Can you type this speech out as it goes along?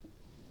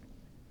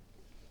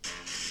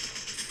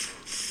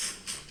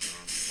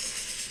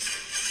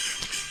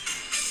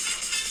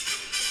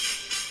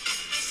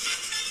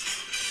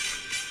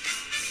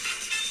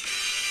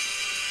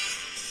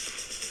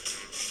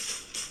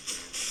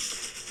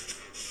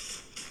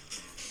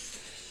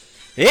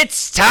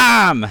It's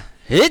time.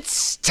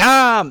 It's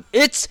time.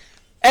 It's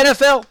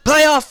NFL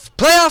playoff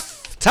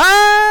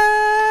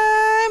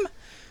time.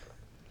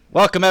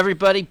 Welcome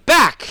everybody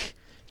back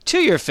to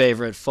your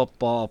favorite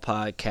football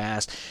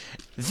podcast,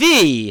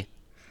 the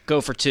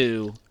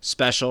GoFor2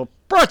 special,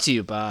 brought to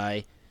you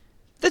by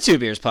the Two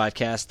Beers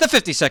podcast, the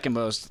 52nd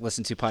most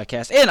listened to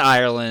podcast in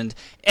Ireland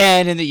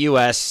and in the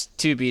U.S.,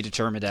 to be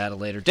determined at a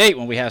later date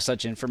when we have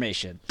such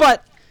information.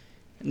 But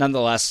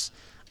nonetheless,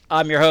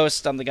 I'm your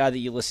host. I'm the guy that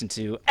you listen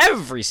to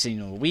every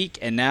single week.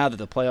 And now that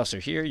the playoffs are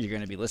here, you're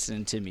going to be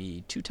listening to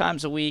me 2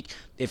 times a week.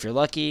 If you're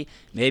lucky,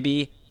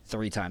 maybe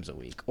 3 times a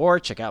week. Or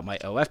check out my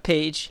OF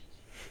page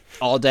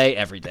all day,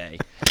 every day.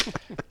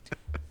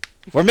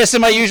 We're missing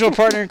my usual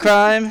partner in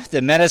crime,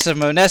 the menace of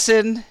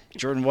Monessen,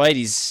 Jordan White.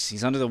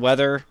 He's under the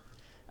weather.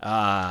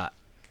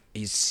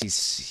 He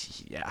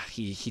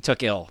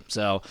took ill.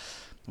 So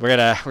we're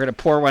gonna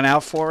pour one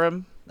out for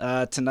him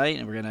tonight,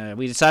 and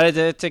we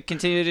decided to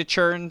continue to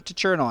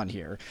churn on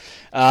here.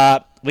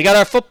 We got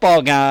our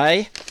football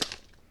guy.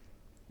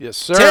 Yes,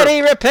 sir.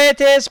 Teddy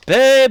Repentis,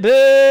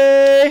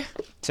 baby.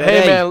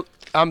 Hey,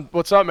 man.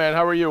 What's up, man?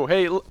 How are you?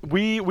 Hey,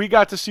 we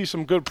got to see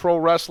some good pro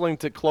wrestling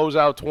to close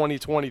out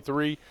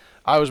 2023.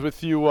 I was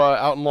with you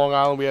out in Long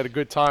Island. We had a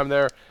good time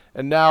there.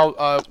 And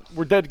now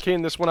we're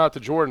dedicating this one out to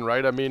Jordan,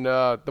 right? I mean,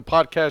 the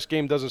podcast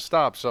game doesn't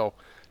stop. So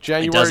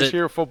January's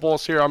here,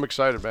 football's here. I'm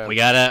excited, man. We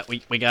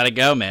gotta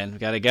go, man. We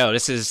gotta go.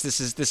 This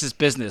is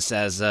business,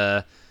 as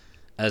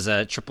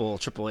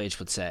Triple H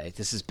would say.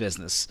 This is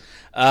business.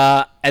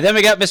 And then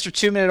we got Mr.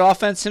 2-Minute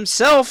Offense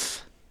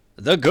himself,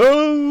 the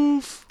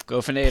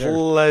GoFinator.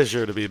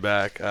 Pleasure to be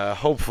back.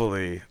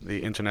 Hopefully the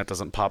internet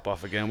doesn't pop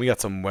off again. We got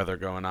some weather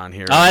going on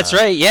here. Oh, that's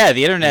right. Yeah,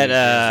 the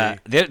internet.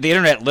 The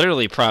internet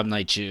literally prom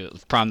nighted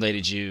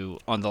you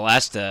on the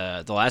last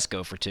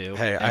GoFor2.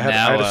 Hey, I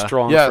had a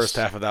strong first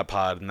half of that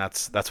pod, and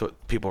that's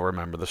what people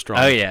remember. The strong.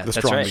 Oh yeah, the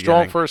that's right.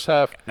 Strong first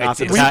half. How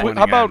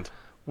about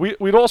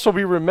we'd also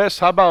be remiss.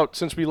 How about,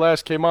 since we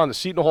last came on, the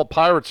Seton Hall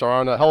Pirates are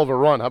on a hell of a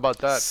run. How about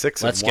that?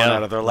 6-1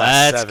 out of their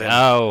last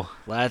 7.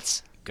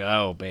 Let's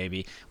go,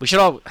 baby. We should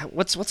all.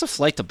 What's a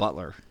flight to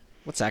Butler?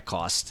 What's that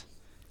cost?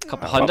 A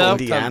couple hundo?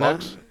 Indiana.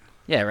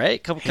 Yeah,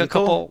 right.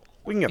 Couple.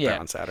 We can get there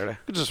on Saturday.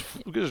 We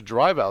could just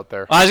drive out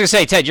there. I was gonna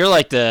say, Ted, you're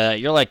like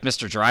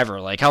Mr.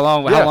 Driver. Like, how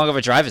long of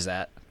a drive is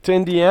that? To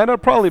Indiana,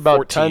 probably about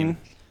 14. 10.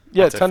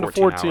 Yeah, 10 to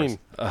 14.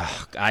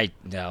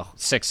 No,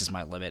 6 is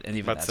my limit, and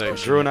even Let's say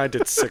Drew and I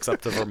did 6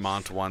 up to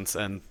Vermont once,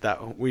 and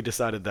that we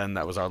decided then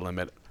that was our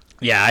limit.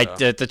 Yeah,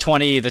 the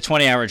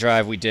 20-hour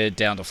drive we did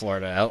down to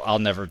Florida. I'll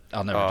never do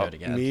it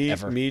again.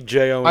 Me,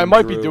 Jo, I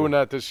might be doing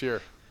that this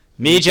year.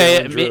 Me,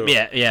 J.O.,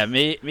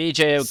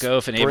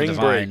 Gof, and Ava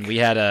Devine. We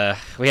had a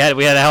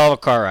hell of a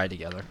car ride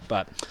together.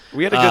 But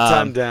we had a good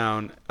time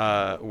down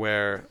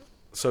where.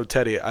 So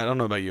Teddy, I don't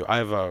know about you. I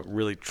have a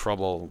really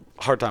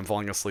hard time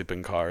falling asleep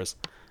in cars.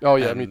 Oh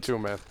yeah, me too,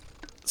 man.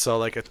 So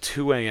like at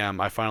 2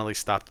 a.m., I finally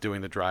stopped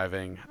doing the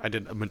driving. I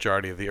did a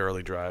majority of the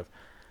early drive,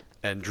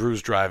 and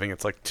Drew's driving.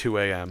 It's like 2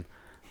 a.m.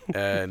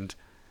 and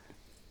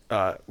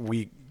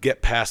we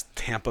get past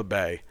Tampa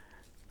Bay,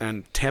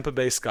 and Tampa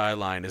Bay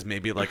skyline is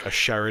maybe like a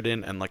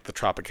Sheraton and like the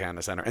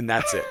Tropicana Center, and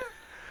that's it.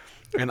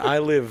 And I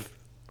live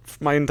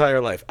my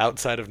entire life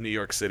outside of New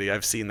York City.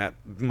 I've seen that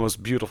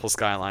most beautiful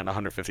skyline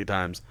 150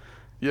 times.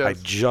 Yes. I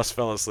just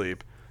fell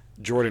asleep.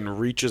 Jordan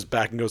reaches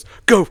back and goes,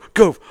 "Go,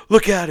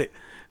 look at it.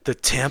 The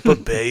Tampa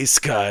Bay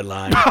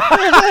skyline."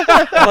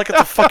 I'm like, it's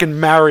a fucking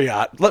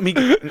Marriott.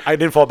 I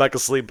didn't fall back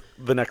asleep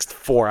the next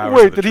 4 hours.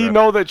 Wait, did he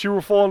know that you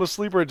were falling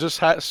asleep, or it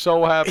just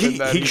so happened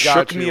that he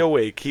shook me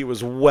awake? He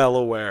was well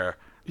aware.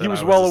 He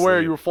was well aware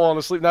you were falling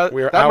asleep. Now,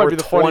 we were that might be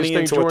the funniest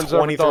thing Jordan's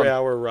ever done.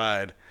 23-hour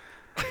ride.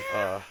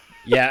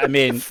 Yeah, I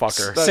mean,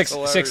 fucker.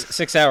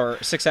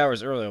 6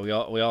 hours earlier, we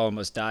all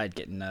almost died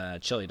getting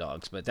chili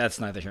dogs, but that's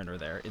neither here nor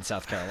there in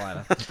South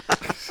Carolina.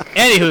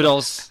 Any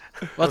hoodles,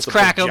 let's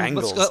crack them.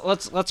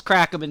 Let's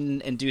crack them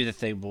and do the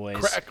thing, boys.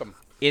 Crack them.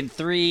 In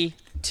 3,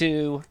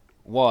 2,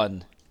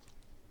 1.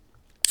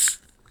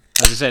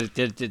 As I said,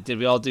 did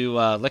we all do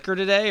liquor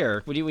today,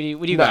 or what do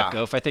you got,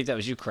 Gof? I think that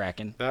was you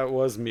cracking. That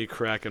was me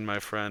cracking, my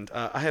friend.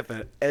 I have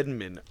an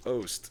Edmund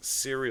Oast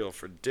cereal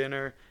for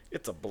dinner.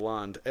 It's a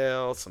blonde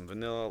ale, some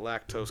vanilla,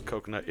 lactose,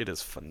 coconut. It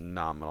is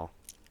phenomenal.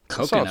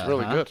 Coconut, sounds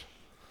really good.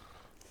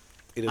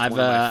 It is one of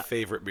my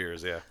favorite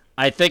beers. Yeah.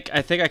 I think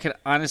I can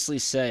honestly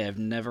say I've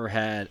never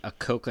had a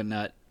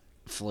coconut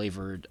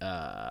flavored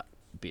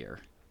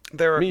beer.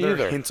 There are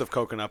hints of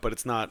coconut, but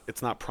it's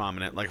not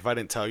prominent. Like if I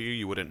didn't tell you,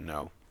 you wouldn't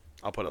know.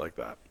 I'll put it like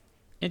that.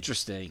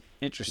 Interesting.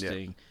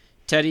 Yeah.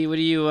 Teddy, what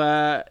are you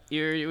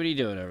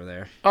doing over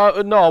there?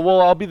 No,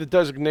 well, I'll be the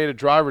designated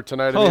driver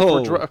tonight. I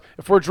mean,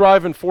 if we're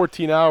driving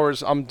 14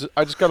 hours,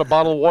 I just got a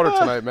bottle of water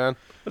tonight, man.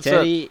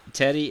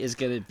 Teddy is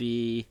gonna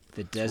be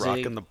the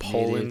designated. Rocking the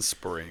Poland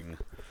Spring.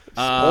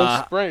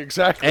 Poland Spring,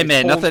 exactly. Hey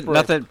man,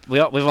 nothing.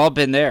 We've all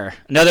been there.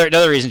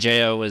 Another reason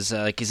Jo was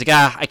he's like,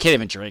 I can't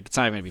even drink. It's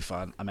not even gonna be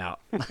fun. I'm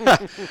out.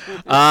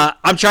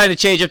 I'm trying to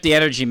change up the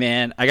energy,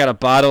 man. I got a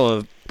bottle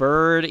of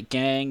Bird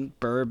Gang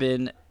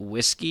Bourbon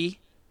Whiskey.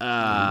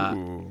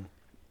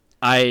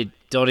 I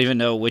don't even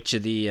know which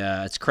of the.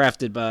 It's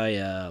crafted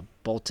by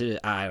Bolted.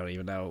 I don't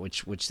even know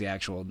which the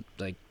actual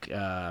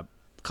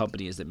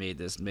company is that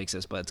makes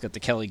this, but it's got the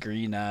Kelly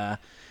Green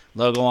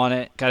logo on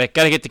it. Gotta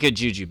get the good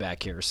juju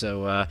back here.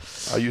 So are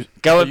you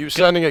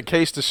sending a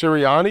case to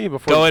Sirianni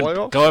before the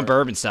playoffs? Going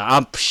bourbon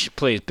style.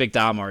 Please, Big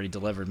Dom already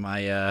delivered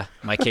my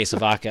my case of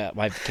vodka,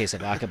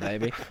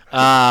 baby.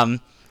 I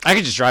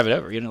could just drive it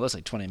over. It looks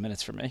like 20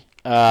 minutes for me.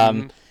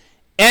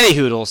 Any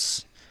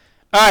hoodles.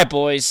 All right,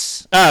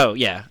 boys. Oh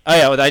yeah.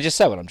 Well, I just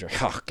said what I'm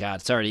drinking. Oh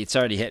God, it's already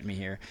hitting me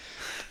here.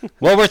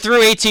 Well, we're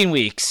through 18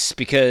 weeks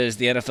because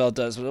the NFL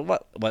does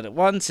what it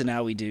wants, and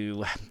now we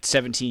do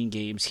 17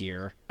 games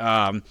here.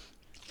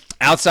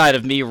 Outside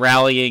of me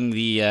rallying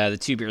the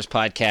Two Beers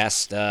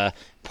podcast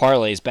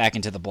parlays back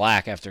into the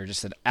black after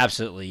just an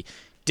absolutely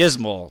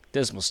dismal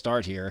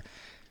start here,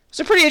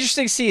 it's a pretty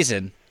interesting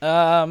season.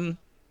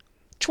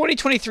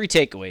 2023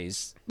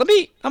 takeaways.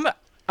 I'm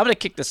gonna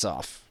kick this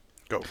off.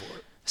 Go for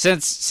it.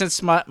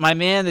 Since my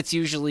man that's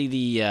usually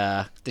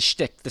the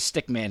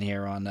stick man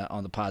here on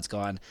the pod's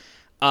gone.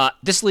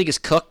 This league is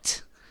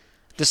cooked.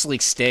 This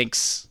league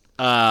stinks.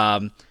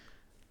 The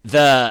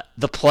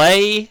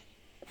play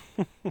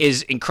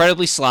is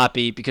incredibly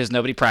sloppy because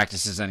nobody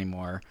practices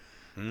anymore.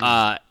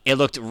 It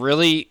looked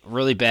really,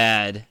 really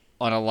bad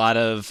on a lot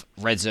of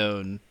red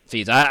zone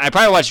feeds. I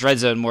probably watched red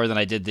zone more than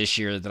I did this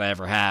year than I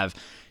ever have,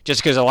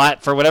 just because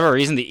for whatever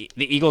reason the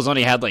Eagles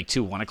only had like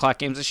 2 1:00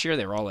 games this year.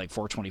 They were all like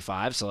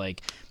 4:25, so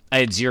like I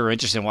had zero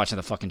interest in watching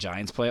the fucking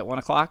Giants play at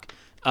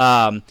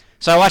 1:00.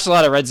 So I watched a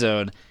lot of red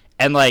zone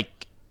and like.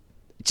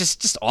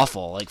 Just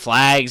awful, like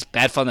flags,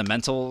 bad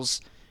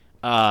fundamentals,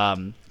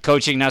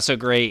 coaching not so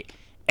great,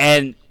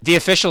 and the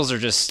officials are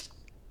just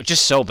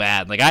so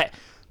bad. Like I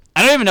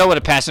don't even know what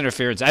a pass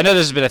interference. I know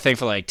this has been a thing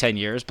for like 10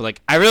 years, but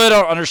like I really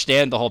don't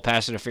understand the whole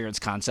pass interference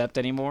concept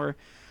anymore.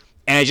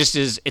 And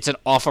it's an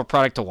awful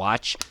product to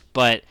watch.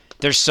 But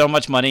there's so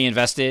much money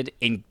invested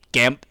in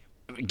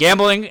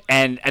gambling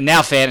and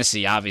now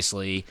fantasy,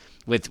 obviously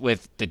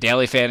with the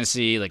daily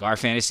fantasy, like our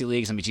fantasy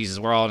leagues. I mean, Jesus,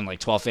 we're all in like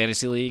 12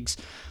 fantasy leagues.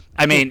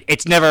 I mean,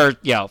 it's never,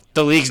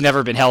 the league's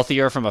never been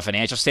healthier from a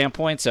financial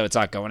standpoint, so it's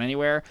not going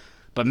anywhere.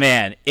 But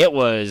man,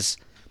 it's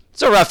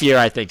a rough year,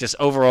 I think, just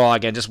overall,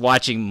 again, just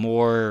watching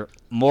more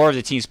of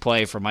the teams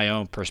play from my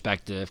own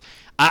perspective.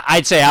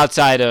 I'd say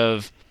outside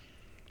of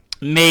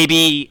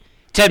maybe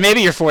your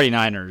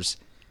 49ers,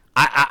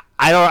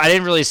 I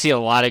didn't really see a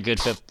lot of good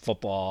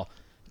football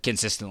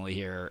consistently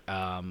here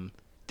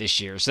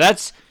this year. So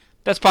that's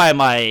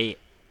probably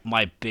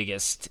my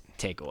biggest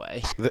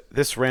takeaway.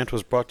 This rant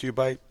was brought to you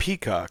by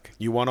Peacock.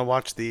 You want to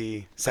watch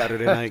the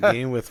Saturday night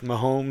game with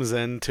Mahomes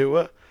and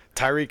Tua?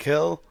 Tyreek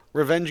Hill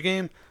revenge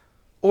game?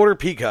 Order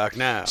Peacock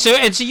now. So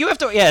you have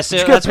to So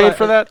did you get paid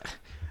for that?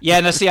 Yeah,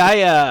 no. See,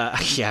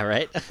 yeah,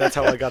 right. That's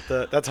how I got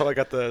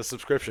the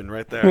subscription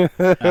right there.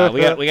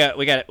 We got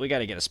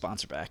to get a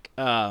sponsor back.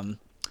 What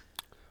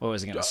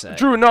was I gonna say?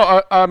 Drew,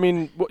 no, I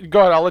mean,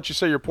 go ahead. I'll let you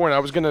say your point. I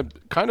was gonna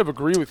kind of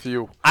agree with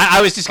you.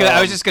 I was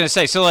just gonna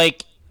say. So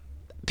like,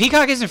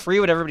 Peacock isn't free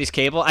with everybody's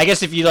cable. I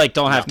guess if you like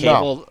don't have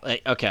cable,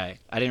 okay,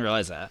 I didn't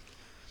realize that.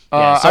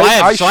 Yeah,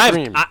 I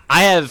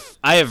have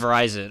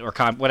Verizon or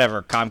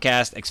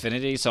Comcast,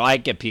 Xfinity, so I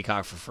get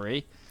Peacock for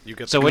free.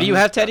 So what do you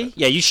have, Teddy?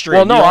 Yeah, you stream.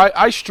 Well, no,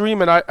 I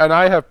stream and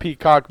I have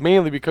Peacock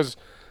mainly because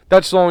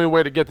that's the only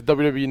way to get the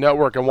WWE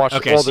Network and watch all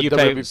the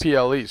WWE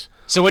PLEs.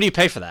 So what do you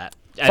pay for that?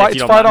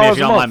 It's $5 if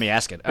you don't mind me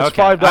asking. It's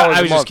 $5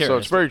 a month, so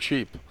it's very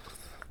cheap.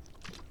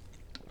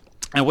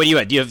 And what do you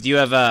have? Do you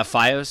have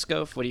Fios,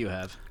 Gof? What do you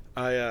have?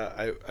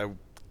 I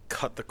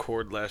cut the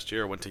cord last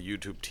year. I went to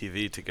YouTube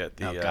TV to get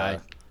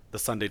the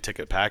Sunday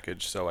ticket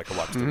package so I could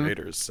watch the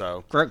Raiders.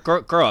 So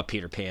grow up,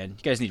 Peter Pan.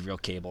 You guys need real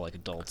cable like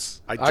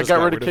adults. I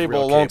got rid of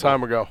cable a long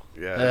time ago.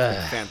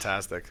 Yeah, it's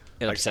fantastic.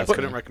 I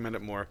couldn't recommend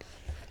it more.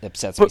 It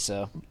upsets me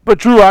so. But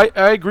Drew, I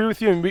agree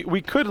with you, and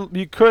we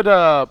could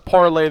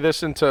parlay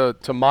this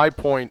into my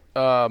point,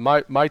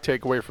 my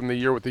takeaway from the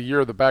year with the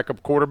year of the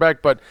backup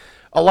quarterback. But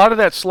a lot of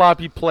that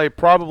sloppy play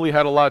probably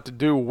had a lot to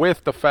do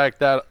with the fact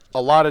that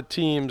a lot of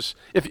teams,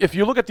 if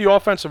you look at the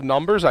offensive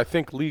numbers, I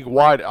think league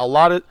wide, a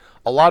lot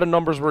of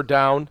numbers were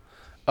down.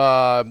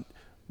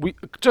 We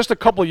just a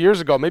couple of years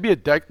ago, maybe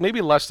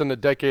less than a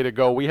decade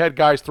ago, we had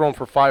guys throwing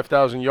for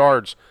 5,000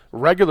 yards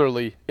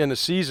regularly in the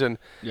season.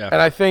 Yeah.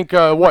 And I think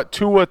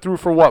Tua threw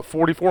for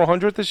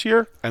 4,400 this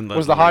year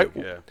was the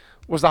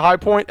high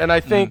point. And I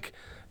think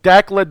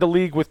Dak led the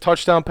league with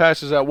touchdown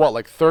passes at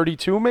like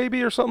 32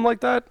 maybe or something like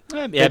that.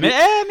 Yeah,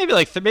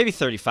 maybe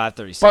 35,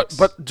 36.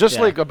 But just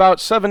like about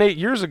 7-8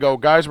 years ago,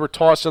 guys were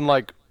tossing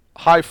like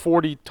high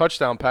 40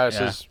 touchdown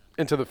passes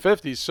into the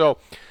 50s. So.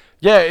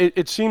 Yeah,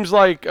 it seems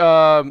like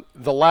the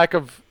lack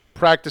of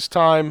practice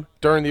time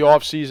during the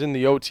offseason,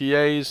 the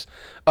OTAs,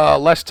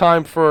 less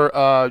time for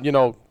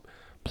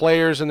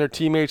players and their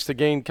teammates to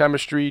gain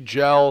chemistry,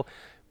 gel.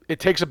 It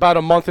takes about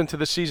a month into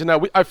the season.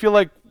 Now, I feel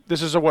like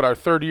this is our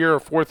third year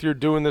or fourth year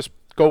doing this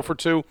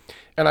GoFor2,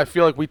 and I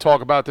feel like we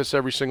talk about this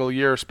every single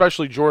year,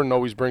 especially Jordan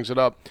always brings it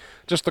up.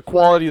 Just the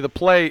quality of the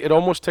play, it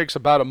almost takes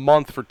about a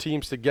month for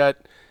teams to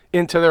get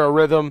into their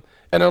rhythm.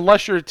 And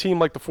unless you're a team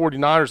like the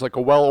 49ers, like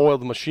a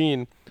well-oiled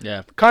machine,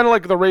 kind of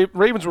like the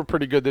Ravens were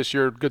pretty good this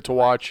year, good to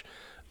watch.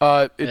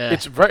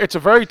 It's a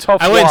very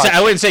tough.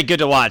 I wouldn't say good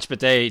to watch, but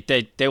they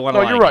won a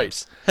lot of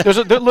games.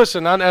 Right.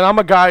 Listen, and I'm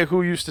a guy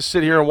who used to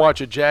sit here and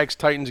watch a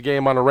Jags-Titans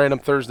game on a random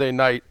Thursday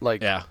night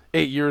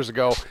 8 years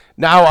ago.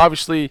 Now,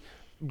 obviously,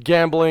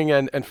 gambling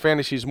and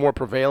fantasy is more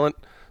prevalent,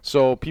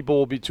 so people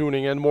will be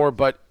tuning in more.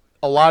 But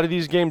a lot of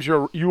these games,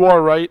 you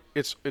are right.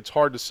 It's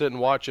hard to sit and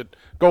watch it.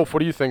 Gof, what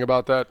do you think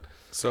about that?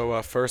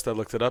 So first, I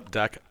looked it up.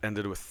 Dak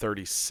ended with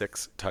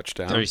 36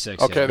 touchdowns.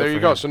 36. Okay, yeah. there you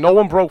go. So no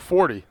one broke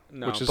 40,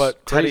 No, which is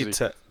but crazy.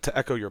 Teddy, to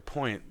echo your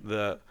point,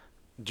 do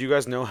you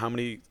guys know how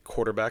many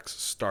quarterbacks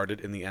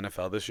started in the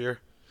NFL this year?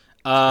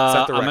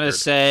 I'm record. gonna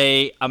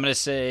say.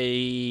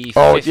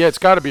 It's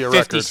got to be a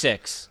record.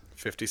 56.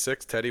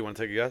 56. Teddy, you want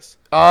to take a guess?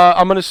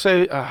 I'm gonna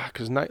say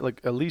because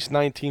at least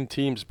 19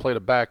 teams played a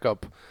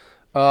backup.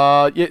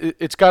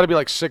 It's got to be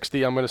like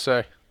 60. I'm gonna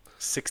say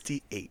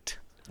 68.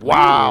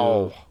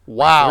 Wow,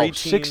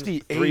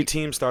 68. 3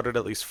 teams started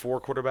at least 4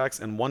 quarterbacks,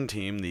 and 1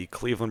 team, the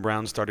Cleveland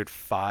Browns, started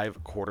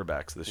 5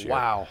 quarterbacks this year.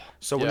 Wow.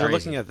 So when you're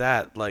looking at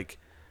that, like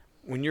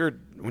when you're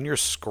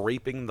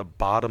scraping the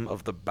bottom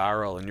of the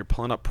barrel and you're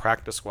pulling up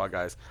practice squad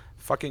guys,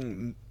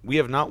 we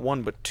have not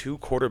one but 2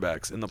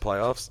 quarterbacks in the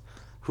playoffs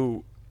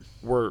who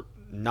were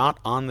not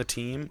on the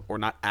team or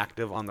not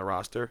active on the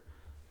roster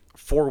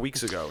 4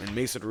 weeks ago in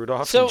Mason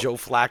Rudolph and Joe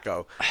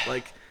Flacco.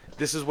 Like,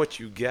 this is what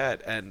you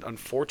get, and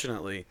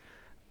unfortunately,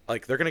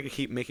 like, they're going to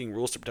keep making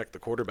rules to protect the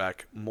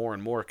quarterback more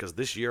and more because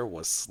this year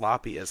was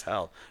sloppy as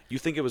hell. You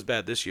think it was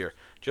bad this year.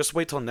 Just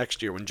wait till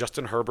next year when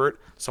Justin Herbert,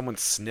 someone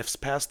sniffs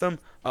past them,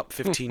 up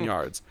 15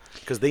 yards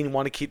because they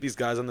want to keep these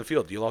guys on the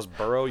field. You lost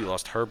Burrow, you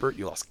lost Herbert,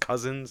 you lost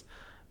Cousins,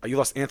 you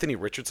lost Anthony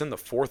Richardson, the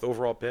 4th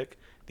overall pick.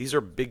 These are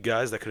big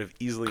guys that could have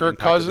easily Kirk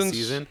impacted Cousins, the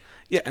season.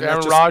 Yeah, and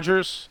Aaron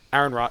Rodgers.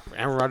 Aaron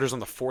Rodgers on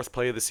the 4th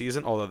play of the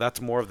season, although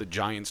that's more of the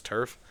Giants'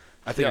 turf.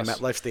 I think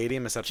MetLife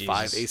Stadium has had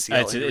 5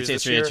 ACL injuries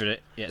this year.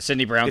 Yeah,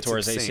 Sidney Brown tore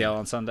his ACL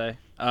on Sunday.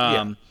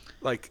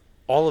 Like,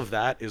 all of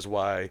that is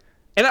why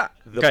the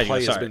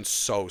play has been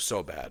so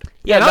bad.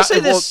 Yeah, and I'll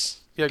say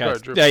this. Go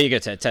ahead, Drew. Yeah, you go,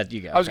 Ted.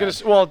 You go. I was going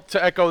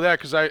to echo that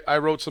because I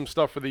wrote some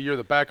stuff for the year,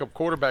 the backup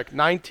quarterback.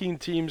 19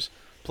 teams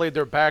played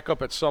their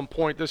backup at some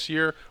point this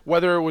year,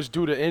 whether it was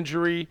due to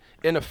injury,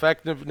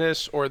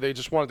 ineffectiveness, or they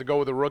just wanted to go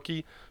with a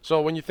rookie.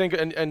 So when you think,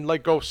 and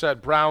like Go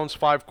said, Browns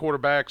 5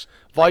 quarterbacks,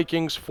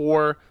 Vikings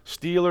 4,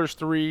 Steelers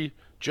 3,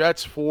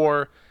 Jets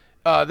 4.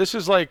 This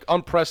is like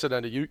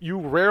unprecedented. You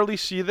rarely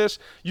see this.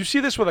 You see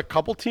this with a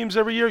couple teams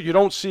every year. You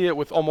don't see it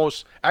with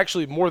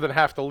actually more than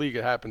half the league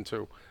it happened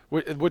to,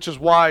 which is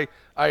why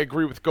I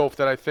agree with Goff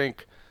that I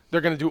think they're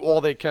going to do all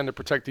they can to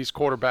protect these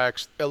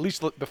quarterbacks, at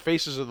least the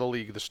faces of the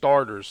league, the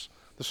stars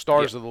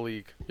of the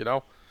league, you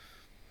know.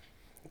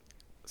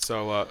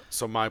 So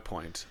my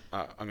point,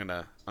 I'm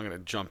gonna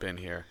jump in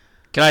here.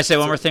 Can I say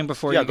one more thing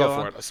before you go? Yeah,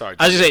 go for it. Sorry.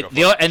 I was gonna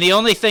say the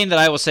only thing that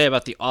I will say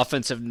about the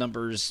offensive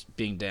numbers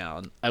being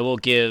down, I'll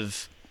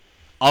give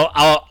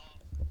a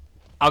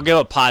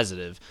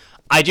positive.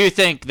 I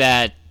think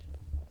the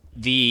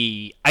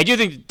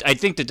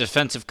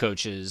defensive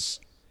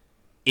coaches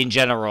in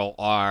general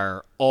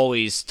are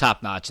always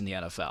top notch in the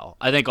NFL.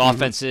 I think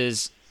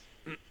offenses,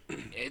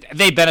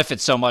 they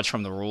benefit so much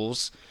from the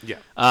rules. Yeah.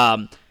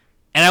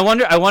 And I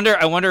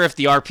wonder if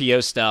the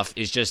RPO stuff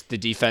is just the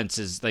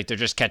defenses, like, they're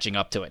just catching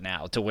up to it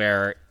now, to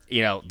where,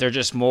 they're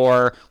just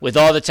more with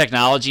all the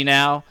technology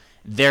now.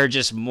 They're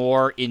just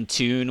more in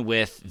tune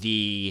with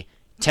the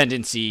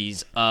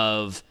tendencies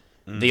of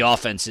the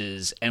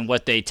offenses and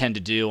what they tend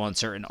to do on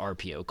certain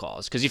RPO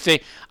calls. Because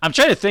I'm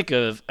trying to think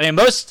of,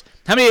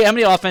 how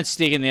many offenses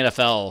do you think in the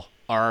NFL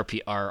are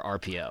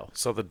RPO?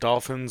 So the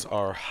Dolphins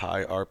are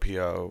high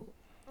RPO.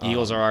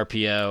 Eagles are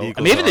RPO.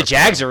 Eagles even the RPO.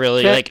 Jags are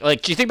really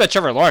like you think about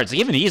Trevor Lawrence. Like,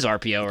 even he's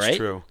RPO, right? It's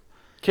true.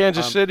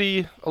 Kansas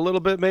City a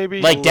little bit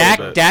maybe. Like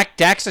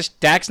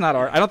Dak's not.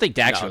 I don't think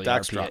Dak's really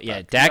Dak's RPO. drop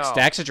Yeah, back.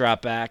 Dak's a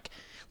drop back.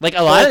 Like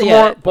a lot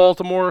of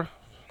Baltimore.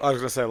 I was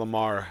gonna say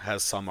Lamar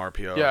has some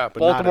RPO. Yeah,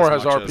 but not Baltimore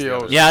as has much as the RPOs.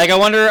 others. Yeah, like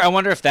I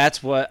wonder if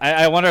that's what what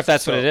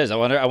it is. I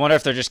wonder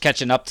if they're just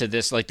catching up to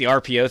this. Like, the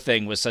RPO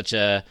thing was such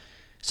a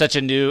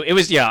new. It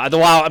was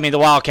the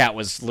Wildcat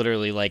was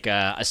literally like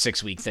a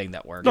 6-week thing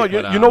that worked. No,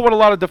 you know what a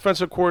lot of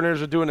defensive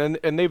coordinators are doing,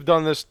 and they've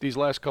done this these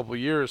last couple of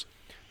years.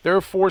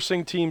 They're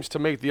forcing teams to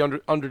make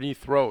the underneath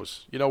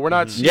throws. We're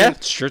not seeing. Yeah,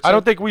 sure. I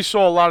don't think we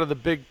saw a lot of the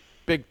big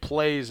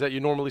plays that you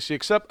normally see,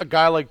 except a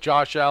guy like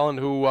Josh Allen,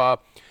 who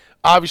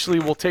obviously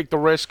will take the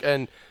risk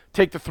and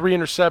take the 3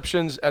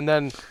 interceptions, and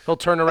then he'll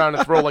turn around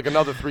and throw like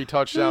another 3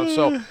 touchdowns.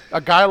 So a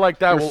guy like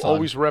that will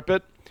always rip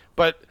it.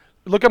 But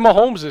look at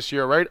Mahomes this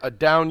year, right? A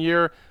down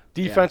year.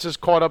 Defense has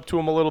caught up to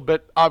him a little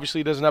bit. Obviously,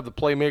 he doesn't have the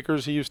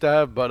playmakers he used to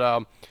have,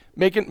 but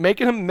making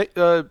him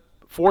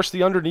force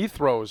the underneath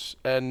throws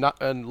and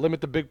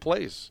limit the big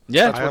plays.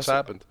 Yeah, that's what's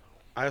happened.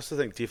 I also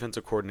think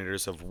defensive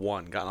coordinators have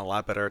gotten a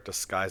lot better at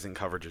disguising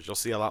coverages. You'll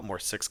see a lot more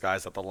 6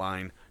 guys at the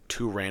line,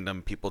 2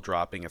 random people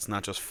dropping. It's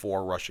not just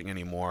 4 rushing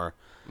anymore.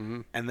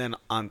 Mm-hmm. And then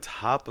on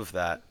top of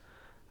that,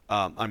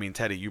 I mean,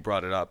 Teddy, you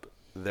brought it up.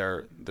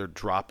 They're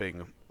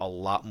dropping a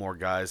lot more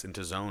guys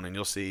into zone, and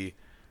you'll see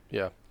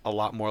a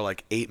lot more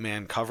like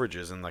 8-man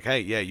coverages and like, hey,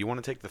 yeah, you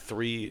want to take the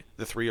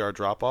 3-yard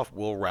drop off?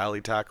 We'll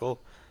rally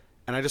tackle.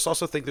 And I just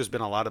also think there's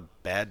been a lot of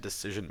bad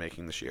decision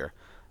making this year.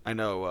 I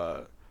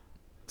know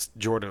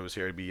Jordan was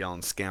here to be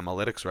yelling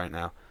scamalytics right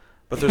now,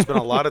 but there's been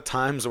a lot of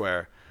times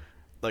where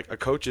like a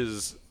coach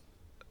is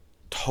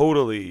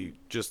totally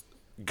just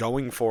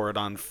going for it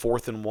on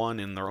 4th and 1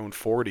 in their own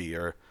 40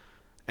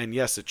 and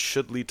yes, it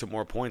should lead to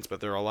more points, but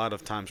there are a lot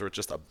of times where it's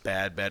just a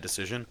bad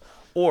decision,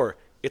 or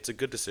it's a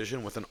good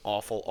decision with an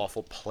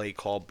awful play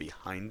call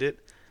behind it.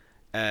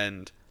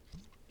 And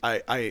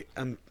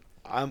I'm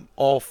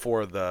all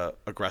for the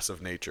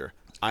aggressive nature.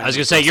 I was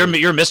gonna say you're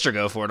Mr.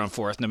 Go for it on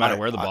 4th, no matter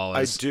where the ball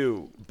is. I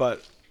do,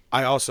 but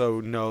I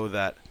also know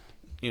that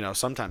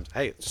sometimes,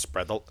 hey,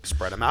 spread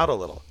them out a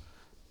little.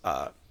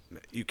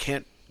 You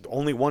can't.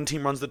 Only one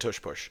team runs the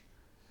tush push.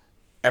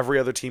 Every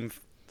other team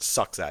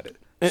sucks at it.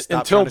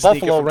 Until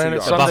Buffalo ran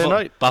it Sunday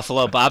night.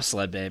 Buffalo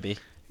bobsled, baby.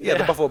 Yeah,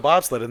 the Buffalo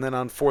bobsled, and then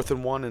on 4th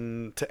and 1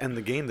 and to end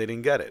the game, they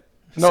didn't get it.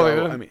 No, they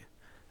didn't. I mean,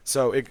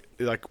 so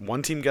like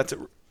one team gets it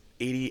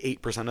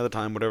 88% of the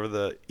time, whatever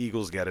the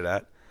Eagles get it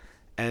at,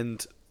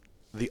 and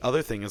the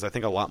other thing is I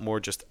think a lot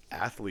more just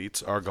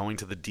athletes are going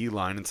to the D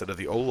line instead of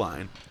the O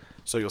line,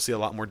 so you'll see a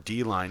lot more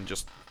D line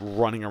just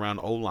running around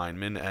O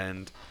linemen,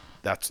 and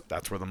that's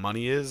where the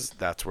money is.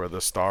 That's where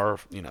the star,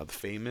 the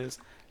fame is,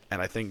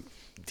 and I think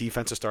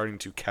defense is starting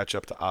to catch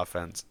up to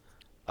offense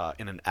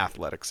in an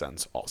athletic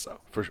sense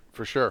also.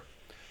 For sure.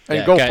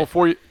 And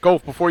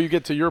before you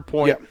get to your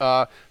point.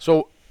 Yeah.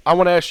 So I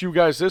want to ask you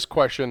guys this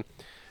question.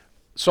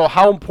 So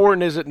how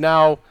important is it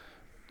now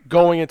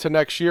going into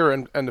next year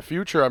and the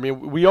future? I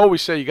mean, we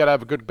always say you got to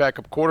have a good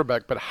backup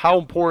quarterback, but how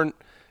important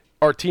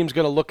are teams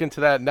going to look into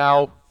that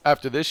now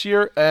after this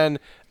year? And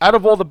out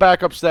of all the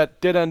backups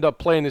that did end up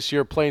playing this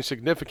year, playing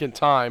significant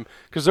time,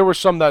 because there were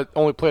some that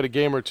only played a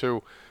game or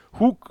two,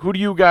 who do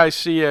you guys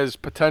see as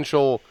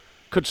potential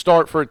could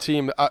start for a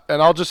team?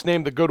 And I'll just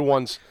name the good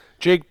ones.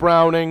 Jake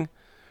Browning,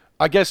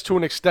 I guess to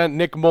an extent,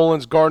 Nick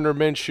Mullins, Gardner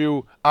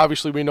Minshew.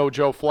 Obviously, we know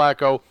Joe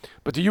Flacco.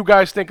 But do you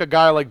guys think a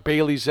guy like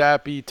Bailey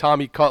Zappi,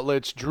 Tommy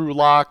Cutlets, Drew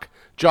Lock,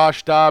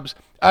 Josh Dobbs,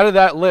 out of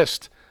that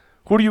list,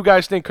 who do you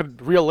guys think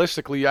could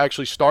realistically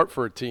actually start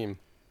for a team?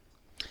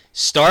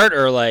 Start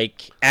or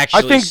like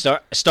actually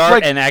start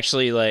like, and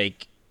actually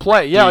like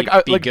play? Yeah,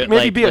 good,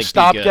 maybe be a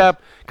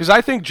stopgap. Because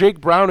I think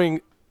Jake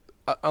Browning,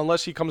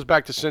 unless he comes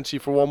back to Cincy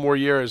for one more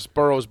year as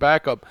Burrow's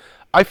backup,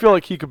 I feel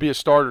like he could be a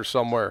starter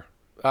somewhere.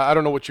 I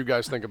don't know what you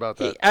guys think about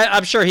that.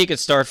 I'm sure he could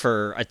start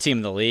for a team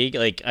in the league.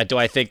 Like, do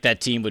I think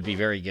that team would be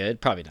very good?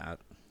 Probably not.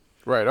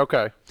 Right.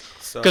 Okay.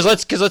 Because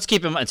let's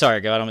keep in mind. Sorry, I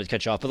don't want to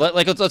cut you off, but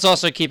let's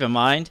also keep in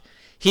mind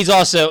he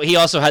also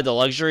had the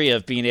luxury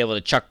of being able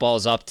to chuck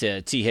balls up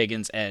to T.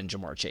 Higgins and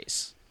Jamar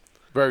Chase.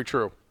 Very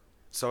true.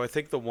 So I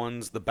think the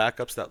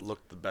backups that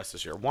looked the best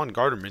this year. One,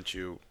 Gardner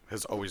Minshew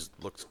has always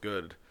looked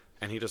good,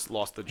 and he just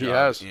lost the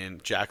job in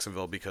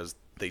Jacksonville because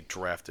they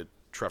drafted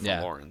Trevor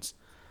Lawrence.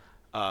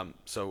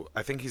 So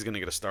I think he's going to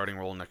get a starting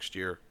role next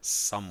year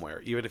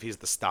somewhere, even if he's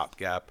the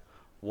stopgap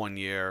 1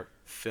 year,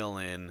 fill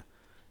in,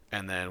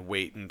 and then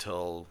wait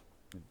until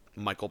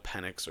Michael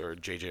Penix or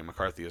J.J.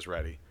 McCarthy is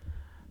ready,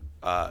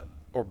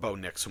 or Bo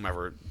Nix,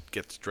 whomever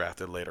gets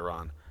drafted later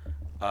on.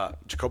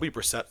 Jacoby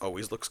Brissett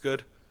always looks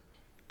good.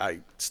 I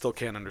still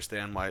can't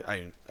understand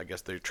why. I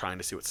guess they're trying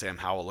to see what Sam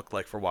Howell looked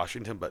like for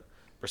Washington, but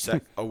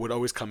Brissett would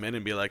always come in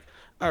and be like,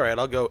 all right,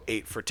 I'll go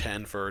 8 for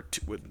 10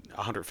 with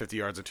 150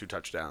 yards and 2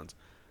 touchdowns.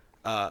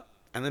 And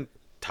then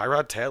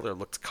Tyrod Taylor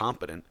looked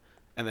competent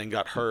and then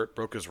got hurt,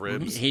 broke his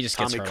ribs. He just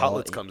Tommy gets hurt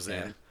Cutlets comes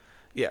in.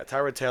 Yeah,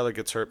 Tyrod Taylor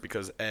gets hurt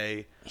because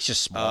A, he's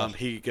just small.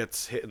 He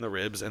gets hit in the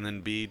ribs, and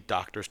then B,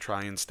 doctors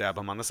try and stab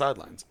him on the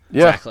sidelines.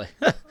 Yeah. Exactly.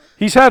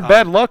 He's had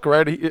bad luck,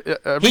 right?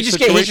 He's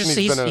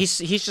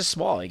just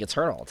small. He gets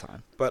hurt all the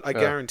time. But I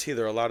guarantee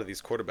there are a lot of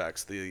these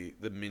quarterbacks, the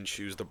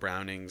Minshews, the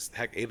Brownings.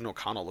 Heck, Aiden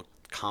O'Connell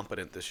looked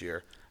competent this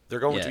year. They're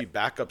going to be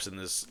backups in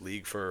this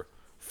league for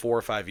 4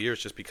 or 5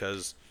 years just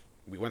because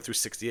we went through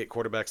 68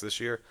 quarterbacks this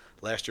year.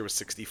 Last year was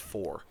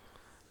 64.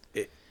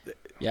 Do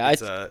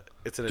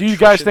you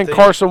guys think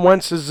Carson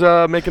Wentz is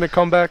making a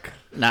comeback?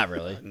 Not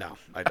really. No,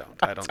 I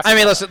don't. I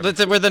mean, listen,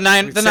 we're the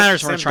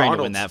Niners weren't trying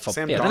to win that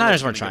football. Yeah, the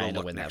Niners weren't trying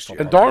to win that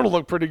football. And Darnold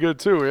looked pretty good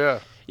too. Yeah.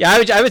 Yeah,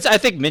 I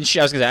think Minshew.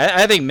 I was gonna say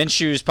I think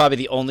Minshew is probably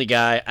the only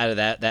guy out of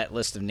that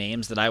list of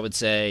names that I would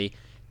say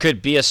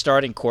could be a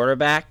starting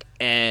quarterback.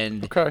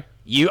 And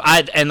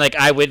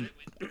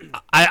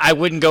I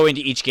wouldn't go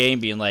into each game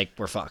being like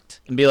we're fucked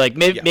and be like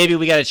maybe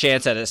we got a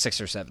chance at a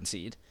 6 or 7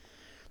 seed.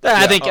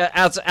 I think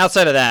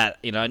outside of that,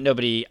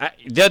 nobody.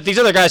 These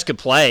other guys could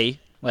play.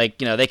 Like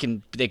they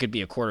could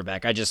be a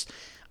quarterback.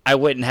 I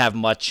wouldn't have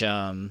much.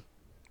 Right.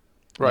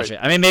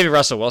 I mean, maybe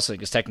Russell Wilson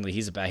because technically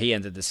he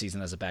ended the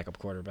season as a backup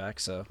quarterback.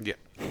 So yeah.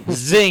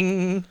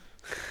 Zing.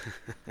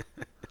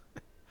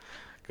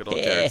 Good old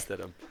Jarrett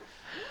Stidham.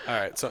 All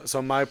right.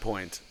 So my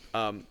point,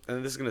 and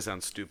this is gonna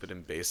sound stupid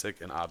and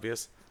basic and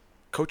obvious,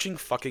 coaching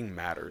fucking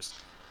matters.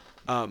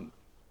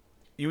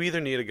 you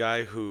either need a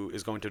guy who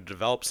is going to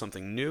develop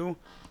something new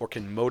or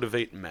can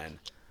motivate men.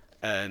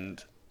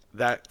 And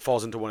that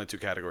falls into one of two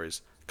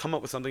categories. Come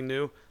up with something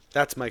new,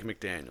 that's Mike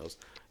McDaniels.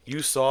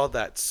 You saw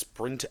that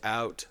sprint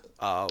out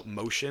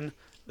motion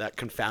that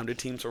confounded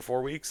teams for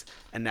 4 weeks,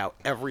 and now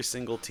every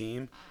single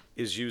team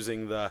is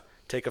using the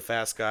take a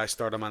fast guy,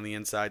 start him on the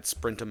inside,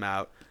 sprint him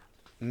out,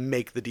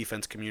 make the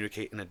defense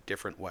communicate in a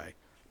different way.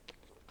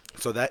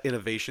 So that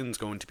innovation is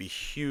going to be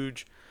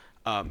huge.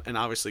 And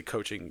obviously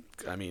coaching,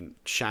 I mean,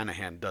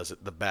 Shanahan does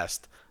it the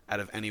best out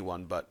of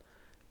anyone, but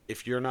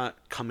if you're not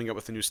coming up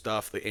with the new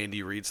stuff, the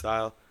Andy Reid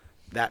style,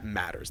 that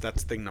matters.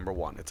 That's thing number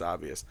one. It's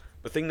obvious.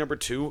 But thing number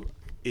two,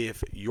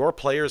 if your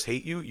players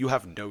hate you, you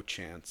have no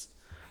chance.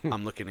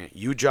 I'm looking at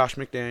you, Josh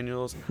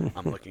McDaniels.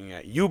 I'm looking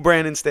at you,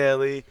 Brandon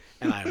Staley.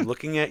 And I'm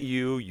looking at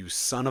you, you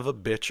son of a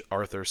bitch,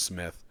 Arthur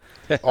Smith.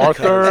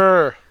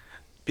 Arthur!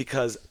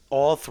 Because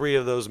all three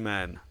of those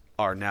men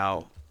are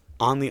now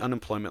on the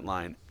unemployment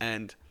line.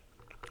 And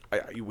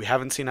we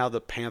haven't seen how the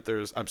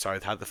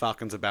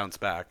Falcons have bounced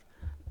back.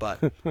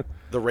 But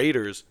the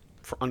Raiders,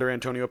 under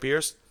Antonio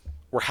Pierce,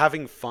 were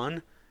having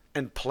fun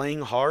and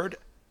playing hard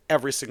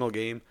every single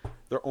game.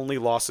 Their only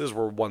losses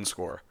were one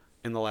score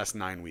in the last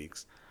 9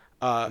 weeks.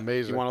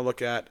 Amazing. You want to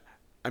look at,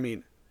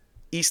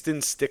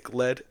 Easton Stick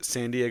led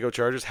San Diego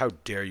Chargers. How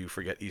dare you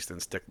forget Easton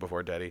Stick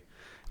before Daddy?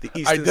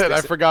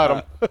 I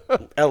forgot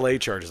him. LA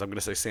Chargers. I'm going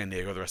to say San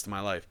Diego the rest of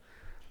my life.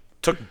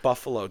 Took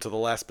Buffalo to the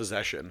last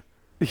possession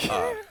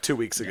 2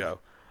 weeks ago.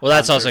 Well,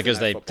 that's also because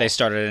they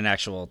started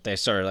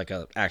like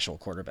an actual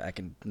quarterback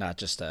and not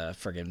just a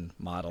friggin'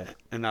 model.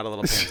 And not a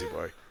little pansy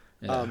boy.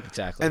 Yeah,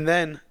 exactly. And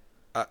then,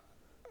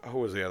 who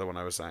was the other one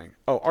I was saying?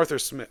 Oh, Arthur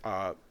Smith.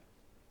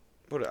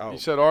 You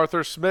said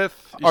Arthur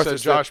Smith. You Arthur said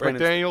Smith, Josh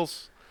Brandon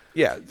McDaniels.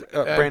 Yeah,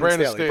 Brandon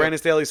Staley. Brandon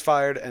Staley's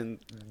fired, and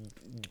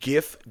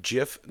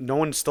Jiff. No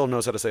one still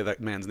knows how to say that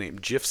man's name.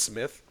 Jiff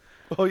Smith.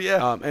 Oh,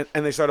 yeah.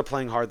 And they started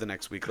playing hard the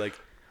next week. Like,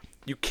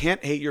 you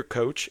can't hate your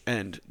coach,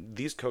 and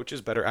these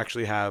coaches better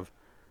actually have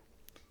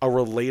a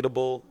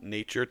relatable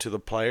nature to the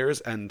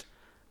players. And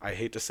I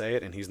hate to say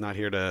it, and he's not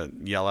here to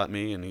yell at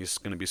me, and he's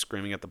going to be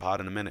screaming at the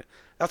pod in a minute.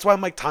 That's why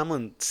Mike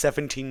Tomlin,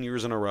 17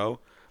 years in a row,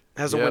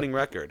 has a winning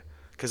record.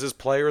 Because his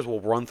players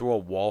will run through a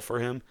wall for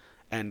him.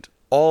 And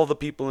all the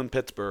people in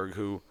Pittsburgh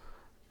who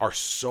are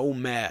so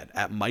mad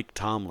at Mike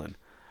Tomlin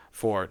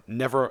for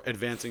never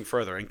advancing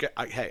further. And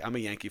hey, I'm a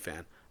Yankee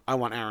fan. I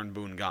want Aaron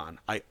Boone gone.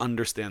 I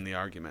understand the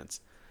arguments.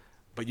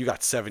 But you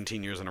got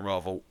 17 years in a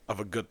row of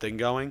a good thing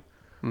going.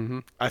 Mm-hmm.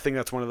 I think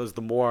that's one of those,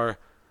 the more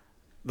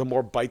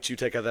bites you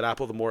take out of that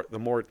apple, the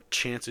more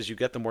chances you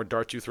get, the more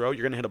darts you throw,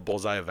 you're going to hit a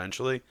bullseye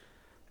eventually.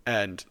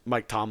 And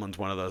Mike Tomlin's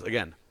one of those.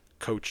 Again,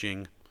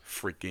 coaching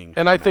freaking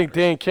And I think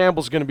Dan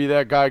Campbell's going to be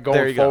that guy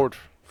going forward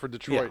for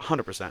Detroit. Yeah,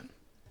 100%.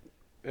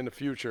 In the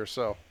future.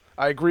 So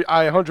I agree.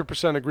 I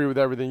 100% agree with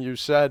everything you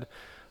said.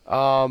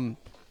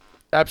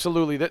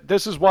 Absolutely.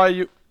 This is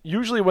why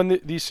usually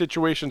when these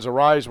situations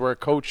arise where a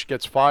coach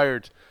gets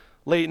fired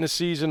late in the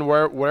season,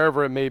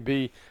 wherever it may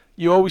be,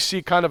 you always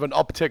see kind of an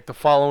uptick the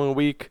following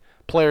week.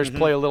 Players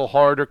play a little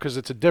harder because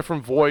it's a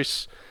different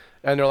voice.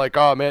 And they're like,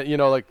 oh, man,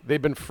 like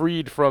they've been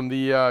freed from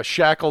the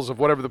shackles of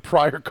whatever the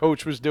prior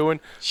coach was doing.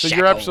 So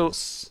you're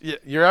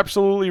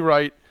absolutely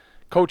right.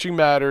 Coaching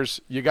matters.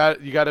 You got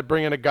to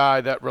bring in a guy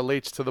that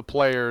relates to the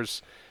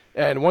players.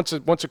 And once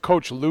a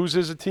coach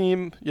loses a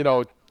team,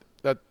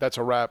 that's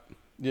a wrap.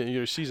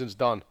 Your season's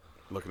done.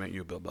 Looking at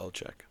you, Bill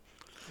Belichick.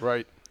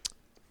 Right.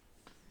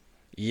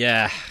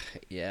 Yeah.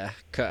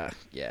 I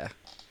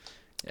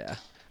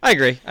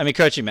agree. I mean,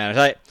 coaching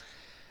matters.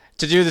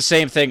 To do the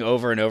same thing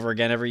over and over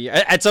again every year.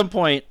 At some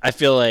point, I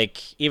feel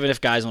like even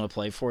if guys want to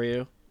play for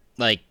you,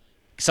 like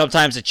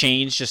sometimes a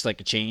change, just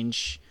like a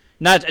change,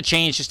 not a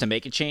change just to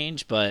make a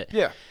change, but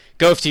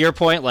go to your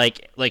point,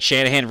 like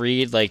Shanahan,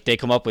 Reid, like they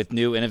come up with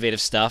new innovative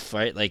stuff,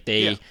 right? Like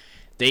they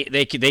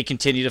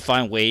continue to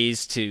find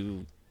ways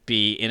to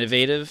be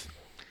innovative.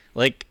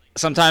 Like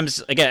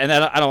sometimes, again, and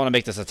I don't want to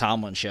make this a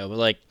Tomlin show, but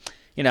like,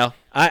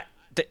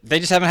 they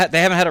just haven't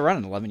had a run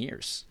in 11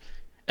 years.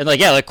 And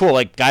cool,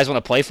 like guys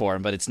want to play for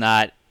him, but it's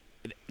not,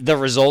 the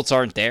results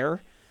aren't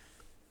there,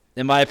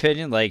 in my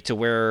opinion. Like to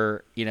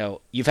where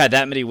you've had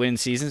that many win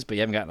seasons, but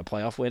you haven't gotten a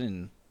playoff win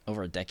in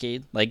over a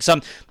decade. Like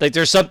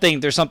there's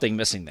something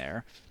missing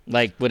there.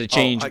 Like would a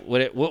change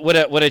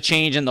would a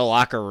change in the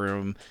locker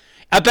room?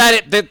 I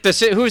bet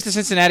who's the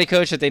Cincinnati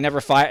coach that they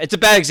never fired? It's a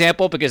bad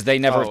example because they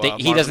never.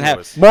 He doesn't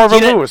have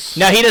Marvin Lewis.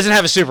 Now he doesn't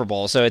have a Super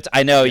Bowl, so it's.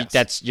 I know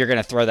that's you're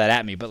gonna throw that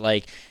at me, but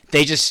like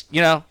they just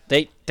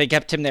they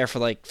kept him there for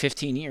like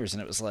 15 years,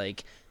 and it was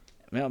like,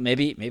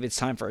 maybe it's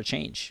time for a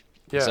change.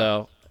 Yeah.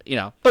 So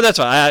but that's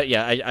why I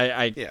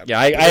agree.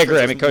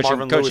 I mean,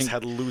 Marvin coaching Lewis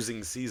had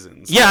losing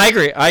seasons. Yeah, I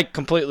agree. I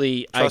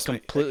completely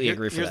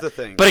agree for here's that. The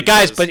thing.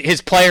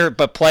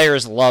 But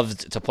players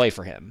loved to play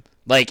for him.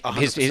 Like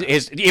his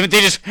even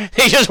they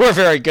just were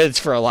very good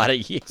for a lot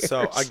of years.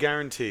 So I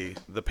guarantee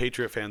the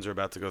Patriot fans are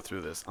about to go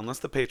through this. Unless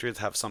the Patriots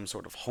have some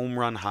sort of home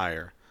run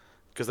hire,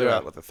 because they're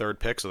out with the third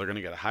pick, so they're going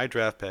to get a high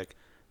draft pick.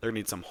 They're going to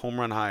need some home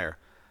run hire.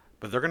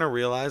 But they're going to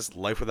realize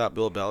life without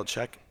Bill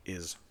Belichick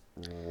is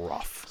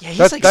rough. Yeah,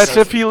 That's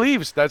if he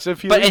leaves. That's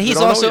if he But leaves. and We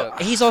don't know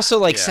yet. he's also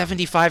like Yeah.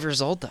 75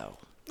 years old though.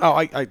 Oh,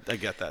 I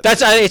get that.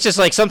 It's just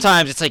like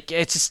sometimes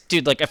it's just,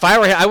 dude, like if I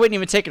were, I wouldn't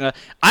even take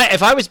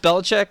if I was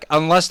Belichick,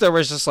 unless there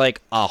was just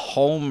like a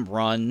home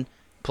run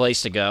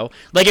place to go.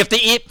 Like if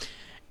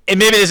and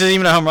maybe this isn't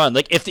even a home run.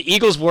 Like if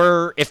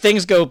if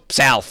things go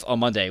south on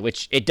Monday,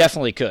 which it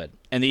definitely could,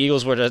 and the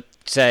Eagles were to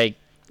say,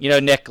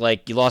 Nick,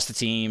 like you lost the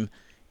team,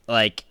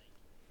 like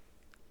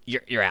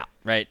you're out,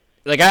 right?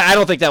 Like I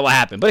don't think that will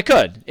happen, but it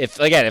could.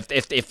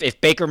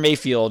 If Baker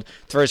Mayfield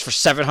throws for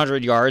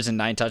 700 yards and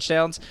 9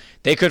 touchdowns,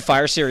 they could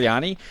fire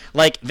Sirianni.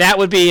 Like that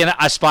would be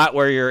a spot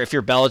where if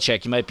you're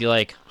Belichick, you might be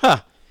like,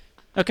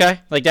 okay,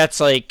 like that's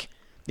like,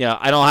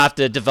 I don't have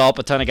to develop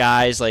a ton of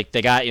guys. Like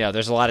they got,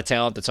 there's a lot of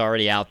talent that's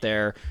already out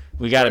there.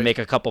 We got to make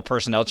a couple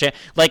personnel change.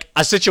 Like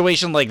a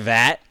situation like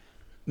that,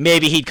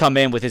 maybe he'd come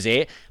in with his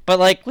 8. But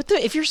like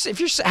if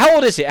you're how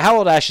old is he? How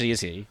old actually is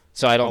he?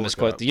 So I don't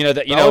misquote.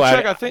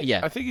 Belichick,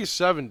 I think he's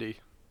 70.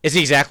 Is he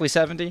exactly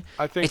 70?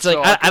 I think it's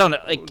so. like I don't know.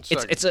 Like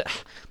it's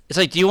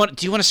like do you want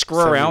to screw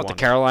around with the 71.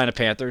 Carolina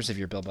Panthers if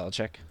you're Bill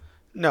Belichick?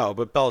 No,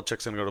 but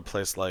Belichick's gonna go to a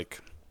place like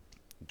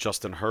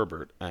Justin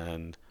Herbert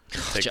and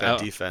take that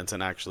defense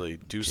and actually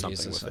do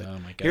something with it. Oh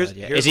my god!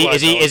 Here's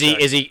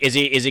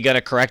Is he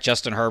gonna correct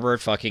Justin Herbert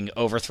fucking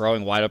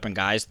overthrowing wide open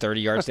guys 30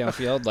 yards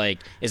downfield? Like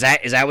is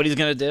that what he's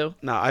gonna do?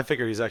 No, I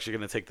figure he's actually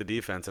going to take the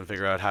defense and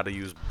figure out how to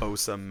use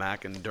Bosa,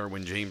 Mack, and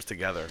Derwin James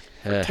together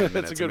for 10 minutes.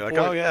 That's a good and be point.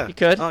 like, oh yeah, He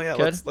could. Oh yeah,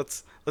 Could.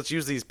 let's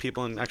use these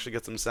people and actually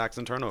get some sacks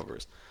and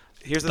turnovers.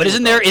 Here's the But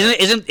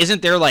thing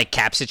isn't there like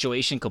cap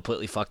situation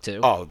completely fucked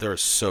too? Oh, they're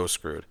so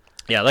screwed.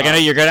 Yeah, like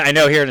I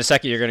know here in a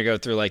second you're gonna go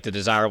through like the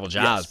desirable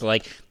jobs, Yes. but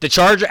like the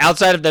Charger,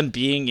 outside of them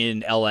being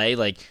in LA,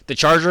 like the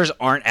Chargers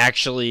aren't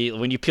actually,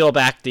 when you peel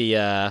back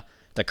the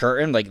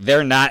curtain, like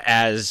they're not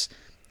as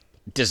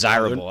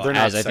desirable They're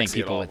not as I think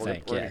sexy at people all. would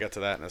think. We're Yeah, gonna get to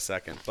that in a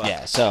second. But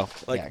yeah. So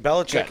like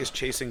Belichick is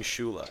chasing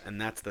Shula,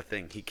 and that's the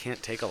thing. He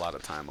can't take a lot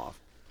of time off.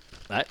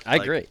 I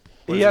Like, agree.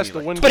 what He does has mean, to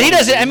like, win. But he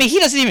games. doesn't. I mean, he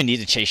doesn't even need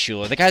to chase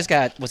Shula. The guy's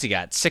got, what's he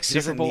got? 6 He Super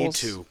doesn't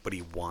Bowls. need to, but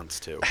he wants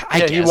to.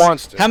 I He guess.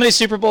 wants to. How many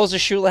Super Bowls does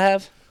Shula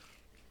have?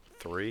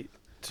 3,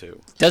 2.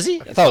 Does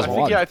he? I thought it was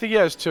one. I think he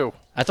has 2.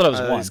 I thought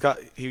it was one.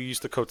 He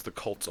used to coach the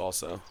Colts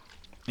also.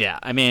 Yeah,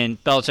 I mean,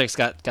 Belichick's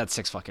got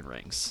 6 fucking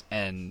rings,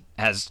 and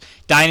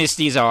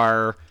dynasties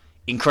are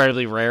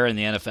incredibly rare in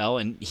the NFL,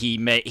 and he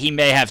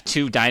may have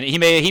 2 he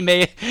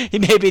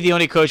may be the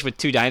only coach with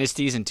 2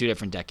 dynasties in 2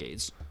 different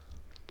decades.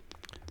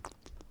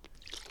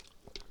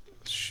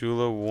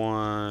 Shula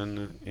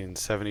won in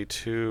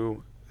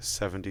 72,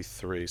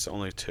 73, so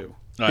only 2.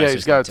 Oh, Yeah, so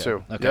he's got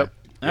 2. Okay. Yep.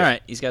 All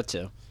right, he's got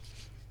 2.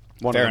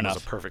 One Fair of them enough.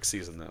 was a perfect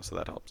season though, so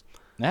that helps.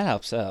 That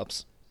helps. All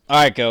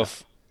right,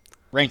 Gof.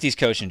 Rank these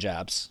coaching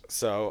jobs.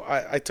 So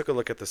I took a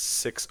look at the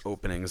 6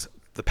 openings.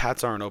 The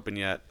Pats aren't open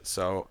yet,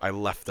 so I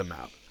left them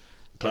out.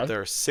 But Okay.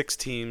 there are 6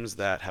 teams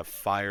that have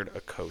fired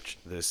a coach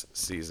this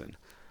season.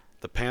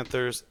 The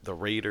Panthers, the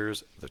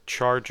Raiders, the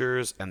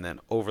Chargers, and then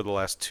over the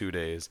last 2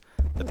 days,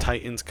 the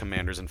Titans,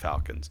 Commanders, and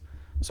Falcons.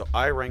 So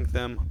I rank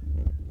them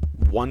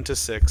 1 to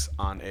 6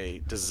 on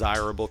a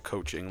desirable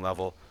coaching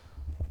level.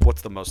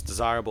 What's the most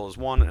desirable is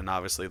 1, and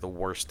obviously the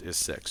worst is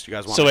 6. You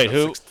guys want So me wait, to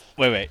go who? 6?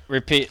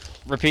 Wait.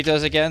 Repeat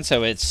those again.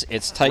 So it's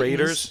Titans.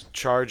 Raiders,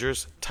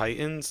 Chargers,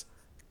 Titans,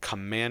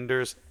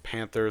 Commanders,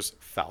 Panthers,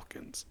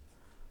 Falcons.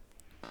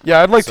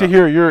 Yeah, I'd like to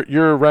hear your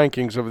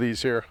rankings of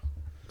these here.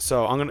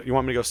 So you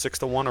want me to go 6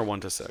 to 1 or 1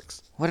 to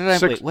 6? What did I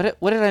Six. wait,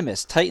 what did I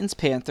miss? Titans,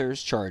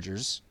 Panthers,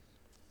 Chargers,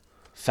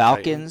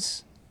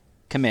 Falcons,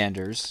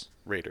 Commanders.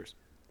 Raiders.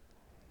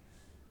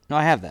 No,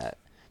 I have that.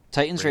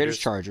 Titans, Raiders, Raiders.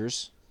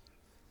 Chargers.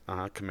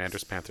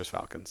 Commanders, Panthers,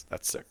 Falcons.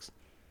 That's 6.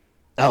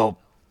 Oh,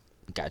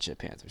 gotcha.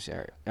 Panthers.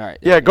 Yeah, all right.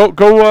 Yeah,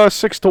 go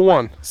 6 to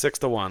 1. 6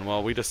 to 1.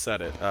 Well, we just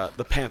said it.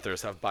 The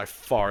Panthers have by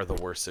far the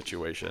worst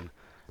situation.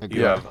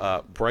 You Yeah.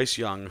 have Bryce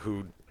Young,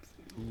 who,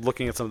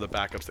 looking at some of the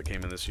backups that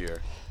came in this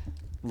year,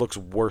 looks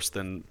worse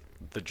than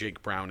the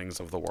Jake Brownings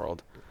of the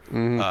world.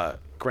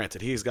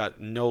 Granted, he's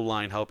got no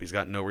line help. He's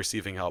got no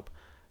receiving help.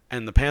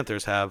 And the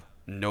Panthers have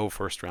no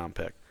first-round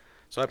pick.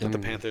 So I put the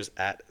Panthers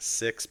at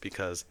 6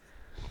 because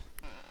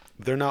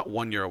they're not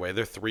 1 year away.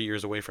 They're 3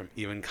 years away from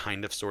even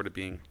kind of sort of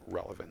being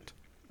relevant.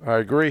 I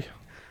agree.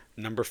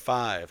 Number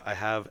 5, I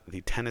have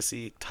the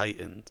Tennessee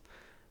Titans.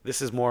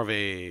 This is more of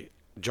a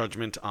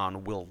judgment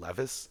on Will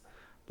Levis.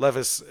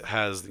 Levis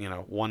has,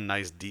 one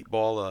nice deep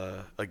ball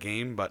a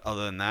game, but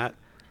other than that,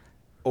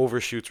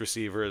 overshoots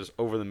receivers,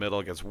 over the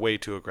middle, gets way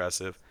too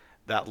aggressive.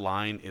 That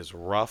line is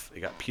rough.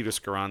 You got Peter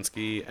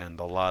Skoronski and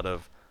a lot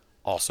of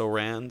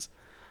also-rans.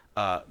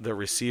 The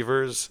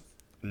receivers,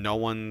 no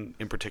one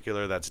in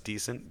particular that's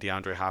decent.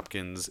 DeAndre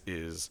Hopkins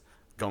is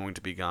going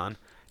to be gone.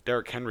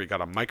 Derrick Henry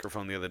got a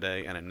microphone the other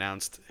day and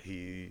announced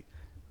he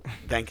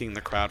thanking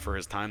the crowd for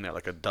his time there,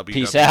 like a WWE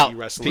Peace out.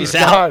 wrestler. Peace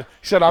out. God,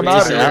 he said, I'm out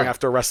of Retiring here.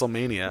 after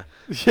WrestleMania.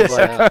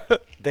 Yeah.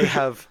 Like, they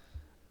have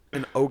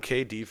an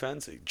okay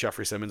defense.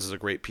 Jeffrey Simmons is a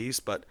great piece,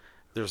 but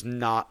there's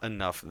not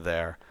enough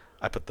there.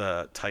 I put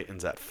the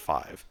Titans at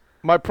 5.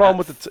 My problem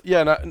with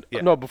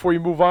no. Before you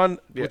move on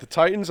Yeah. with the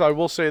Titans, I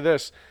will say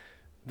this: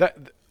 that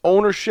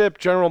ownership,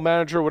 general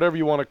manager, whatever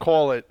you want to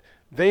call it,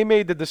 they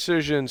made the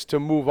decisions to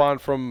move on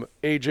from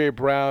AJ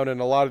Brown and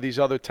a lot of these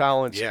other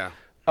talents. Yeah.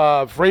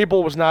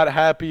 Vrabel was not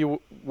happy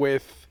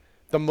with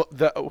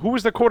the who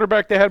was the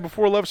quarterback they had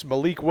before Levis?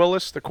 Malik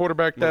Willis, the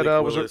quarterback that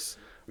was Willis,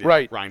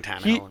 right. Ryan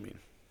Tannehill.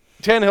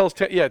 Tannehill's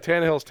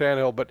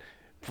Tannehill, but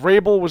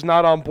Vrabel was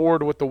not on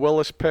board with the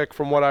Willis pick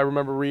from what I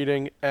remember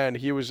reading, and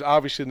he was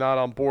obviously not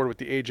on board with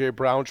the A.J.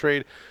 Brown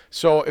trade.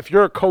 So if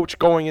you're a coach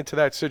going into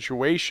that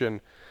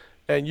situation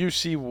and you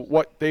see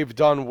what they've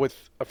done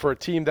for a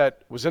team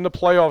that was in the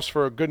playoffs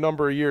for a good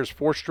number of years,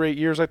 4 straight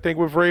years, I think,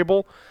 with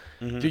Vrabel,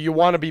 do you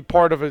want to be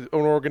part of an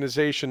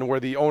organization where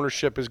the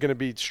ownership is going to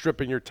be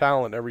stripping your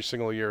talent every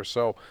single year?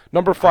 So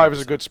number 5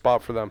 is a good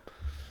spot for them.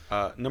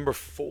 Number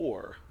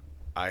 4,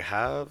 I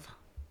have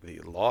the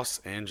Los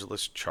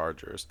Angeles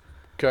Chargers.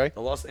 Okay.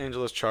 The Los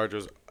Angeles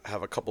Chargers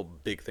have a couple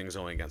big things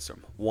going against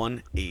them.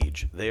 One,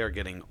 age. They are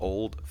getting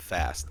old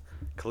fast.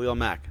 Khalil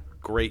Mack,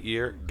 great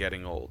year,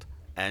 getting old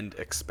and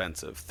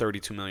expensive.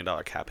 $32 million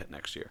cap hit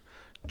next year.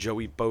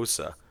 Joey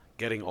Bosa,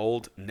 getting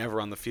old,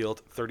 never on the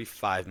field,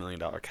 $35 million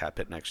cap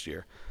hit next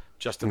year.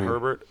 Justin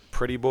Herbert,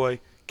 pretty boy,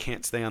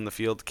 can't stay on the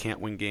field,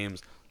 can't win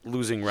games,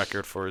 losing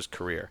record for his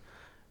career.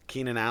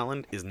 Keenan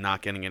Allen is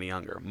not getting any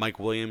younger. Mike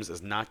Williams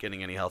is not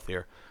getting any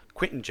healthier.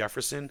 Quentin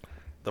Jefferson,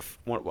 the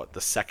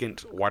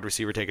second wide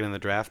receiver taken in the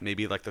draft,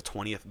 maybe like the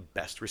 20th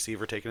best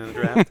receiver taken in the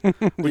draft.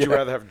 Would you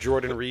rather have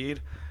Jordan Reed,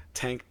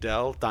 Tank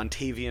Dell,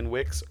 Dontavian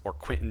Wicks, or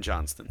Quentin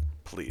Johnston?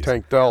 Please.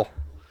 Tank Dell.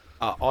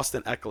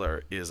 Austin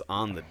Eckler is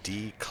on the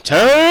decline.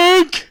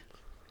 Tank!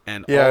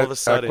 And Yeah, all of a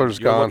sudden, Eckler's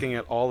you're gone. looking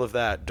at all of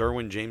that.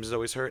 Derwin James is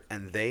always hurt,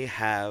 and they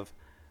have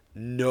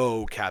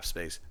no cap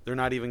space. They're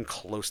not even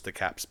close to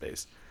cap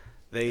space.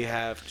 They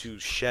have to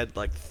shed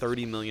like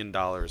 $30 million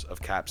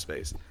of cap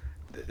space.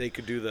 They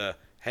could do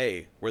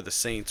hey, we're the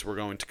Saints, we're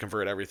going to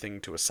convert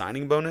everything to a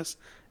signing bonus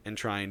and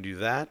try and do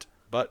that.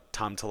 But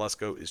Tom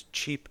Telesco is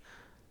cheap.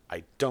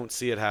 I don't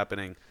see it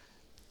happening.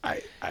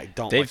 I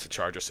don't like the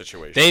Chargers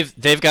situation.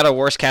 They've got a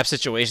worse cap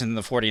situation than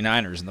the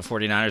 49ers, and the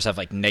 49ers have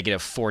like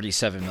negative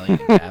 $47 million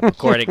in cap,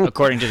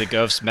 according to the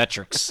Goph's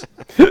metrics.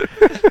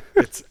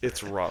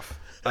 It's rough.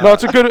 No,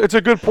 it's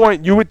a good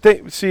point. You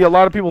would see a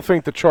lot of people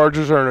think the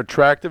Chargers are an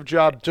attractive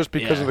job just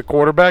because of the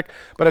quarterback,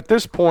 but at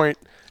this point,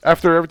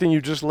 after everything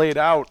you just laid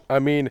out, I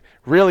mean,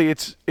 really,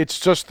 it's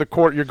just the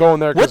court. You're going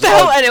there. What the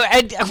hell? What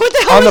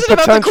the hell is it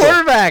about the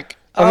quarterback?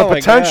 On the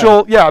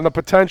potential, on the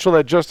potential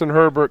that Justin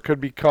Herbert could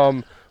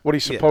become what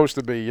he's supposed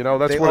to be. You know,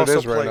 that's what it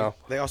is right now.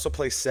 They also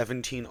play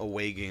 17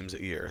 away games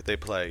a year. They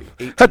play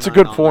 8 That's to a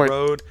 9 good on point. the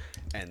road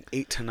and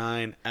 8 to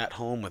 9 at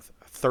home with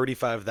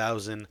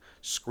 35,000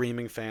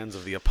 screaming fans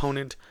of the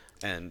opponent,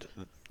 and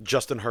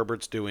Justin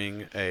Herbert's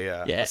doing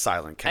a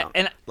silent count.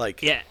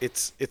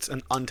 It's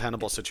an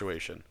untenable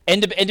situation.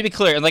 And to be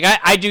clear, and like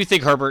I do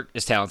think Herbert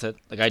is talented.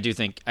 Like I do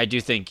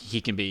think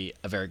he can be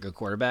a very good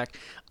quarterback.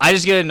 I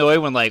just get annoyed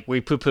when like we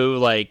poo-poo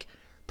like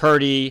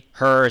Purdy,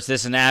 Hurts,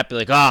 this and that, be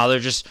like, oh, they're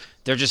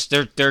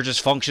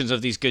just functions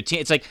of these good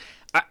teams. It's like,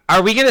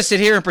 are we gonna sit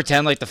here and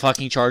pretend like the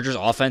fucking Chargers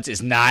offense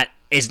does not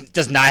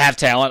have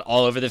talent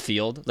all over the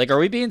field? Like, are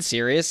we being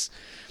serious?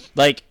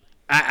 Like,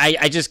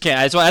 I just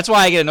can't. That's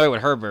why I get annoyed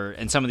with Herbert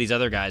and some of these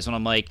other guys when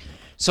I'm like,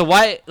 so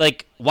why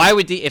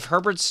would if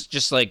Herbert's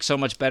just like so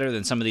much better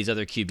than some of these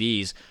other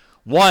QBs?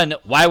 One,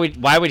 why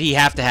would he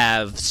have to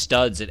have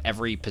studs at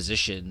every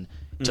position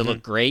to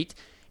look great?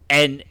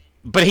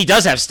 But he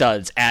does have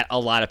studs at a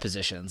lot of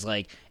positions,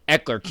 like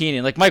Eckler,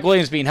 Keenan, like Mike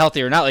Williams being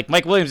healthy or not. Like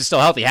Mike Williams is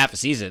still healthy half a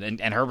season,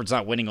 and Herbert's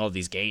not winning all of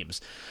these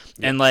games.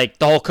 Yeah. And like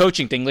the whole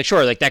coaching thing, like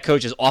sure, like that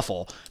coach is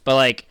awful, but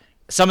like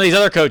some of these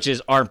other coaches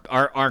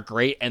aren't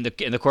great, and the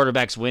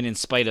quarterbacks win in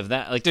spite of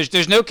that. Like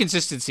there's no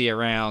consistency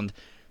around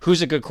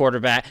who's a good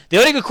quarterback. The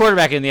only good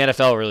quarterback in the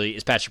NFL really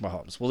is Patrick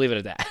Mahomes. We'll leave it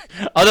at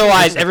that.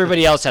 Otherwise,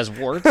 everybody else has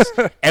warts,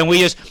 and we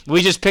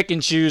just pick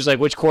and choose like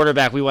which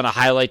quarterback we want to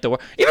highlight.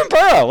 Even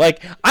Burrow.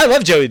 Like I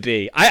love Joey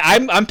B.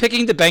 I'm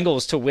picking the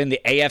Bengals to win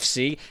the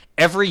AFC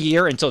every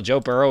year until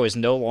Joe Burrow is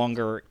no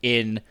longer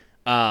in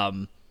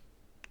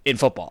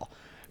football.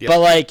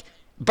 Yep.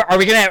 But are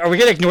we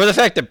gonna ignore the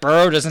fact that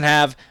Burrow doesn't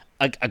have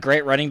a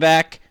great running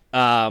back?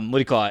 What do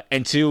you call it?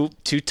 And two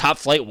top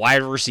flight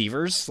wide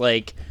receivers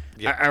like.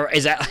 Yeah.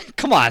 Is that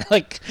come on?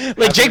 Like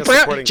Jake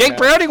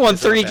Browning won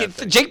 3.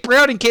 Jake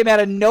Browning came out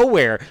of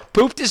nowhere,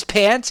 pooped his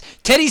pants.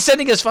 Teddy's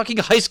sending us fucking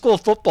high school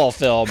football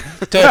film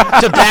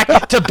to back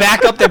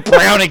up that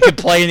Browning could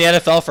play in the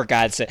NFL for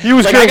God's sake. He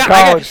was good in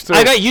college too.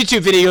 I got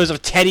YouTube videos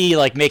of Teddy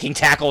like making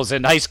tackles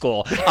in high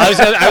school.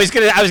 I was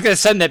gonna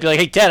send that, be like,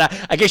 hey Ted,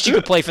 I guess you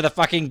could play for the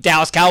fucking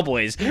Dallas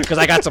Cowboys because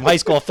I got some high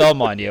school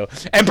film on you.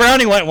 And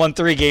Browning won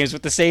 3 games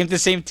with the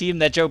same team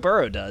that Joe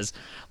Burrow does.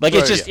 Like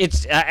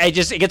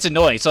it gets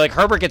annoying. So like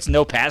Herbert gets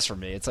no pass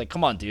from me. It's like,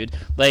 come on, dude.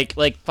 Like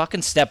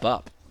fucking step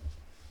up.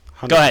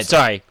 100%. Go ahead.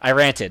 Sorry, I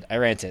ranted.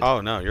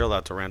 Oh no, you're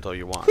allowed to rant all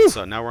you want.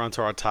 So now we're on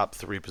to our top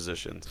 3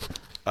 positions.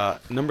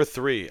 Number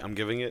 3, I'm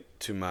giving it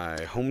to my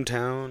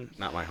hometown,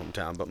 not my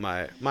hometown, but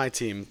my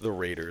team, the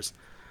Raiders.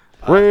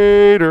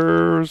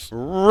 Raiders.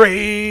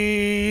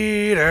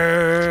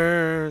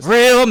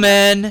 Real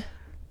men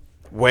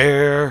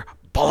wear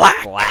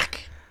black.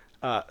 black.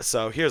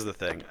 So here's the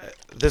thing.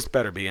 This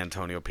better be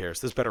Antonio Pierce.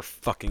 This better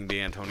fucking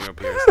be Antonio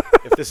Pierce.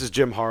 If this is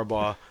Jim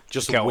Harbaugh,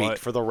 just Go wait what?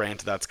 for the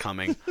rant that's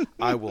coming.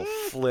 I will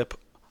flip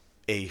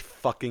a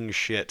fucking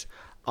shit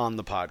on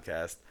the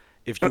podcast.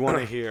 If you want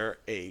to hear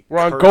a We're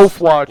on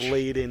GoFor2.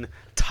 laden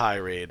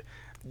tirade,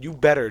 you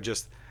better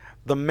just...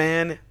 The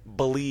man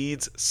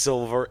bleeds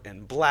silver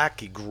and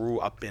black. He grew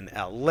up in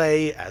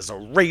L.A. as a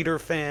Raider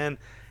fan.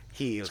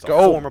 He is a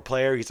former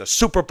player. He's a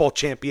Super Bowl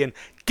champion.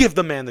 Give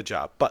the man the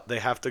job. But they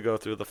have to go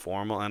through the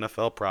formal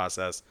NFL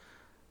process.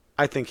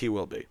 I think he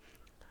will be.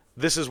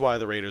 This is why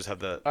the Raiders have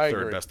the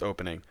third best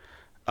opening.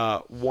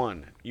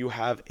 One, you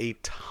have a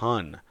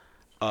ton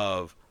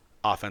of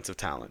offensive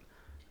talent.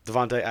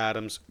 Devontae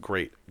Adams,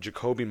 great.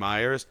 Jacoby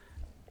Myers,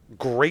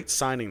 great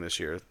signing this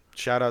year.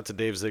 Shout out to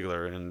Dave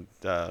Ziegler and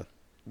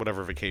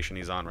whatever vacation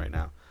he's on right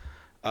now.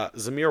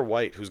 Zamir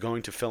White, who's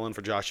going to fill in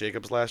for Josh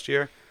Jacobs last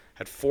year,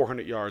 had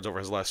 400 yards over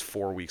his last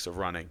 4 weeks of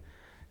running.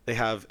 They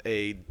have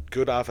a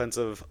good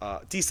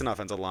decent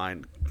offensive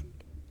line,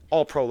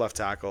 all-pro left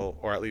tackle,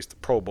 or at least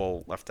Pro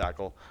Bowl left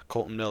tackle,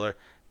 Colton Miller.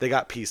 They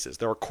got pieces.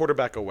 They're a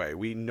quarterback away.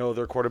 We know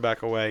they're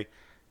quarterback away.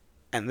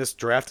 And this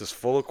draft is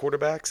full of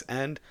quarterbacks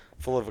and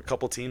full of a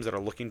couple teams that are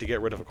looking to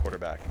get rid of a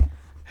quarterback.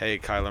 Hey,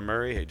 Kyler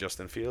Murray. Hey,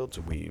 Justin Fields.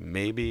 We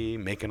may be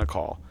making a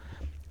call.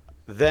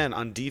 Then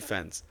on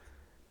defense,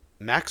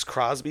 Max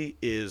Crosby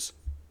is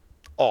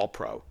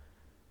all-pro.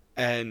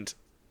 And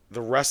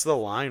the rest of the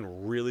line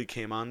really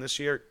came on this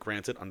year,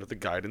 granted under the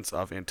guidance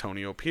of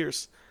Antonio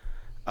Pierce.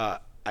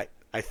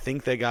 I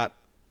think they got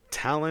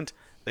talent.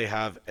 They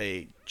have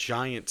a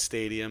giant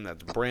stadium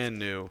that's brand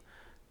new.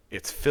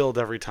 It's filled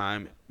every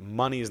time.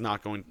 Money is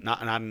not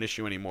an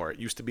issue anymore. It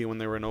used to be when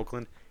they were in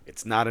Oakland.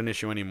 It's not an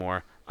issue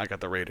anymore. I got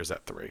the Raiders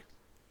at 3.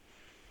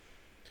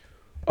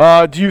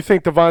 Do you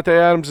think Devontae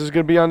Adams is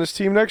going to be on this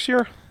team next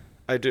year?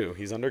 I do.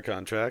 He's under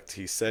contract.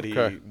 He said he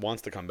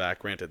wants to come back.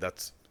 Granted,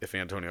 that's if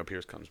Antonio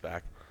Pierce comes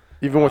back.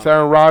 Even with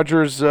Aaron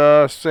Rodgers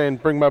saying,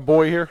 bring my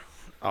boy here?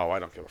 Oh, I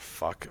don't give a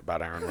fuck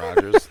about Aaron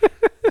Rodgers.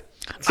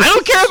 I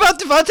don't care about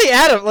Devontae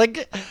Adams.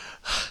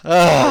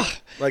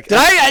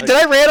 Did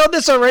I rant on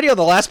this already on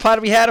the last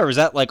pod we had, or is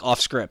that like off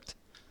script?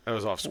 That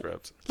was off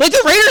script. Like,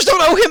 the Raiders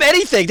don't owe him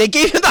anything. They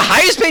gave him the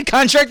highest paid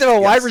contract of a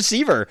wide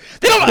receiver.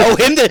 They don't owe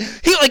him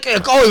he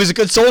was a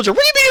good soldier.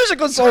 What do you mean he was a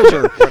good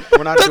soldier?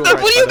 We're not doing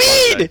right. What do you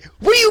mean?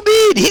 What do you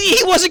mean?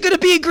 He wasn't going to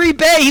be in Green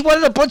Bay. He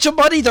wanted a bunch of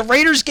money. The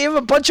Raiders gave him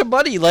a bunch of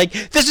money. Like,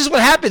 this is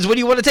what happens when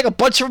you want to take a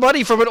bunch of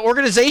money from an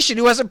organization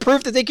who hasn't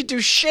proved that they can do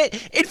shit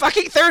in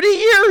fucking 30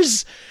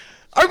 years.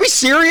 Are we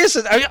serious?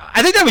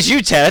 I think that was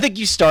you, Ted. I think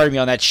you started me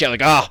on that shit.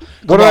 Like, come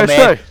on, man.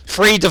 Say?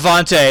 Free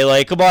Devontae.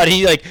 Like, come on.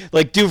 He,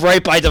 do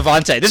right by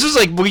Devontae. This was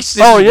like, This is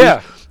what do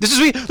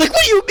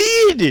you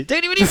mean? What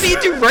do you mean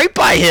do right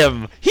by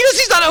him?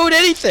 He's not owed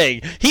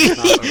anything. He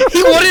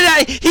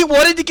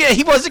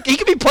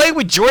could be playing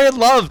with Jordan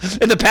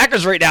Love in the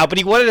Packers right now, but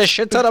he wanted a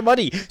shit ton of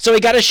money. So he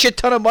got a shit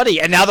ton of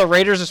money, and now the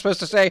Raiders are supposed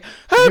to say,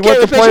 he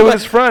went to play with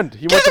his friend.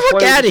 Get the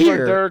fuck out of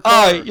here.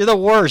 Oh, you're the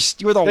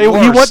worst. You're the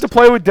worst. He went to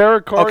play with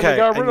Derek Carr. Okay,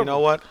 and you know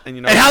what?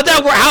 And how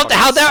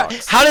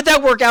did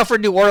that work out for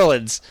New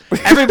Orleans?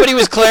 Everybody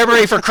was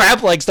clamoring for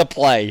crab legs to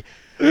play.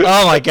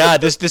 Oh my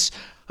God, this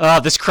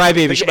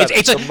crybaby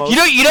shit.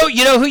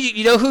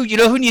 You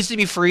know who needs to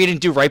be freed and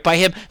do right by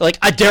him? Like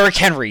a Derrick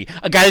Henry,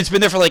 a guy that's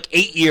been there for like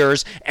 8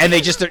 years, and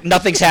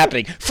nothing's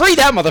happening. Free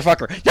that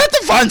motherfucker, not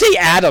Devontae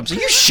Adams. Are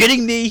you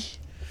shitting me?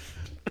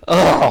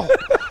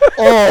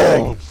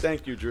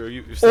 Thank you, Drew.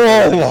 You said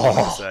everything I want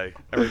to say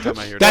every time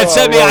I hear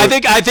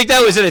that. I think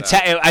that was an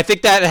attack. I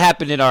think that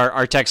happened in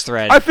our text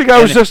thread. I think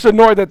I was just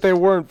annoyed that they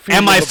weren't feeding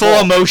and my him the full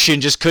ball. Emotion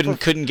just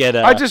couldn't get.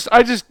 I was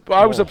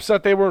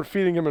upset they weren't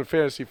feeding him in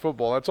fantasy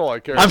football. That's all I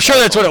care. I'm sure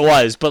that's what it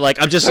was, but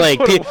like I'm just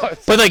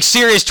but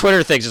serious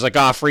Twitter things is like,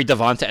 free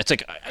Devontae. It's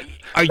like,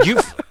 are you?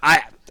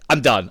 I'm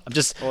done. I'm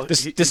just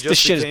this shit is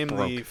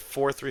broke. The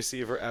 4th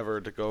receiver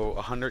ever to go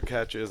 100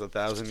 catches,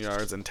 1,000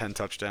 yards, and 10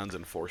 touchdowns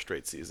in 4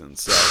 straight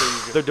seasons.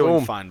 So they're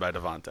doing fine by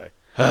Devontae.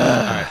 All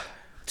right,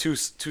 two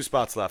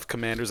spots left: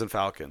 Commanders and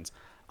Falcons.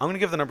 I'm gonna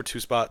give the number 2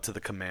 spot to the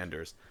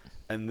Commanders,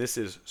 and this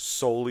is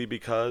solely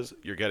because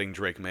you're getting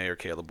Drake May or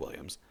Caleb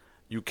Williams.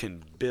 You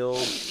can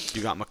build.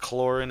 You got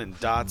McLaurin and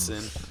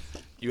Dotson.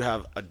 You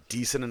have a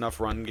decent enough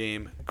run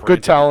game.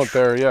 Good talent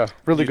there, yeah.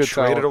 Really good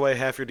talent. You traded away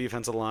half your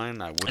defensive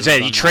line.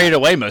 You traded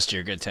away most of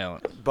your good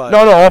talent. But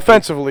no,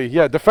 offensively.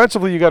 Yeah,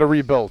 defensively you got to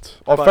rebuild.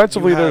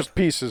 Offensively, there's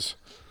pieces.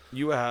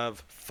 You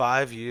have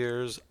 5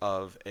 years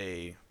of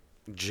a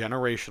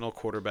generational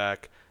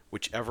quarterback.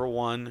 Whichever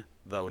one,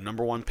 the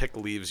number 1 pick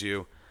leaves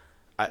you,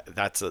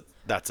 that's a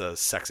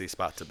sexy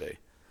spot to be.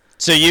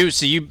 So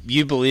you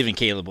believe in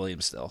Caleb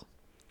Williams still?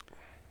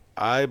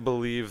 I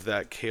believe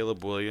that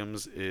Caleb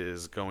Williams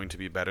is going to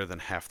be better than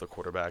half the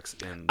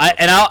quarterbacks in.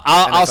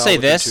 I'll say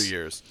this: 2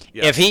 years.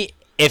 Yes.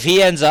 If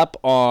he ends up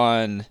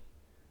on,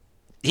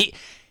 he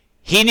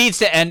needs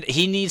to end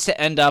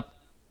up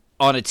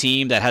on a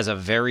team that has a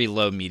very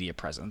low media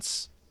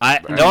presence. I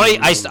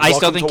still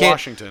Welcome think to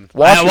Washington.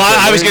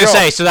 I was there you gonna go.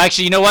 say. So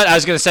actually, you know what? I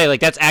was gonna say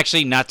like that's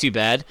actually not too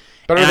bad.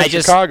 Better And than I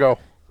just Chicago.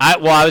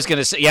 I was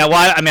gonna say yeah.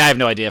 Well, I mean, I have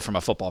no idea from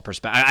a football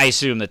perspective. I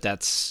assume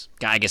that's.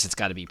 I guess it's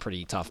got to be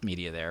pretty tough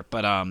media there.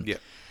 But Yeah.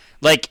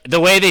 like the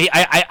way that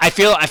I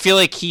feel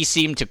like he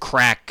seemed to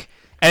crack,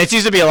 and it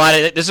seems to be a lot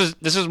of this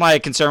is my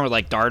concern with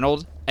like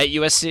Darnold at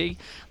USC.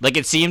 Like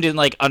it seemed in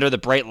like under the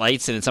bright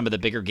lights and in some of the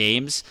bigger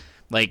games,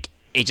 like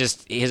it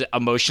just his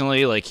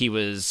emotionally like he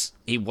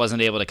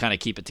wasn't able to kind of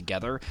keep it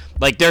together.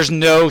 Like there's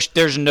no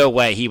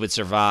way he would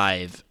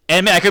survive.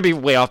 And I could be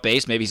way off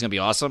base. Maybe he's gonna be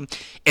awesome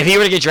if he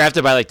were to get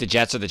drafted by like the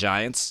Jets or the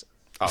Giants.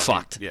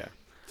 Fucked. Yeah.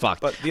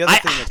 Fucked. But the other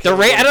thing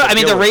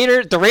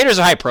the Raiders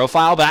are high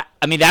profile, but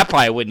I mean that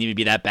probably wouldn't even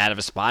be that bad of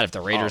a spot if the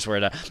Raiders were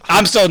to.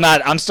 I'm still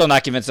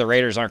not convinced the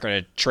Raiders aren't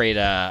going to trade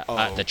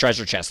the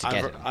treasure chest to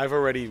get him. I've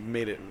already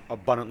made it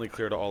abundantly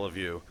clear to all of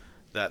you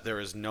that there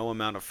is no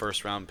amount of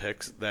first round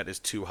picks that is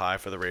too high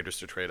for the Raiders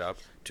to trade up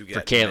to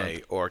get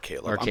May or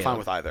Caleb. I'm fine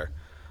with either.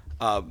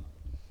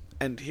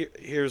 And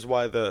here's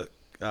why the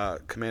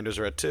Commanders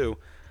are at 2.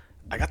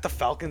 I got the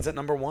Falcons at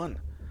number 1.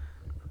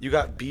 You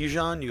got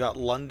Bijan, you got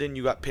London,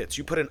 you got Pitts.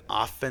 You put an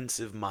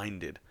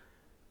offensive-minded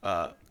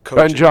coach.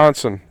 Ben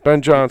Johnson.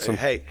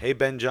 Hey,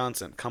 Ben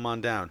Johnson, come on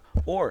down.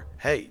 Or,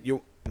 hey,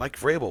 Mike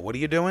Vrabel, what are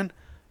you doing?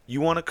 You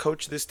want to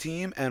coach this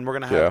team, and we're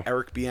going to have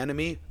Eric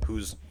Bieniemy,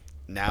 who's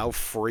now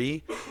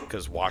free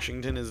because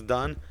Washington is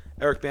done.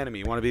 Eric Bieniemy,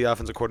 you want to be the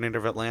offensive coordinator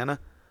of Atlanta?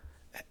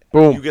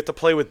 Boom. You get to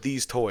play with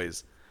these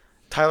toys.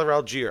 Tyler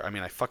Algier, I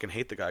mean, I fucking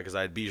hate the guy because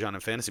I had Bijan in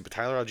fantasy, but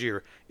Tyler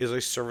Algier is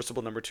a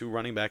serviceable number 2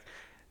 running back.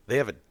 They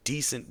have a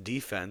decent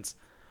defense.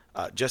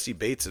 Jesse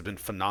Bates has been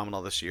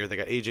phenomenal this year. They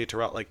got A.J.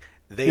 Terrell.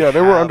 They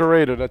were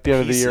underrated at the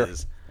end pieces. of the year.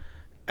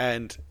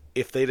 And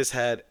if they just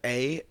had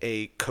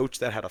a coach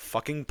that had a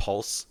fucking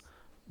pulse,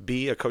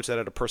 B, a coach that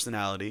had a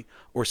personality,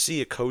 or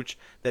C, a coach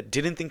that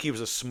didn't think he was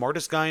the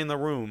smartest guy in the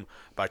room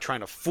by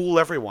trying to fool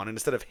everyone, and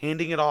instead of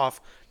handing it off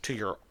to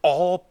your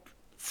all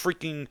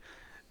freaking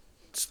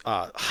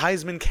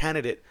Heisman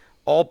candidate,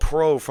 all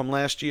pro from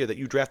last year that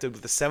you drafted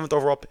with the 7th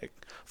overall pick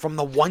from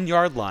the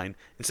 1-yard line,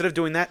 instead of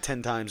doing that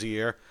 10 times a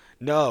year,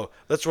 no,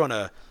 let's run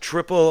a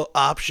triple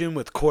option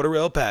with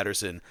Cordarrelle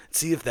Patterson.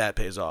 See if that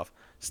pays off.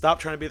 Stop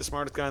trying to be the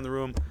smartest guy in the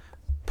room.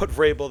 Put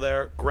Vrabel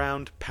there,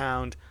 ground,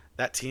 pound.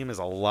 That team is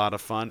a lot of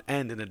fun,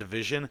 and in a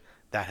division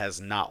that has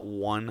not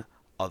one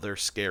other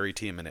scary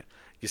team in it.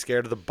 You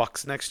scared of the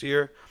Bucks next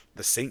year,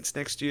 the Saints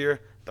next year,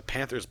 the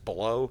Panthers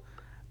below,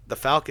 the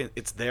Falcons?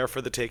 It's there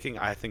for the taking.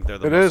 I think they're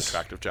the most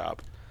attractive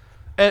job.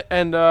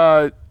 And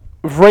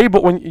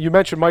Vrabel, when you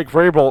mentioned Mike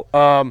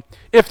Vrabel,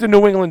 if the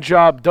New England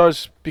job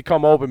does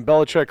become open,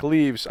 Belichick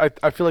leaves,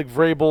 I feel like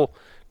Vrabel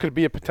could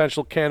be a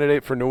potential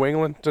candidate for New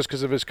England just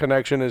because of his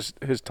connection,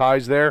 his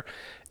ties there.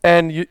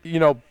 And, you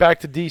know, back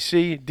to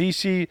D.C.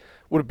 D.C.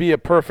 would be a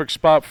perfect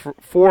spot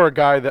for a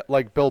guy that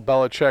like Bill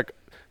Belichick,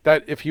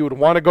 that if he would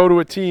want to go to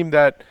a team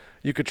that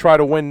you could try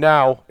to win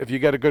now, if you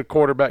get a good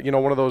quarterback, you know,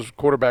 one of those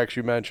quarterbacks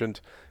you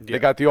mentioned. Yeah. They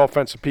got the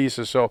offensive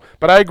pieces. So,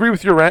 but I agree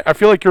with your I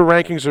feel like your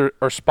rankings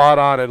are spot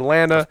on.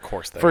 Atlanta, of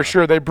course they for are.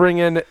 sure. They bring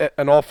in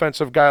an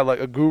offensive guy like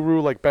a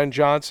guru like Ben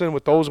Johnson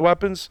with those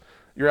weapons.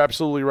 You're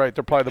absolutely right.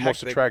 They're probably the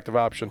most attractive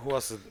option. Who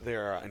else is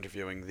they're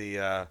interviewing?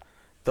 The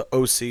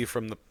OC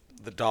from the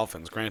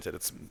Dolphins. Granted,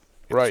 it's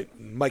right.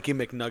 Mikey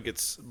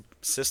McNugget's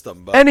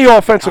system. But any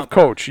offensive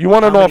coach. You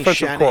want an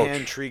offensive coach. How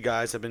many Tree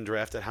guys have been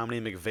drafted? How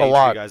many McVay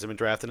Tree guys have been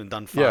drafted and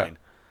done fine? Yeah.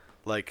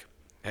 Like,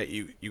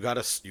 hey, you got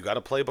a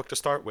playbook to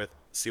start with.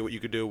 See what you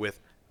could do with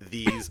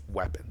these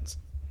weapons.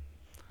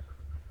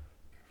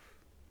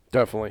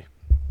 Definitely.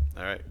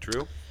 All right,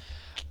 Drew?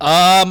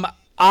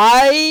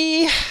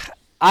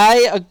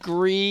 I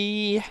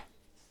agree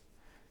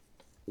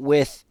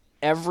with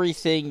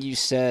everything you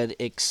said,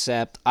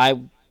 except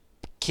I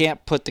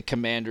can't put the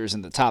Commanders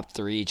in the top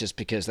 3 just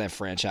because that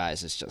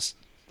franchise is just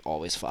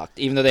always fucked.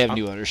 Even though they have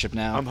new ownership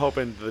now, I'm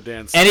hoping the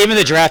dance and even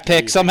the draft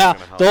pick somehow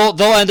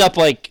they'll end up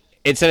like,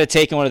 instead of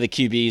taking one of the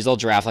QBs, they'll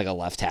draft like a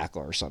left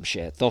tackle or some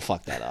shit. They'll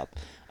fuck that up.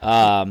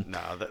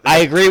 I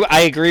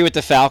agree with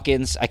the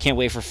Falcons. I can't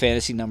wait for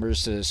fantasy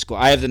numbers to score.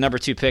 I have the number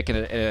 2 pick in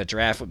a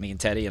draft with me and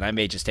Teddy, and I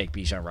may just take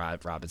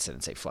Bijan Robinson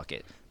and say fuck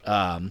it.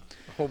 Oh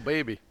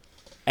baby.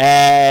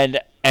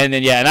 And then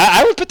and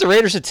I would put the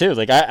Raiders at 2.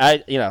 Like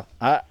I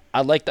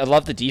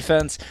love the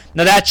defense.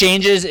 Now that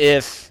changes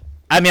if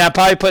I'm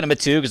probably putting them at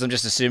 2 because I'm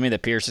just assuming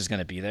that Pierce is going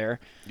to be there.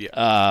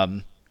 Yeah.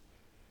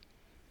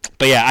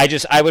 But yeah,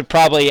 I would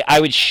probably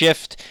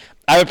shift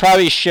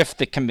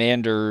the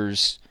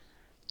Commanders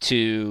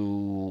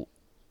to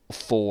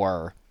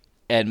 4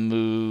 and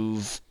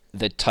move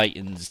the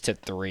Titans to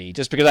 3,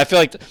 just because I feel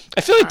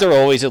like they're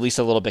always at least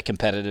a little bit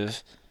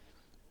competitive.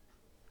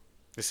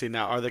 You see,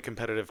 now, are they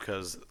competitive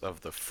because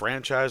of the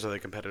franchise? Or are they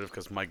competitive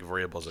because Mike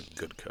Vrabel's a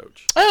good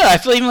coach? I don't know. I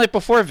feel even like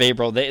before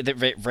Vrabel,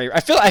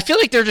 I feel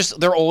like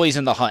they're always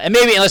in the hunt. And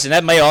maybe listen,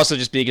 that may also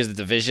just be because the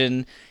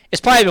division. It's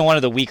probably been one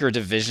of the weaker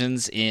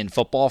divisions in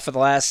football for the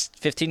last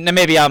 15. Now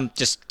maybe I'm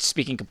just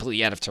speaking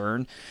completely out of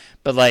turn,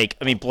 but like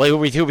I mean, who are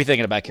we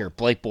thinking about here?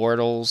 Blake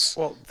Bortles.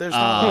 Well, there's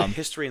not a lot of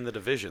history in the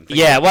division.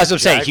 Yeah, well, as I'm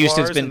saying,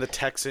 Houston's been and the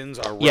Texans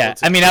are. Yeah,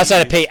 I mean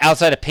outside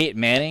of Peyton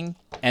Manning,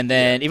 and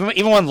then even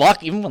when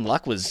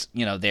Luck was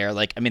there,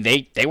 like I mean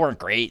they weren't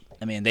great.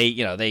 I mean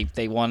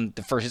they won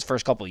his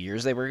first couple of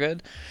years they were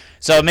good,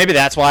 so maybe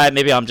that's why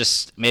maybe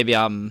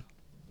I'm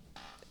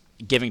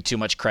giving too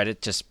much credit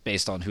just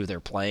based on who they're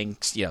playing,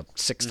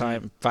 6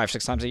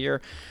 times a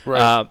year.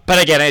 Right.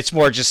 But again, it's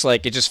more just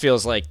like it just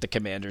feels like the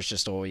Commanders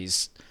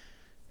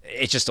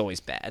it's just always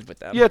bad with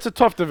them. Yeah, it's a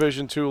tough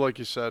division too, like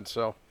you said.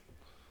 So.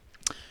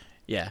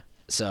 Yeah.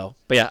 So,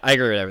 but yeah, I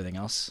agree with everything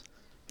else.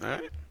 All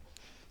right.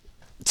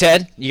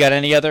 Ted, you got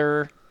any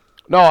other?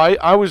 No,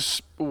 I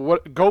was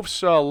what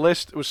Goph's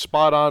list was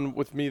spot on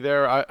with me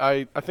there.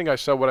 I think I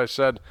said what I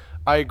said.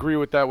 I agree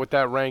with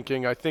that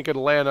ranking. I think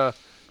Atlanta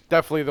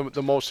definitely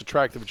the most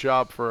attractive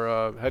job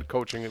for head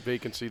coaching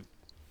vacancy.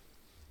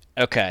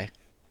 Okay.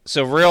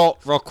 So real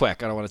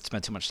quick, I don't want to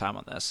spend too much time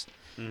on this.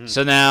 Mm-hmm.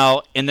 So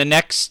now in the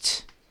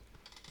next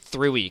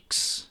 3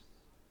 weeks,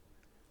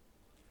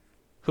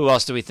 who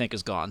else do we think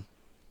is gone?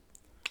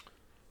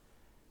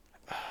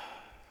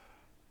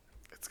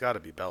 It's got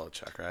to be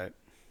Belichick, right?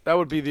 That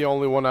would be the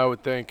only one I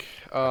would think.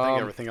 I think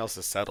everything else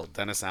is settled.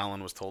 Dennis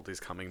Allen was told he's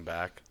coming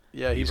back.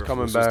 Yeah, he's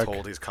coming was back.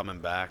 told he's coming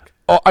back.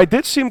 Oh, I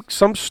did see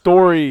some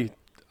story.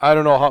 I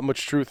don't know how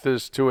much truth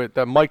is to it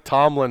that Mike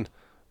Tomlin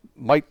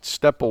might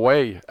step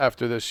away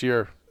after this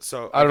year.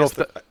 So I don't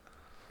know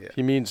if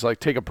he means like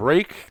take a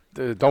break,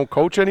 don't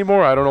coach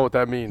anymore. I don't know what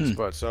that means.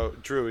 But so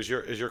Drew, is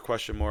your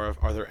question more of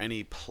are there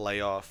any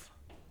playoff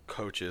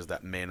coaches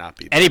that may not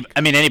be?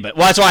 Anybody.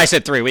 Well, that's why I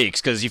said 3 weeks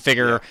because you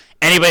figure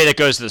anybody that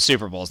goes to the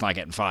Super Bowl is not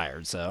getting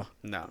fired. So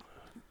no.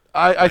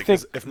 I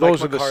think if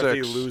those Mike are the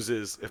McCarthy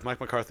 6. If Mike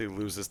McCarthy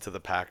loses to the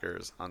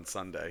Packers on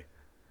Sunday,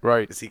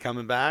 right? Is he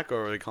coming back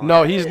or are they calling?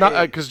 No, he's not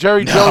because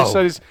Jerry Jones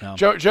said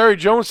Jerry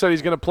Jones said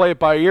he's going to play it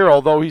by ear.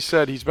 Although he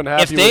said he's been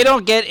happy. If they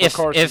don't get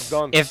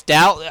if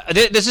Dallas,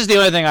 this is the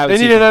only thing I would.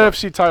 They need an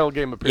NFC title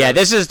game appearance. Yeah,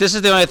 this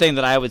is the only thing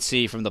that I would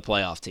see from the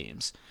playoff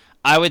teams.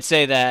 I would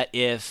say that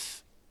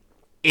if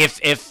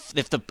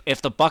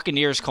the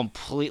Buccaneers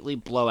completely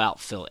blow out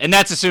Philly, and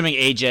that's assuming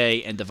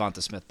AJ and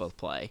Devonta Smith both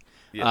play.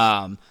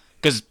 Yeah.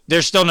 Because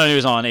there's still no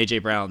news on A.J.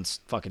 Brown's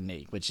fucking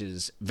knee, which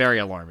is very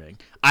alarming.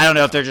 I don't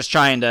know if they're just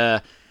trying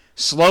to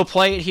slow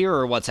play it here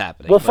or what's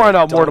happening. We'll find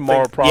out more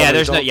tomorrow, probably. Yeah,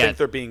 there's I no. don't Yeah, think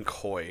they're being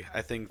coy.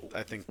 I think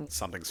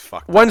something's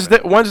fucked.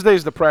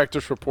 Wednesday's the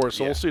practice report,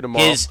 so we'll see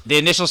tomorrow. The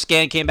initial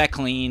scan came back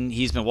clean.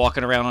 He's been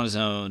walking around on his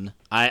own.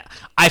 I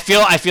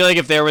feel like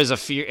if there was a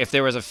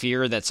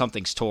fear that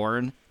something's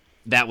torn,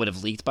 that would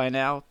have leaked by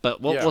now.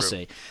 But we'll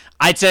see.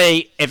 I'd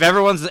say if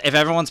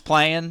everyone's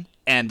playing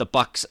and the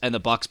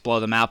Bucks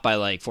blow them out by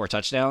like 4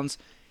 touchdowns,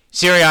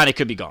 Sirianni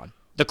could be gone.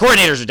 The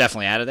coordinators are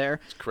definitely out of there.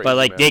 Crazy, but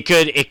like man.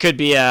 it could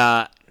be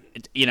a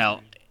I don't know.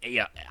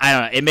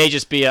 It may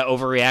just be an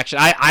overreaction.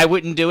 I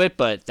wouldn't do it,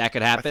 but that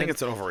could happen. I think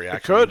it's an overreaction.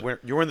 It could.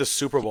 You were in the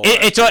Super Bowl.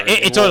 It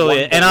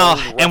totally.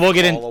 And we'll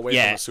get in.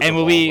 Yeah, and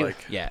we'll be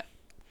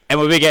And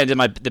we'll be getting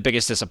to the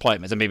biggest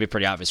disappointments. It may be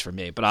pretty obvious for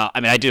me, but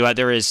I do.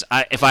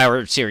 If I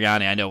were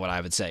Sirianni, I know what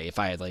I would say if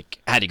I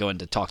had to go in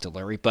to talk to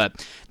Lurie.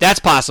 But that's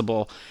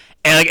possible.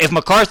 And if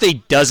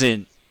McCarthy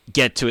doesn't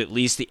get to at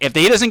least if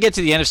he doesn't get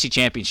to the NFC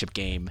Championship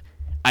game,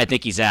 I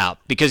think he's out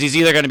because he's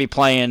either going to be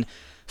playing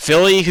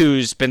Philly,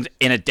 who's been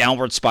in a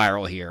downward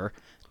spiral here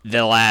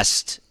the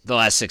last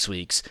 6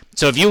 weeks.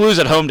 So if you lose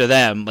at home to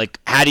them, like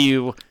how do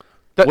you?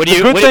 The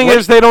good thing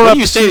is they don't have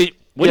to see.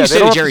 What do you say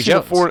to Jerry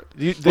Jones?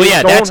 They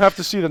don't have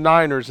to see the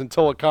Niners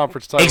until a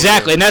conference title.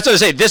 Exactly, game. and that's what I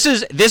say.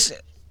 This.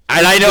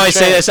 And I know I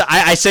say this.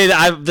 I say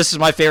that this is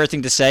my favorite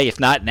thing to say. If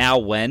not now,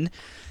 when?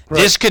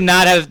 Right. This could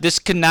not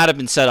have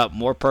been set up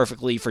more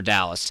perfectly for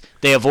Dallas.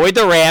 They avoid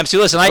the Rams. See,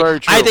 listen, I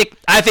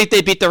think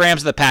they beat the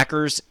Rams and the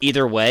Packers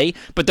either way,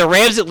 but the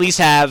Rams at least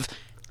have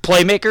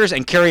playmakers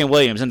and Kerryon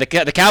Williams, and the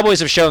Cowboys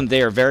have shown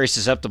they are very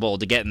susceptible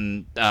to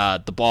getting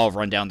the ball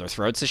run down their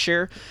throats this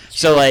year.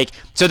 So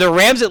the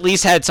Rams at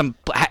least had some,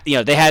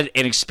 they had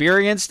an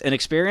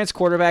experienced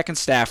quarterback in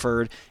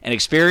Stafford, an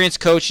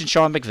experienced coach in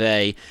Sean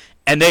McVay,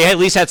 and they at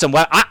least had some.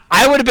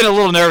 I would have been a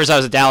little nervous. I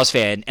was a Dallas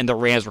fan, and the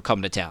Rams were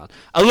coming to town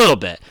a little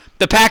bit.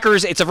 The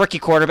Packers, it's a rookie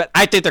quarterback.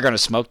 I think they're going to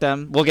smoke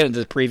them. We'll get into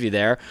the preview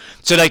there.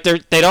 So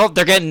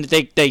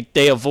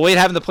they avoid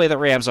having to play the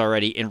Rams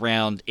already in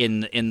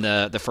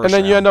the first. And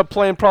then round. you end up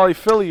playing probably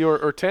Philly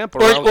or Tampa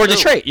or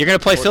Detroit. You're going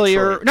to play Philly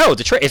Detroit.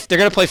 Detroit. If they're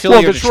going to play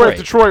Philly or Detroit.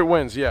 Detroit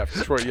wins. Yeah,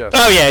 Detroit. Yes.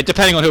 Oh yeah,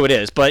 depending on who it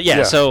is. But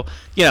yeah. So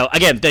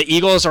again, the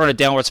Eagles are on a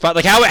downward spot.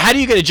 Like how do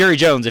you get a Jerry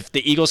Jones if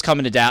the Eagles come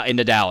into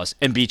Dallas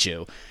and beat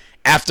you?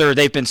 After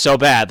they've been so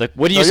bad, like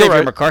what do you say if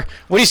you're McCarthy?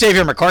 What do you say if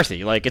you're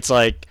McCarthy? Like it's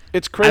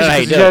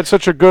crazy because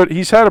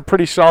he's had a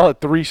pretty solid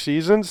 3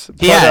 seasons.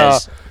 He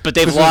has, but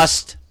they've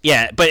lost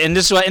Yeah, but and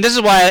this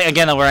is why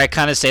again where I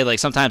kind of say like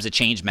sometimes the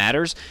change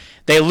matters.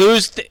 They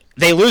lost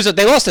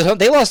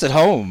at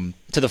home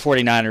to the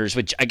 49ers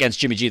which against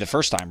Jimmy G the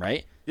first time,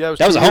 right? Yeah,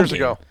 that was a home years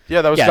game. ago.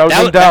 Yeah, that was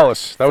in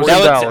Dallas. That was in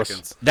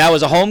Dallas. That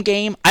was a home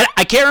game.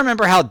 I can't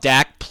remember how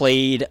Dak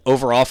played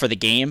overall for the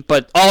game,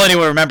 but all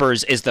anyone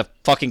remembers is the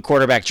fucking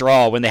quarterback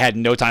draw when they had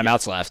no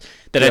timeouts left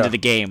that ended the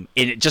game.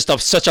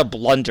 Such a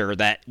blunder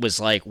that was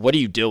like, what are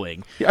you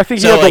doing? Yeah, I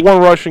think he had the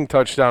one rushing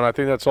touchdown. I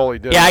think that's all he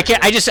did. Yeah, I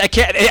can't.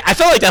 I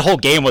felt like that whole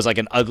game was like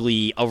a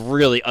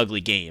really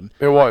ugly game.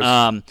 It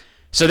was.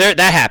 So that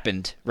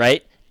happened,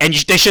 right? And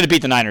they should have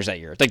beat the Niners that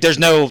year. Like,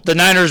 the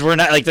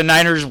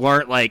Niners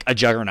weren't like a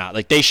juggernaut.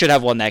 Like, they should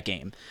have won that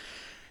game.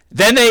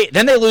 Then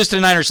they lose to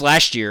the Niners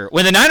last year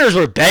when the Niners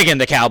were begging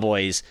the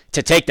Cowboys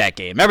to take that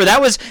game. Remember that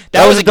was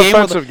a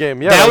defensive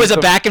game. Yeah, that was a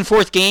back and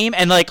forth game,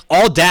 and like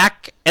all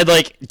Dak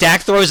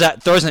throws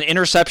an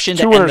interception.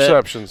 Two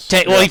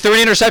interceptions. He threw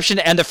an interception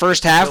to end the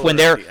first half when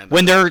they're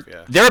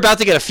about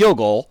to get a field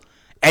goal.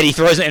 And he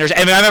throws an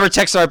interception. I mean, I remember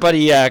texting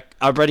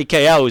our buddy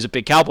KL, who's a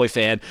big Cowboy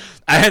fan,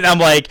 and I'm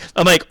like,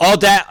 all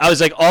Dak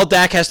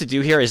has to do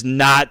here is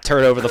not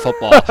turn over the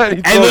football,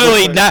 and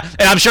literally not.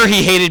 And I'm sure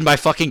he hated my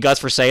fucking guts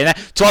for saying that.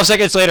 12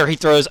 seconds later, he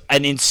throws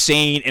an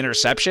insane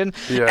interception,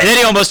 and then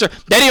he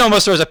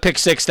almost throws a pick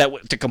six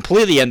to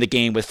completely end the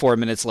game with 4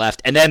 minutes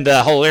left, and then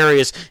the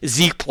hilarious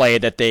Zeke play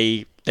that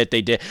they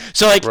did.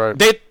 So like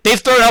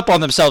they've thrown up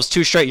on themselves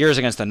 2 straight years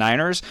against the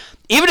Niners.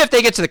 Even if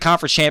they get to the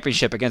conference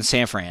championship against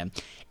San Fran.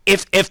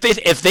 If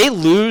they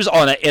lose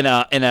in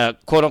a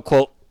quote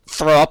unquote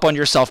throw up on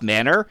yourself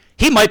manner,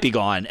 he might be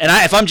gone. And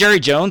if I'm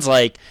Jerry Jones,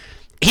 like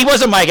he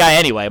wasn't my guy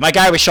anyway. My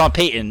guy was Sean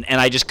Payton, and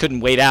I just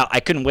couldn't wait out. I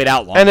couldn't wait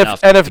out long enough.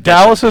 And if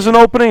Dallas is an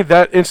opening,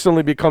 that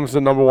instantly becomes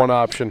the number one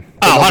option.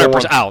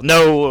 100%.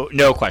 Oh,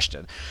 no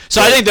question.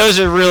 So I think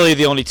those are really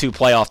the only 2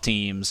 playoff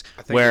teams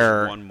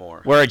where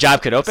a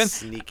job could open.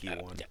 Sneaky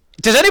one.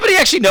 Does anybody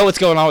actually know what's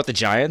going on with the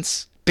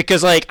Giants?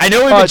 Because like I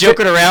know we've been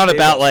joking around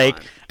about like.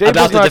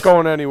 Dabo's not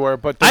going anywhere,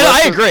 but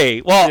I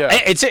agree. Well, now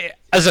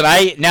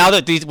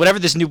that whatever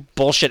this new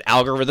bullshit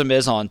algorithm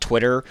is on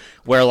Twitter,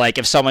 where like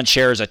if someone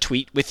shares a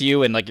tweet with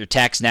you and like your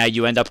text, now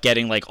you end up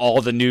getting like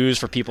all the news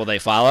for people they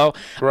follow.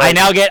 Right.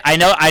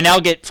 I now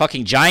get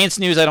fucking Giants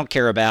news I don't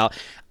care about.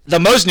 The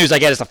most news I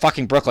get is the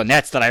fucking Brooklyn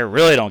Nets that I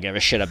really don't give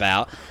a shit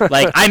about.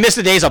 Like, I miss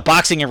the days of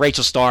boxing and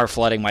Rachel Starr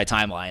flooding my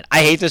timeline.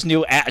 I hate this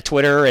new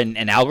Twitter and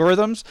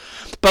algorithms.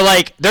 But,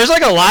 like, there's,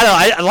 like, a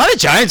lot of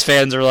Giants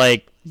fans are,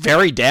 like,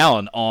 very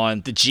down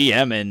on the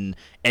GM and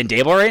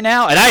Dable right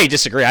now. And I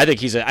disagree. I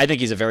think he's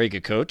a very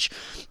good coach.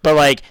 But,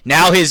 like,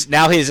 now his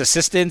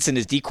assistants and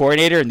his D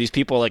coordinator and these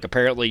people, like,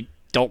 apparently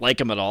don't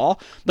like him at all.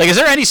 Like, is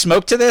there any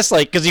smoke to this?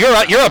 Like, because you're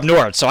up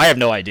north, so I have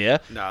no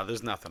idea. No,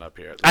 there's nothing up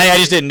here. I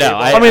just didn't know.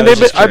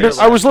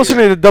 I was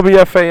listening to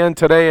WFAN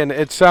today, and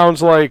it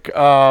sounds like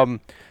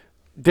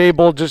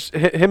Dable just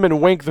him and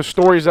Wink. The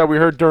stories that we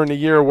heard during the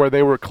year where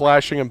they were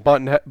clashing and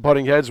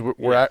butting heads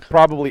were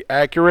probably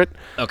accurate.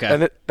 Okay,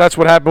 and that's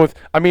what happened with.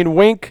 I mean,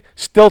 Wink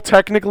still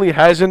technically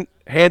hasn't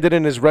handed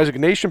in his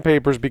resignation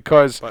papers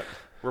because.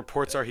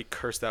 Reports are he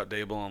cursed out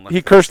Dable.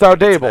 He cursed out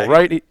Dable,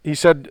 right? He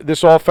said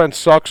this offense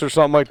sucks or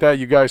something like that.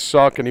 You guys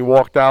suck, and he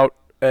walked out.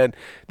 And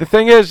the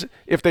thing is,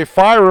 if they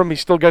fire him, he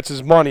still gets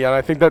his money. And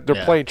I think that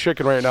they're playing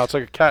chicken right now. It's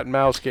like a cat and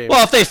mouse game.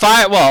 Well, if they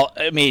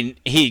I mean,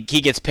 he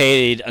gets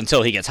paid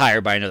until he gets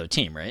hired by another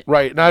team, right?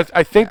 Right. And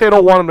I think they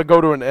don't want him to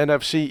go to an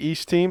NFC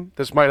East team.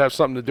 This might have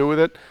something to do with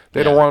it.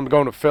 They don't want him to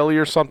go to Philly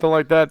or something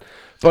like that.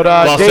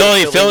 But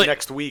Philly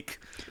next week.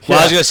 Well,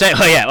 I was gonna say,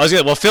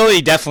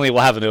 Philly definitely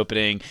will have an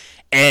opening.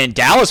 And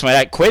Dallas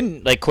might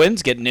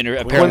Quinn's getting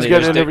apparently.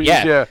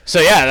 Yeah.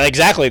 So yeah,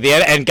 exactly.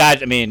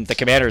 The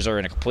Commanders are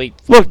in a complete.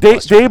 Look,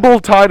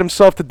 Dable tied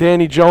himself to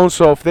Danny Jones,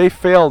 so if they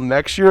fail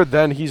next year,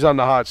 then he's on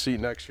the hot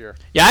seat next year.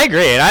 Yeah, I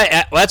agree,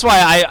 and that's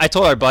why I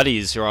told our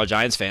buddies who are all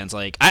Giants fans,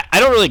 like I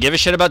don't really give a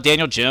shit about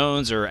Daniel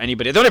Jones or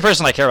anybody. The only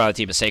person I care about on the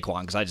team is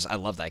Saquon because I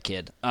love that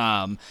kid.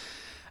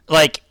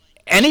 Like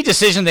any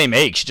decision they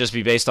make should just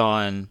be based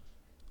on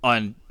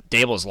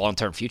Dable's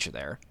long-term future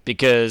there,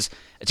 because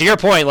to your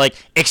point, like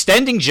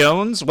extending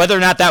Jones, whether or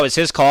not that was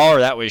his call or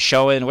that was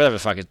showing whatever the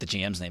fuck the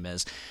GM's name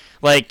is,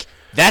 like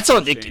that's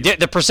on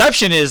the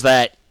perception is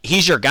that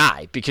he's your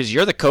guy because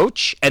you're the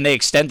coach and they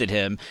extended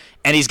him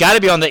and he's got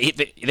to be on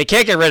they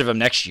can't get rid of him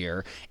next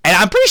year, and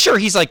I'm pretty sure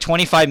he's like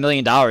 $25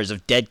 million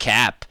of dead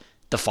cap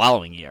the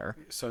following year.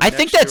 So I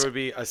think that would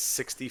be a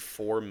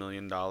 $64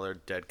 million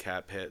dead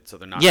cap hit, so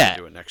they're not going to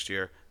do it next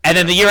year. And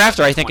then the year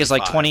after, I think is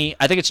like 20.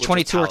 I think it's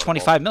 22 or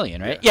 25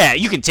 million, right? Yeah,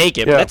 you can take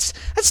it, but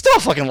that's still a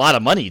fucking lot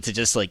of money to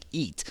just like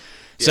eat.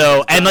 Yeah,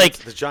 so and like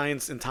the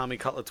Giants and Tommy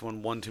Cutlets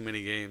won one too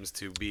many games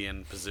to be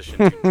in position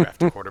to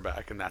draft a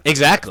quarterback, and that's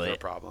their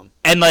problem.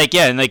 And like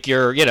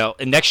you're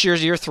and next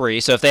year's year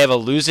 3. So if they have a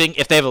losing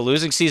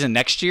season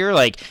next year,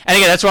 like, and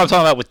again that's what I'm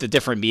talking about with the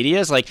different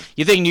medias. Like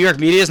you think New York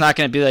media is not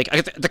going to be like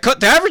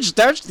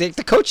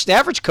the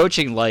average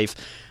coaching life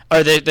or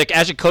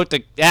as a coach,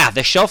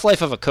 the shelf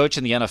life of a coach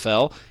in the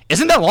NFL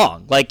isn't that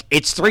long. Like,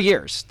 it's 3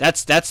 years.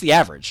 That's the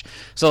average.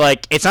 So,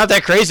 like, it's not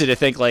that crazy to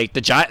think like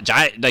the giant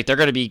like they're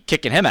going to be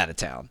kicking him out of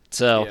town.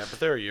 So yeah, but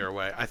they're a year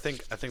away. I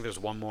think there's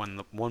one more in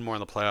the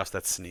playoffs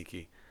that's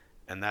sneaky,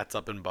 and that's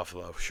up in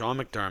Buffalo. Sean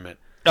McDermott.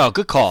 Oh,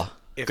 good call.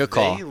 If Good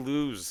call. they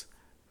lose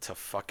to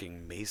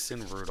fucking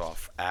Mason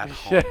Rudolph at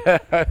home,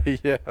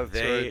 Yeah, that's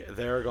right.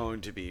 there are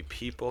going to be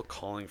people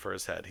calling for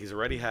his head. He's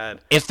already had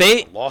If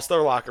they lost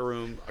their locker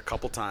room a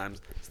couple times.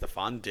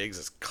 Stephon Diggs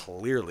is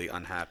clearly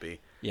unhappy.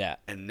 yeah.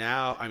 And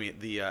now, I mean,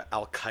 the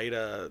Al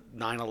Qaeda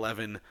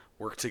 9/11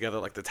 work together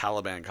like the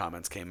Taliban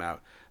comments came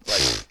out.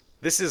 Like,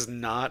 this is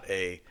not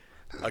a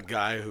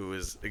guy who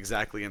is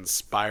exactly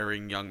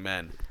inspiring young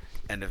men.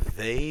 And if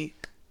they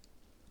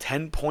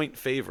 10-point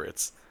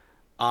favorites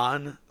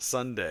on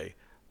Sunday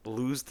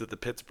lose to the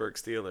Pittsburgh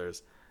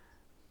Steelers,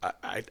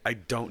 I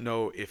don't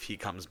know if he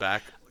comes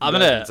back. I'm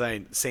gonna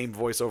saying same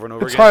voice over and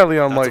over It's again. highly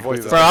That's a unlikely, voice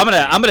though. that's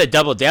Bro, I'm gonna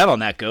double down on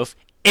that, Goof.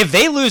 If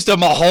they lose to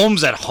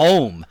Mahomes at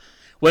home,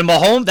 when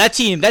Mahomes that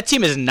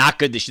team is not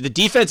good this year. The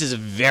defense is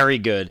very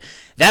good.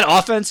 That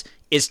offense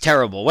is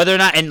terrible. Whether or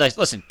not, and like,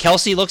 listen,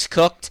 Kelsey looks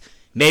cooked.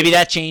 Maybe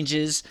that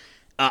changes.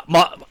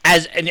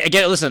 And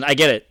again, listen, I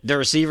get it. The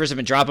receivers have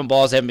been dropping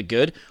balls, they haven't been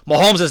good.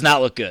 Mahomes does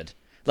not look good.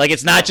 Like,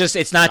 it's not just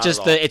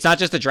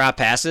the drop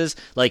passes.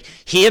 Like,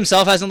 he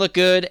himself hasn't looked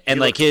good, and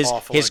He like looks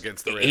awful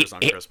against the Raiders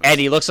on Christmas. and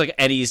he looks like,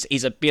 and he's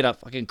being a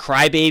fucking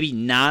crybaby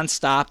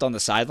nonstop on the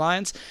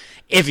sidelines.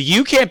 If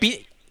you can't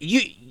beat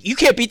you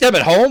can't beat them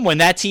at home when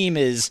that team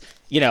is,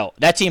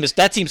 that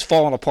team's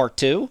falling apart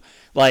too.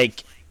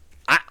 Like,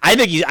 I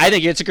think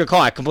it's a good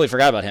call. I completely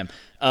forgot about him.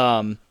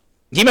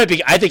 He might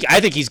be. I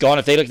think he's gone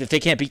if they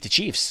can't beat the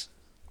Chiefs.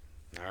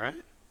 All right.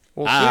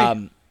 We'll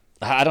see.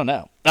 I don't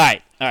know. All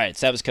right.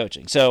 So that was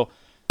coaching. So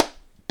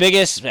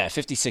biggest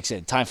 56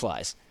 in. Time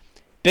flies.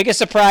 Biggest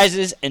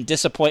surprises and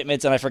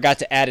disappointments, and I forgot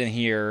to add in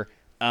here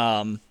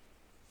the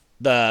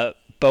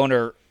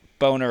boner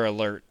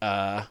alert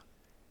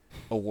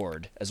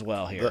award as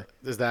well here.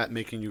 Is that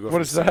making you go What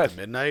from is 6 that? to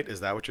midnight?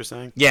 Is that what you're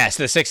saying? Yes,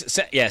 the 6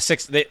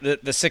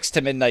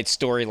 to midnight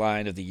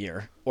storyline of the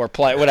year, or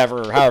play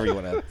whatever, however you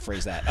want to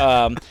phrase that.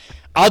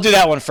 I'll do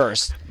that one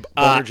first.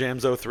 Boner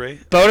Jams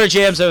 03? Boner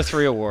Jams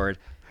 03 award.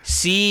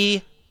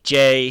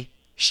 C.J.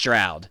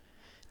 Stroud.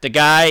 The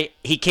guy,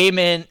 he came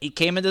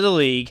into the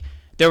league.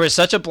 There was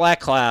such a black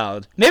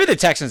cloud. Maybe the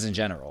Texans in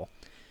general.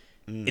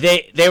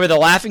 They were the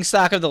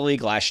laughingstock of the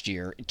league last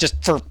year,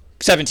 just for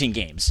 17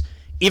 games.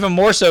 Even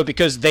more so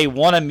because they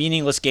won a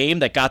meaningless game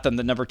that got them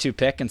the number 2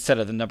 pick instead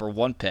of the number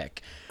 1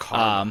 pick.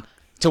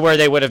 To where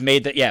they would have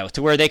made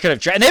to where they could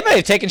have, and they might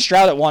have taken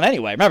Stroud at 1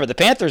 anyway. Remember, the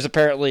Panthers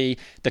apparently,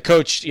 the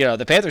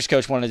Panthers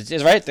coach wanted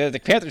to, right? The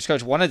Panthers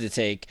coach wanted to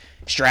take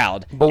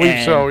Stroud.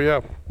 Believe so,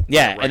 yeah.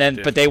 Yeah, Right, and then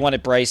yeah. but they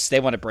wanted Bryce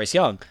Young,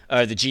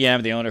 the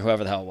GM, the owner,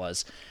 whoever the hell it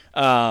was.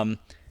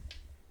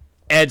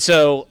 And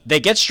so they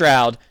get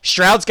Stroud.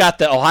 Stroud's got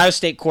the Ohio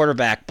State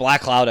quarterback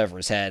black cloud over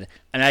his head,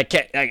 and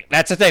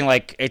that's the thing.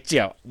 Like, it's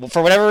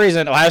for whatever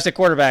reason, Ohio State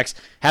quarterbacks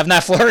have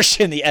not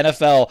flourished in the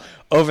NFL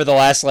over the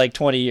last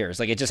 20 years.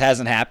 Like, it just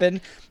hasn't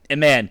happened.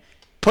 And man,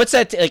 puts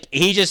that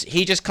he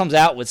just comes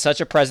out with such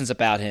a presence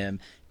about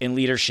him in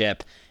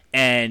leadership,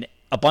 and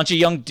a bunch of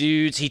young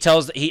dudes.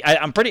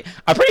 I'm pretty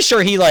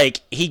sure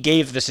he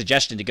gave the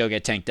suggestion to go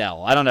get Tank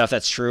Dell. I don't know if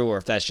that's true or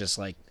if that's just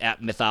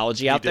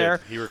mythology out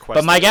there. He requested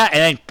But my it.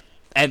 guy,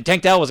 and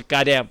Tank Dell was a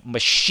goddamn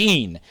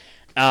machine.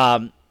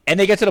 And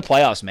they get to the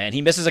playoffs, man.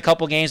 He misses a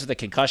couple games with a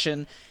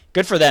concussion.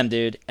 Good for them,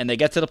 dude. And they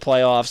get to the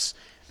playoffs.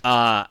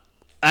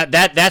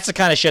 That's the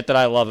kind of shit that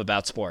I love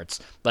about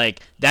sports. Like,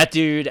 that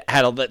dude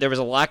there was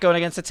a lot going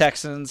against the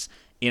Texans.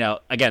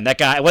 Again, that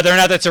guy, whether or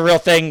not that's a real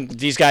thing,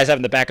 these guys have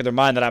in the back of their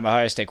mind that I'm a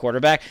Ohio State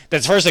quarterback.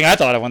 That's the first thing I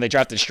thought of when they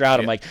drafted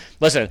Stroud. I'm like,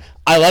 listen,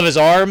 I love his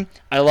arm,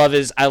 I love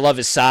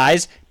his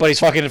size, but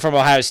he's fucking from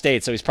Ohio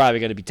State, so he's probably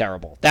going to be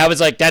terrible.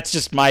 That's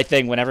just my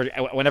thing.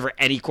 Whenever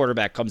any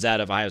quarterback comes out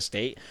of Ohio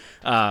State,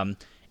 and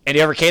he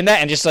overcame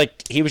that, and just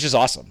he was just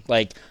awesome.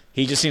 Like,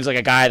 he just seems like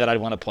a guy that I'd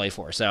want to play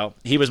for. So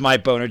he was my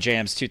Boner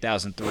Jams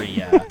 2003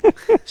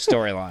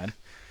 storyline.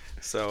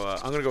 So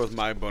I'm going to go with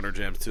my Boner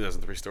Jams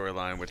 2003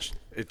 storyline, which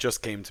it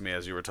just came to me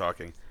as you were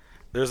talking.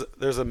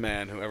 There's a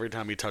man who every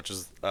time he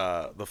touches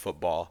the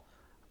football,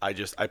 I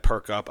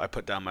perk up, I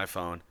put down my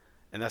phone,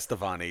 and that's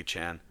Devon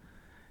Achane.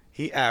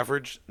 He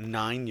averaged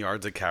 9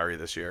 yards a carry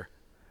this year.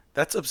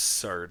 That's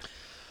absurd.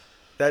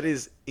 That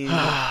is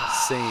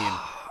insane.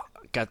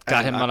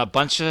 Got him on a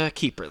bunch of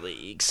keeper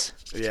leagues.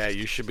 Yeah,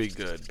 you should be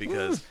good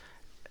because,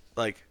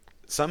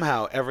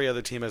 somehow every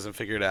other team hasn't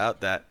figured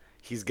out that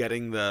he's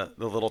getting the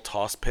little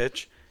toss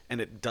pitch, and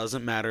it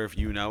doesn't matter if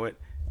you know it.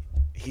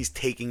 He's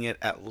taking it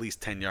at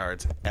least 10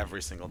 yards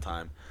every single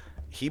time.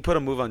 He put a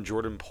move on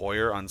Jordan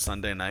Poyer on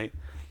Sunday night.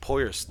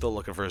 Poyer's still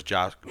looking for his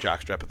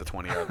jockstrap at the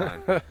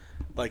 20-yard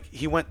line.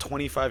 He went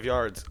 25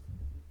 yards,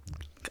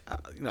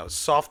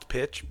 soft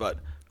pitch, but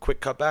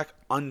quick cutback,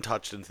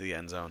 untouched into the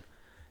end zone.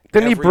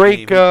 Didn't he Every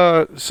break?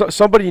 game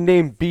Somebody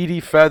named Beatty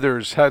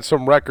Feathers had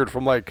some record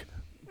from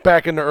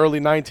back in the early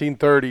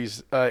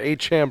 1930s,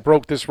 Achane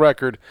broke this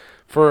record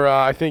for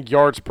I think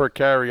yards per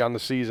carry on the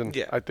season.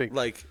 Yeah, I think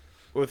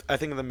I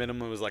think the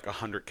minimum was like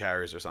 100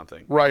 carries or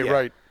something. Right, Yeah.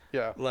 right.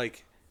 Yeah.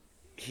 Like,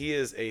 he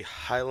is a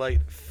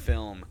highlight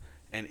film,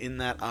 and in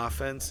that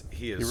offense,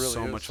 he is really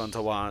so is. much fun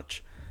to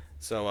watch.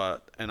 So,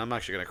 and I'm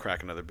actually gonna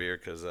crack another beer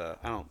because I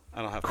don't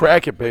have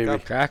Crack to it, baby.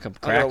 wake up. Crack 'em, I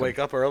crack gotta 'em. wake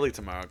up early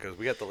tomorrow because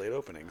we got the late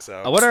opening.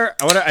 So I wonder.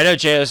 I know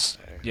Jay's.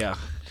 Yeah,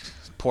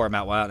 pour him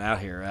out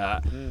here.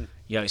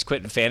 He's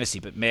quitting fantasy,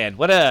 but man,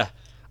 what a!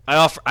 I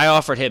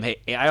offered him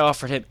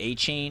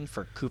Achane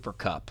for Cooper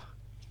Kupp.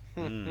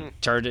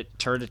 Turned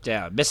it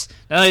down. Not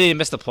only did he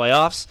miss the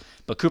playoffs,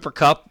 but Cooper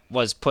Kupp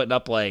was putting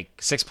up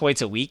like 6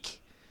 points a week.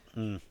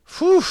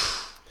 Whew.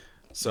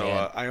 So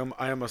Man.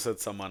 I almost said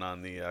someone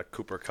on the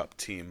Cooper Cup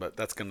team, but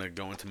that's gonna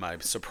go into my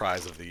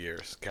surprise of the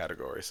years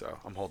category. So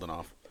I'm holding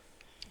off.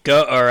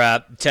 Go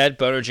or Ted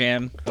Boner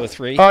Jam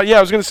 03. Yeah,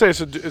 I was gonna say.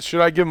 So should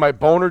I give my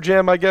boner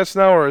jam? I guess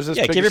now, or is this?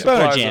 Yeah, Biggest give your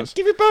boner surprises? jam.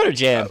 Give your boner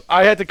jam.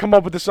 I had to come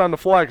up with this on the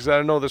fly because I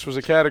didn't know this was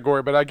a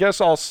category. But I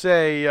guess I'll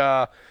say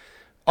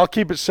I'll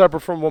keep it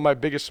separate from what my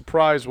biggest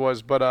surprise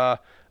was. But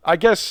I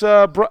guess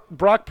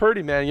Brock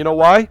Purdy, man. You know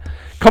why?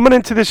 Coming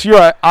into this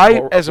year,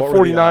 I as a what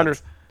were the 49er.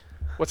 odds?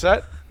 What's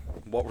that?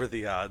 What were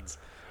the odds?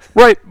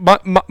 Right.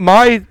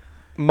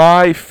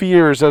 My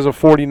fears as a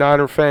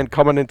 49er fan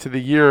coming into the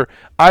year,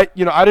 I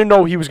didn't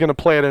know he was going to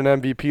play at an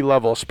MVP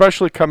level,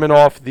 especially coming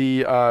off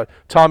the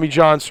Tommy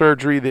John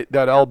surgery,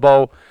 that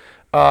elbow.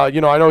 I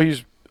know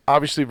he's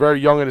obviously very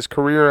young in his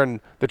career, and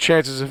the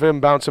chances of him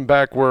bouncing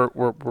back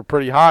were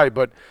pretty high,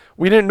 but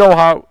we didn't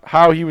know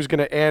how he was going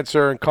to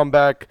answer and come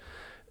back,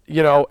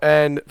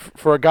 and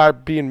for a guy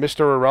being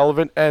Mr.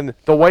 Irrelevant. And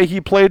the way he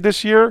played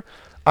this year,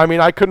 I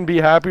mean, I couldn't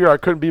be happier. I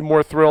couldn't be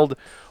more thrilled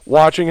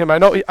watching him. I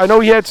know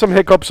he had some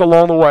hiccups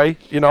along the way.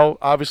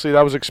 Obviously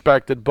that was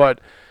expected. But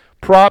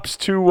props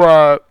to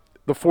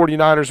the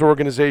 49ers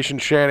organization,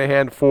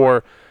 Shanahan,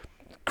 for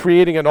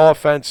creating an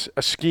offense,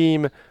 a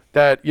scheme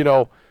that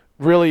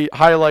really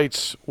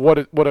highlights what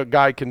a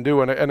guy can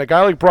do. And a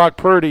guy like Brock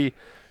Purdy,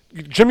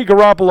 Jimmy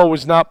Garoppolo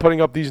was not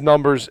putting up these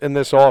numbers in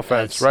this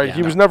offense, right?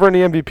 He was never in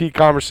the MVP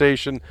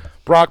conversation.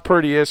 Brock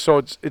Purdy is. So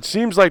it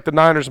seems like the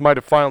Niners might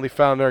have finally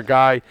found their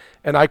guy,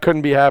 and I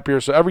couldn't be happier.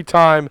 So every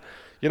time,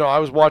 I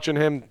was watching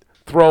him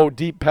throw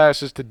deep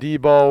passes to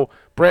Debo,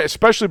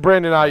 especially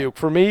Brandon Ayuk.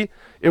 For me,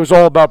 it was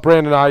all about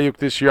Brandon Ayuk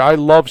this year. I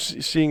love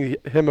seeing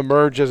him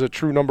emerge as a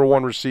true number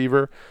one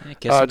receiver.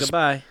 Kiss him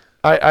goodbye.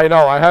 I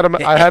know. I had him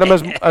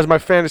as my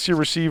fantasy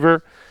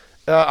receiver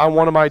on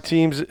one of my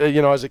teams,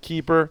 as a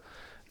keeper.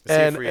 Is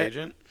he a free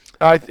agent?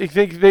 I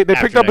think they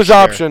picked up his next year.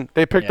 option.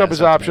 They picked up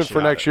his after option next for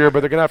year. next year,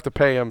 but they're gonna have to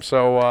pay him.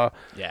 So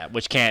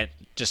Which can't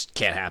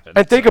happen.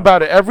 and think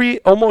about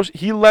it.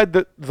 He led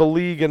the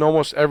league in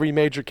almost every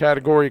major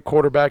category,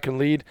 quarterback and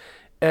lead,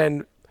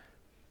 and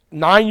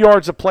 9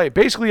 yards of play.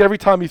 Basically, every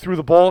time he threw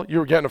the ball, you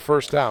were getting a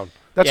first down.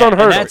 That's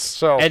unheard of.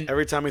 So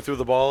Every time he threw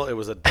the ball, it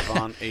was a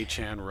Devon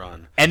Achane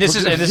run. And this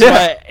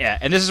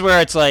is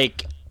where it's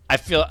like I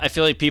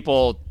feel like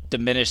people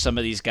diminish some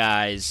of these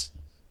guys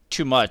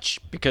too much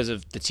because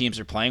of the teams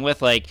they're playing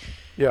with. Like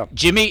yeah,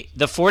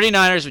 the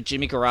 49ers with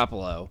Jimmy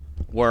Garoppolo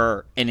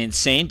were an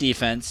insane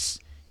defense,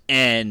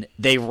 and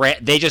they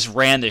just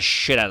ran the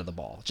shit out of the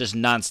ball, just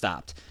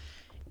nonstop.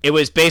 It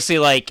was basically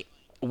like,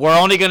 we're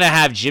only going to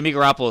have Jimmy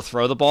Garoppolo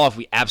throw the ball if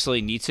we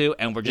absolutely need to,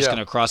 and we're just going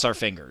to cross our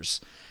fingers.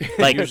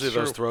 Like Usually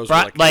those throws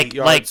Brock, were like 8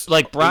 yards.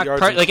 like Brock 8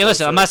 yards Purdy, like and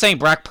listen, I'm closer. not saying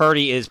Brock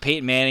Purdy is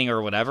Peyton Manning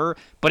or whatever,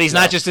 but he's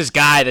not just this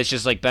guy that's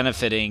just like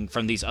benefiting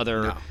from these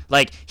other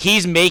like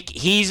he's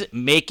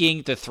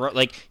making the throw.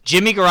 Like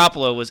Jimmy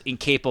Garoppolo was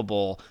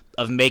incapable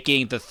of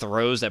making the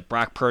throws that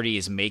Brock Purdy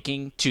is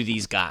making to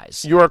these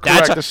that's why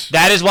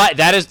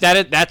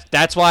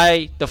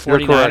the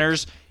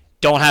 49ers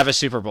don't have a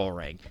Super Bowl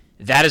ring.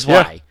 That is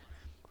why. Yeah.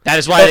 That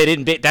is why they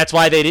didn't beat. That's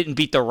why they didn't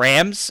beat the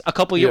Rams a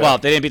couple years. Yeah. Well,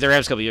 they didn't beat the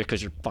Rams a couple years because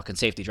your fucking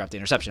safety dropped the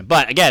interception.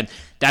 But again,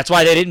 that's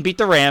why they didn't beat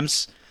the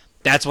Rams.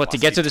 That's what to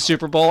get to the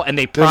Super Bowl, and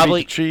they Didn't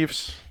probably beat the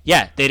Chiefs.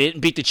 Yeah, they didn't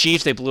beat the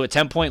Chiefs. They blew a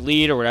 10-point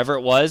lead or whatever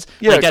it was.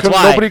 Yeah, like, that's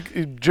why.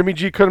 Jimmy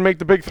G couldn't make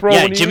the big throw.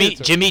 Yeah, when he needed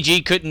to. Jimmy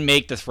G couldn't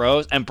make the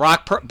throws, and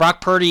Brock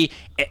Purdy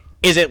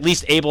is at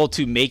least able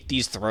to make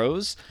these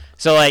throws.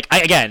 So like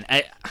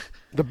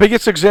The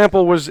biggest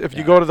example was if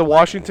you go to the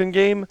Washington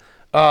game,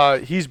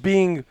 he's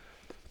being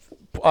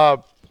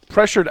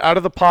pressured out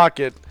of the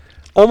pocket,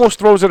 almost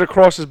throws it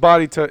across his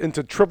body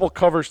into triple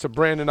coverage to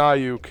Brandon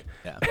Ayuk,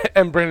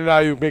 and Brandon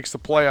Ayuk makes the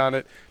play on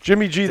it.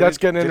 Jimmy G, that's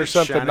getting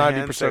intercepted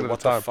 90% of the time. What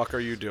the fuck are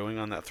you doing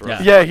on that throw?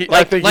 Yeah,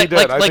 I think he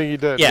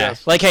did. Yeah,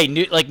 yes. like hey,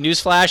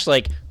 newsflash,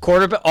 like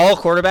all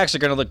quarterbacks are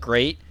going to look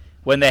great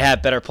when they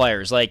have better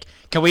players. Like,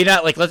 can we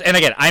not and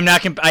again, I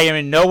am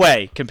in no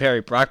way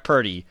comparing Brock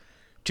Purdy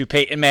to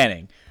Peyton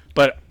Manning,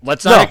 but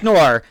let's not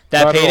ignore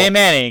that not at all. Peyton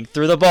Manning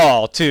threw the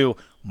ball to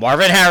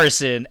Marvin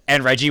Harrison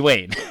and Reggie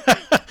Wayne.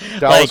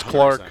 Dallas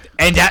Clark.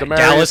 And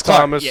Demaryius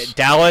Thomas.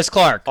 Dallas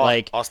Clark.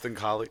 Austin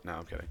Collie? No,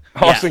 I'm kidding.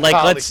 Let's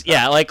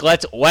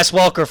Wes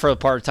Welker for a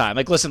part of time.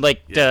 Like, listen,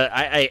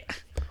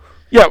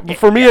 Yeah,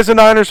 for me as a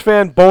Niners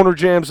fan, Boner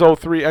Jams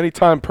 03.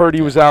 Anytime Purdy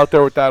was out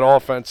there with that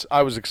offense,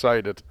 I was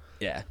excited.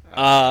 Yeah.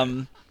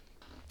 All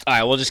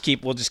right, we'll just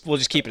keep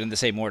it in the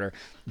same order.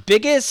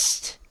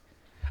 Biggest,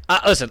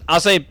 listen, I'll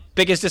say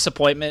biggest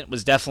disappointment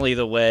was definitely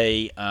the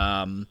way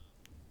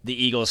the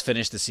Eagles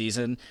finished the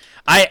season.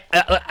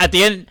 At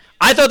the end,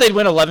 I thought they'd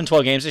win 11,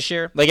 12 games this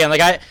year. Again,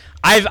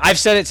 I've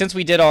said it since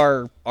we did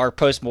our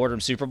post-mortem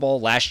Super Bowl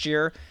last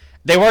year.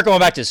 They weren't going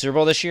back to the Super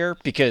Bowl this year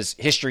because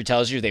history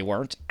tells you they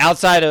weren't.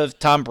 Outside of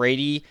Tom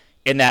Brady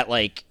in that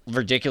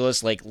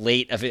ridiculous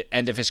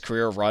end of his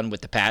career run with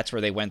the Pats where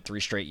they went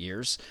 3 straight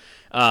years,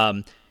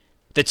 the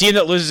team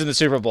that loses in the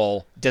Super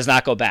Bowl does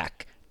not go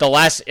back.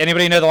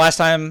 Anybody know the last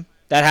time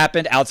that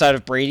happened outside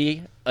of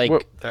Brady? A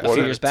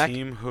few years back.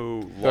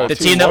 The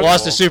team that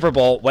lost the Super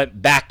Bowl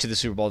went back to the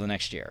Super Bowl the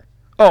next year.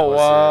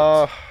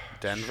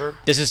 Denver.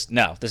 This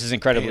is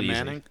incredibly easy.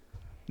 Manning?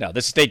 No,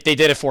 they did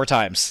it 4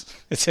 times.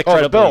 It's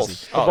incredibly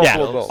easy.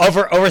 Bills.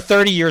 Over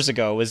 30 years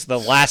ago was the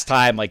last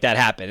time that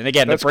happened. And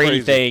again, That's the Brady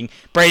crazy. thing.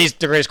 Brady's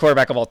the greatest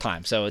quarterback of all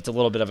time, so it's a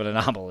little bit of an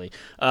anomaly.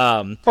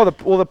 The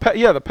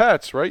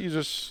Pats, right?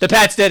 The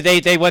Pats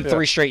did. They went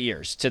 3 straight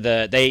years to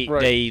the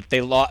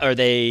they lost or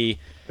they.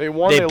 They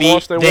won,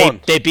 lost, they won.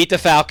 They beat the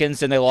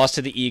Falcons, and they lost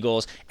to the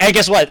Eagles. And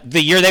guess what?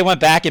 The year they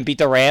went back and beat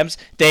the Rams,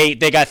 they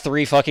got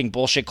 3 fucking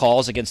bullshit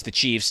calls against the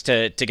Chiefs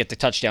to get the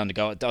touchdown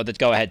the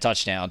go-ahead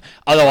touchdown.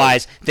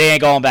 Otherwise, they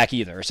ain't going back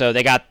either. So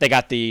they got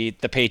the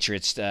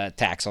Patriots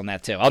tax on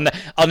that too.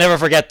 I'll never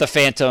forget the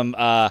phantom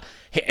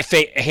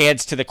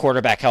hands to the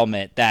quarterback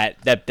helmet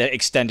that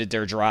extended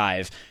their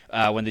drive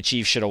when the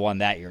Chiefs should have won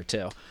that year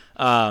too.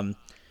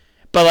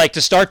 But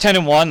to start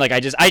 10-1,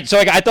 I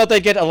thought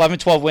they'd get 11,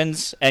 12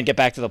 wins and get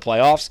back to the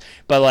playoffs.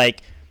 But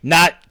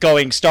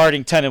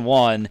starting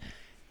 10-1,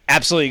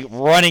 absolutely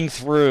running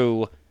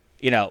through,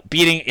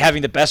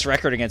 having the best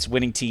record against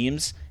winning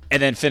teams,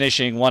 and then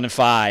finishing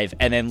 1-5,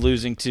 and then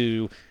losing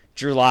to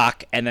Drew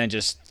Lock, and then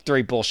just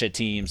 3 bullshit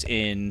teams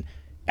in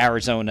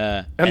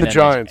Arizona and the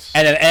Giants,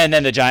 and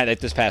then the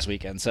Giants this past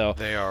weekend. So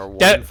they are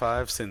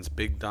 1-5 since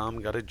Big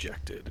Dom got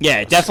ejected.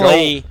 Yeah,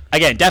 definitely.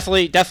 Again,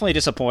 definitely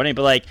disappointing.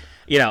 But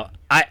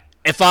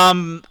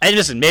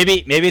listen,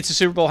 maybe it's a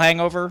Super Bowl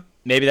hangover.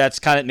 Maybe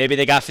maybe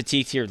they got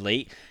fatigued here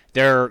late.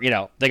 They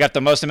got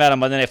the most amount of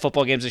Monday Night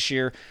Football games this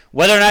year.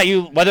 Whether or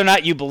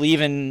not you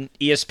believe in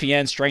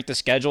ESPN strength of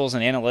schedules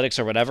and analytics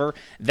or whatever,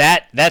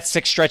 that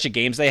 6 stretch of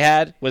games they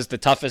had was the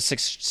toughest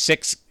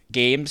six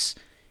games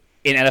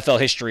in NFL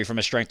history from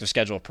a strength of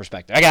schedule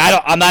perspective. Again,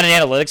 I'm not an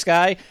analytics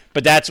guy,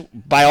 but that's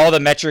by all the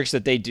metrics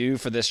that they do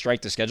for this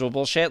strength of schedule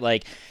bullshit.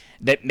 Maybe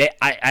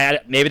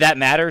that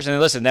matters. And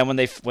listen, then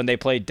when they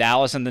played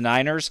Dallas and the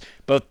Niners,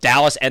 both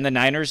Dallas and the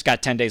Niners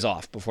got 10 days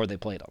off before they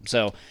played them.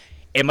 So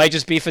it might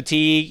just be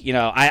fatigue.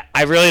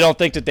 I really don't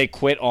think that they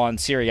quit on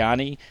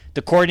Sirianni.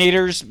 The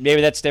coordinators,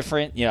 maybe that's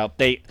different.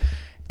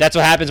 That's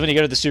what happens when you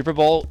go to the Super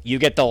Bowl. You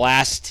get the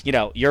last,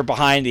 you're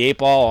behind the 8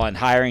 ball on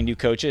hiring new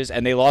coaches,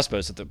 and they lost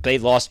both of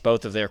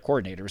their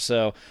coordinators.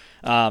 So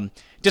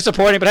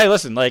disappointing. But hey,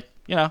 listen,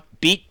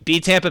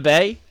 beat Tampa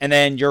Bay, and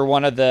then you're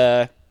one of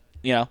the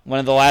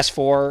last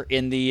 4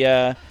 in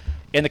the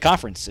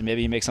conference, and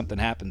maybe you make something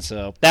happen.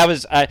 So that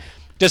was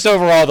just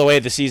overall the way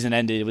the season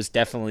ended. It was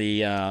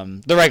definitely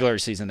the regular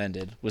season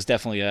ended was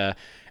definitely a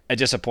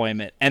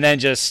disappointment. And then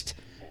just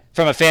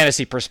from a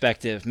fantasy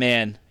perspective,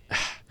 man,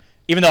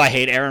 even though I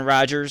hate Aaron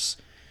Rodgers,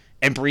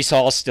 and Breece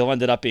Hall still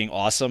ended up being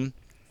awesome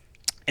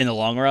in the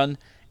long run,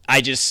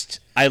 I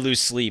lose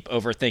sleep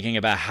over thinking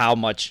about how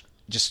much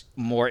just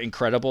more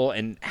incredible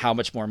and how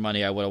much more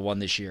money I would have won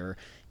this year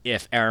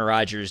if Aaron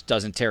Rodgers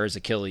doesn't tear his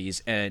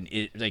Achilles and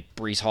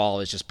Breece Hall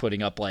is just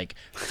putting up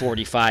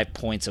 45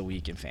 points a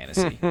week in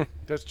fantasy.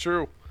 That's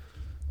true.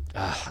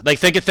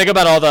 Think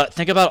about all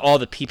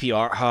the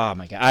PPR. Oh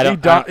my god!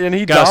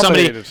 He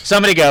dominated.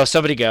 Somebody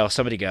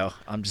go.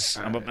 I'm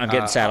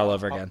getting sad all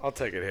over again. I'll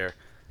take it here.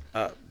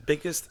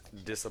 Biggest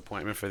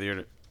disappointment for the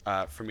year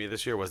for me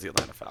this year was the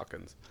Atlanta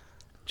Falcons.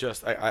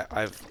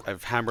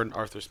 I've hammered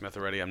Arthur Smith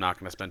already. I'm not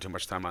going to spend too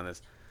much time on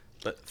this.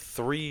 But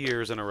 3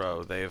 years in a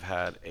row, they've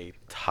had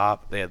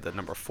they had the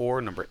number 4,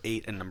 number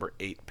 8, and number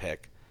 8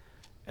 pick.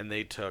 And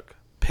they took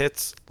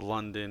Pitts,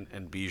 London,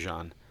 and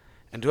Bijan.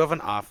 And to have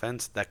an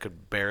offense that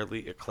could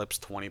barely eclipse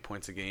 20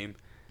 points a game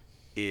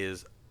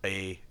is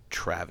a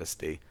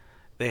travesty.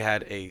 They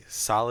had a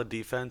solid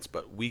defense,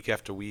 but week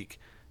after week,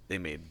 they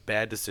made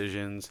bad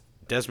decisions.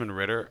 Desmond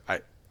Ridder,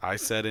 I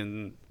said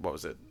in,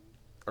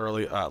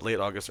 late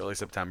August, early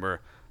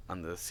September,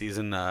 on the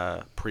season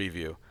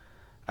preview,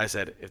 I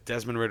said, if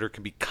Desmond Ridder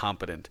can be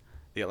competent,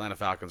 the Atlanta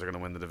Falcons are going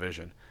to win the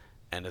division.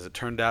 And as it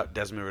turned out,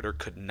 Desmond Ridder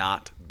could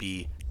not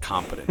be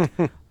competent.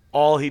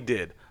 All he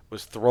did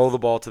was throw the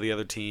ball to the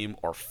other team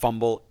or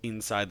fumble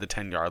inside the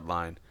 10-yard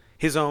line.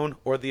 His own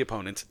or the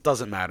opponent's,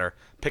 doesn't matter.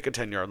 Pick a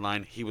 10-yard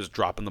line. He was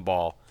dropping the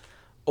ball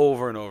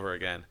over and over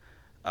again.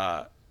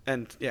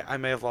 And, yeah, I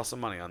may have lost some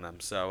money on them.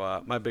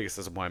 So my biggest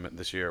disappointment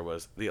this year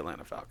was the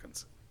Atlanta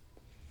Falcons.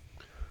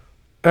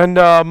 And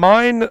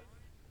mine,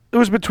 It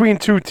was between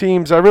two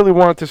teams. I really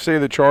wanted to say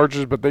the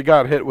Chargers, but they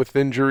got hit with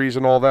injuries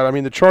and all that. I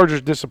mean, the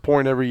Chargers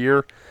disappoint every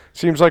year.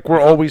 Seems like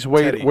we're always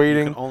Teddy,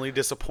 waiting. You can only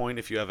disappoint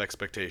if you have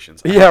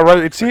expectations. Yeah,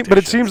 right. But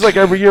it seems like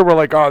every year we're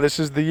like, oh, this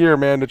is the year,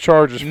 man. The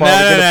Chargers finally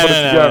gonna put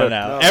it together.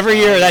 No. Every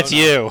year, that's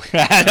you.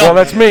 Well,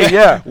 that's me.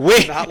 Yeah.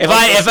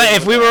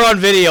 If we were on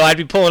video, I'd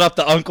be pulling up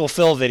the Uncle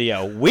Phil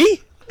video.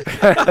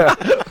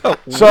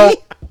 So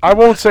I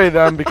won't say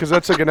them because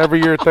that's like an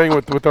every year thing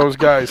with those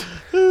guys.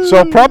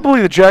 So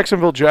probably the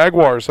Jacksonville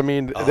Jaguars. I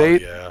mean, they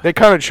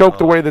kind of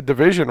choked away the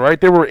division, right?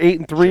 They were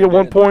 8-3 at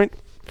one point.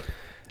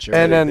 Sure.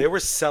 And then they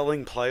were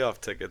selling playoff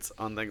tickets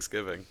on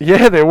Thanksgiving.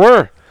 Yeah, they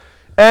were.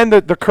 And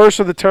the curse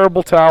of the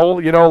terrible towel,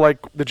 like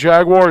the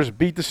Jaguars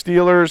beat the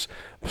Steelers,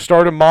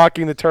 started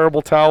mocking the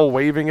terrible towel,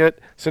 waving it.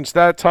 Since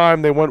that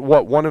time, they went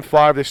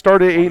 1-5. They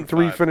started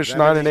 8-3, finished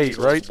 9-8,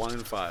 right?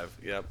 1-5.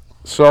 Yep.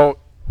 So,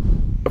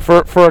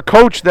 for a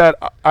coach that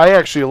I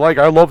actually like,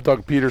 I love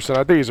Doug Peterson.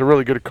 I think he's a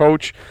really good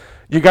coach.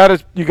 You got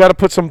to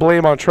put some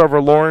blame on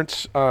Trevor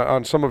Lawrence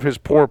on some of his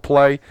poor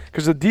play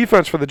because the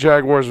defense for the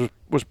Jaguars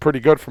was pretty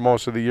good for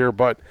most of the year,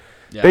 but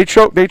they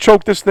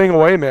choked this thing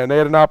away, man. They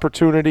had an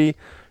opportunity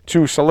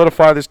to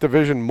solidify this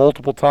division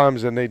multiple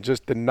times, and they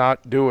just did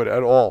not do it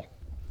at all.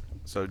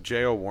 So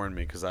J.O. warned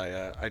me because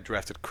I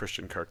drafted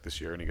Christian Kirk this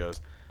year, and he goes,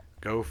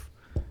 "Gof,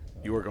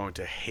 you are going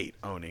to hate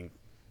owning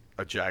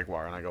a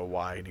Jaguar." And I go,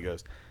 "Why?" And he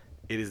goes,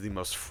 "It is the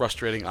most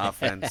frustrating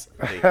offense.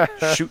 They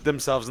shoot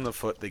themselves in the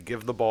foot. They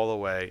give the ball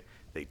away.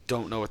 They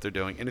don't know what they're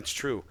doing." And it's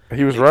true.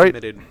 He was right.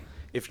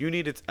 If you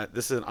needed,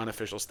 this is an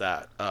unofficial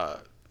stat,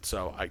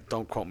 so I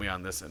don't quote me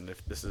on this. And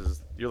if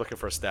you're looking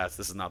for stats,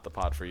 this is not the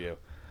pod for you.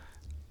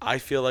 I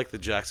feel like the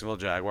Jacksonville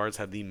Jaguars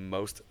had the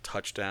most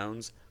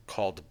touchdowns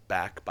called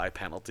back by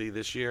penalty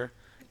this year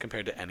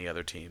compared to any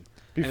other team.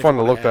 Be fun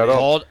to look that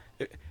up.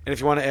 And if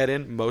you want to add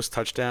in most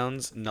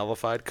touchdowns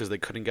nullified because they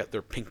couldn't get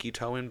their pinky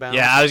toe in bounds.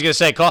 Yeah, I was gonna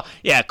say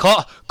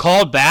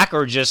called back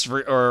or just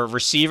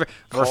receivers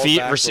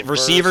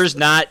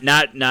not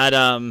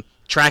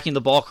tracking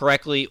the ball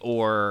correctly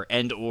or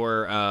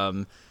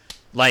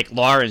like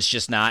Lawrence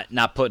just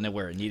not putting it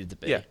where it needed to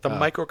be. Yeah, the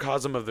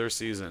microcosm of their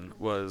season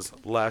was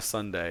last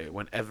Sunday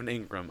when Evan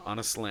Ingram on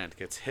a slant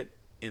gets hit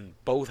in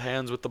both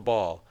hands with the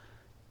ball.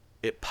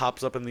 It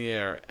pops up in the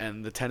air,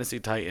 and the Tennessee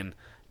Titan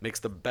makes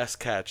the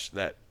best catch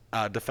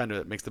defender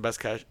that makes the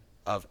best catch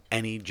of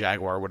any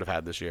Jaguar would have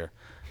had this year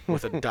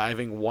with a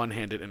diving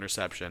one-handed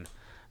interception.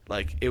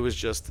 Like, it was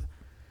just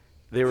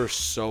 – they were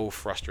so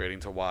frustrating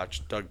to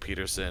watch. Doug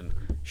Peterson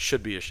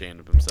should be ashamed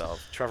of himself.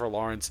 Trevor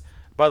Lawrence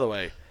 – by the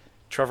way,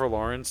 Trevor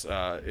Lawrence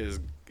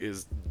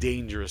is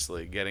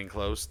dangerously getting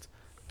close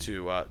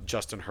to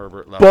Justin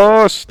Herbert level.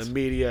 Bust! The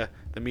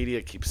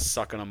media keeps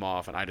sucking him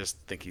off, and I just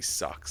think he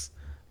sucks.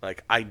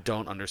 Like, I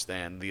don't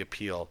understand the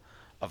appeal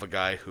of a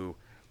guy who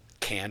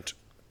can't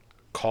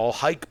call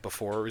hike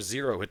before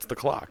 0 hits the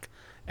clock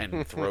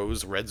and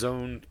throws red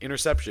zone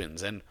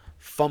interceptions and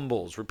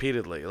fumbles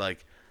repeatedly.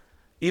 Like,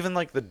 even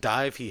like the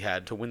dive he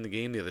had to win the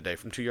game the other day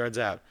from 2 yards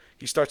out,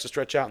 he starts to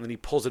stretch out and then he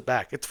pulls it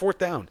back. It's 4th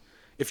down.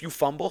 If you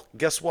fumble,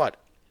 guess what?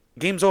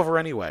 Game's over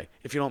anyway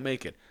if you don't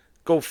make it.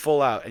 Go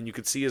full out and you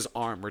could see his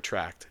arm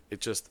retract.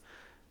 It's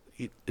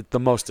the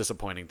most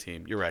disappointing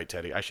team. You're right,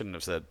 Teddy. I shouldn't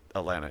have said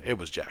Atlanta. It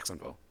was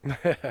Jacksonville.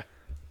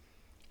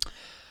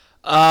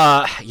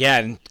 Yeah,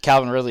 and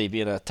Calvin Ridley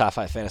being a top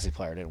 5 fantasy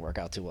player didn't work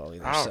out too well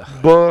either. So.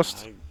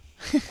 Bust.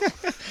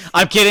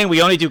 I'm kidding.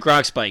 We only do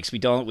Gronk spikes. We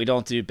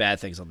don't do bad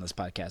things on this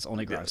podcast.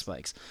 Only Gronk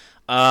spikes.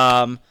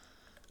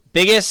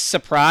 Biggest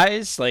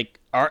surprise, like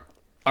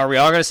are we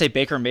all gonna say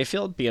Baker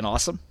Mayfield being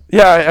awesome?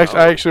 Yeah,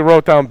 I actually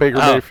wrote down Baker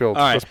Mayfield.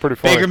 All right. That's pretty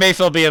funny. Baker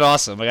Mayfield being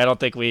awesome. Like, I don't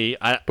think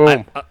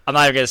Boom. I'm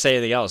not even gonna say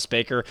anything else.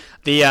 Baker,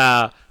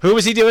 who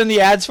was he doing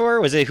the ads for?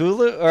 Was it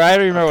Hulu or I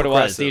don't even remember what it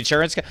was? The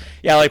insurance guy.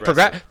 Yeah, like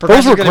Progressive.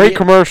 Those were great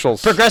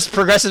commercials.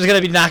 Progressive's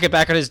gonna be knocking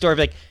back on his door,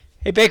 be like,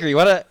 "Hey Baker, you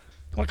wanna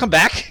come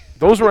back?"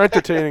 Those were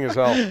entertaining as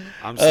hell.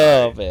 I'm sorry.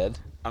 Oh man.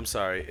 I'm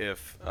sorry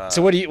if.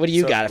 So what do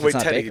you got if wait, it's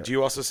not Teddy, Baker? Did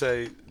you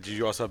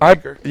also have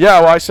Baker?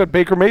 Well, I said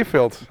Baker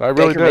Mayfield. I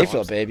really Baker did.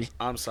 Mayfield, baby.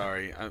 I'm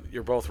sorry.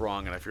 You're both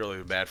wrong, and I feel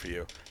really bad for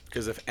you.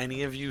 Because if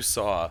any of you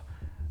saw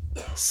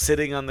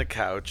sitting on the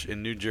couch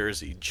in New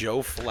Jersey, Joe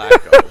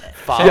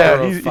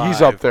Flacco,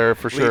 he's up there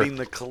for sure. leading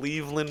the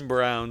Cleveland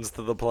Browns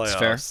to the playoffs.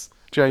 That's fair.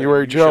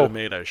 January you Joe. should have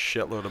made a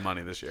shitload of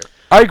money this year.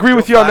 I agree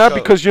with you on that Flacco-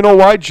 because you know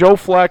why? Joe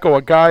Flacco,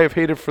 a guy I've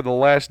hated for the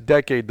last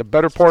decade, the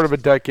better part of a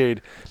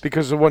decade,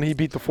 because of when he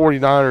beat the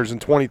 49ers in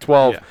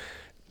 2012. Yeah.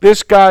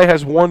 This guy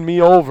has won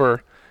me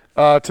over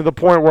to the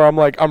point where I'm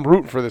like, I'm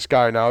rooting for this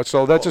guy now.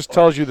 So that just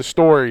tells you the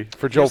story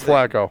for Joe Here's the thing.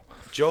 Flacco.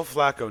 Joe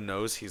Flacco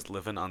knows he's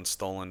living on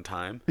stolen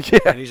time.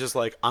 Yeah. And he's just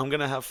like, I'm going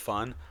to have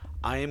fun.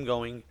 I am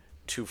going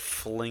to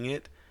fling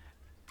it.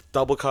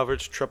 Double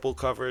coverage, triple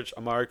coverage.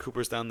 Amari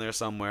Cooper's down there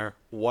somewhere.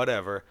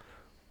 Whatever.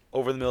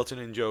 Over the Milton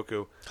and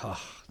Njoku.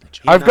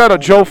 I've got a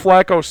Joe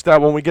Flacco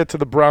stat when we get to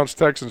the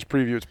Browns-Texans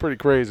preview. It's pretty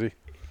crazy.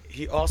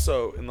 He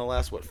also, in the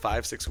last,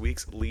 5-6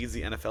 weeks, leads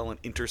the NFL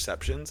in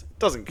interceptions.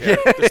 Doesn't care.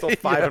 They're still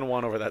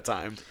 5-1 over that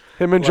time.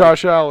 Him and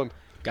Josh Allen.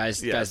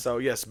 guys. Yeah. Guys. So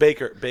yes,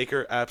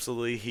 Baker,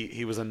 absolutely.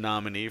 He was a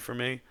nominee for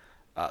me.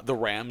 The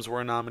Rams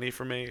were a nominee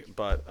for me,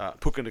 but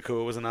Puka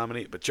Nacua was a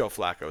nominee. But Joe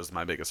Flacco is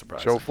my biggest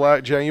surprise.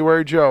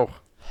 January Joe.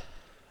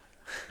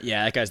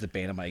 Yeah, that guy's the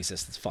bane of my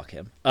existence. Fuck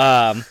him.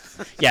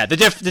 Yeah,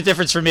 the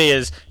difference for me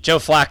is Joe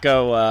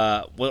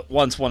Flacco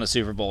once won a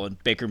Super Bowl, and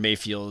Baker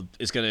Mayfield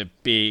is going to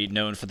be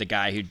known for the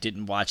guy who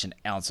didn't watch an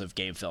ounce of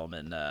game film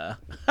and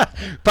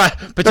but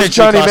That's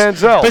Johnny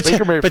Manziel.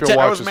 Baker Mayfield That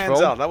was watches Manziel.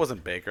 film. That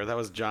wasn't Baker. That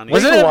was Johnny.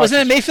 Wasn't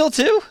it Mayfield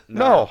too?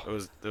 No. It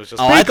was just.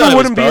 Oh, I thought Baker it was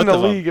wouldn't be in both the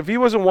of them. league if he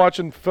wasn't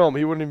watching film.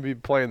 He wouldn't even be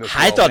playing this.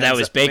 I well. thought that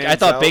was Baker. I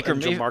thought Manziel Baker and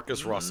Mayfield.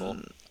 Jamarcus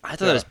Russell. I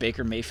thought it was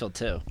Baker Mayfield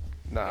too.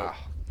 Nah,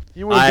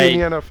 he wouldn't be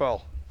in the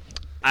NFL.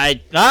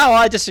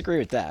 I disagree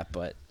with that,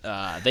 but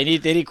they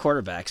need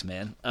quarterbacks,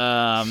 man.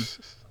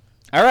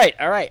 All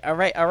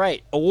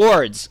right.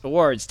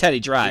 Awards. Teddy,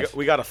 drive.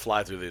 We got to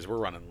fly through these. We're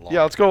running long.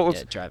 Yeah, let's go.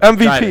 Yeah, drive it.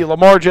 MVP Drive it.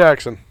 Lamar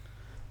Jackson.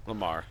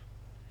 Lamar.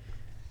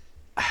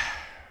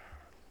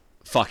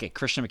 Fuck it,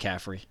 Christian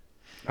McCaffrey.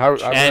 I hope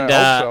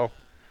so.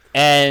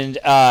 And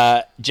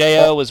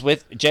Jo was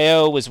with.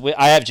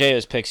 I have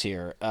Jo's picks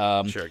here.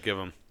 Sure, give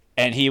him.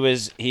 And he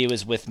was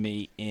with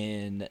me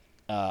in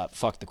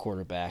fuck the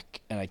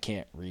quarterback, and I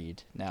can't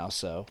read now,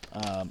 so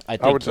I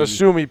think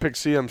assume he picked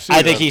CMC.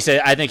 I think he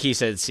said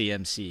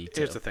CMC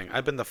too. Here's the thing.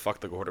 I've been the fuck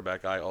the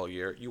quarterback guy all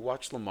year. You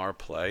watch Lamar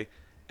play,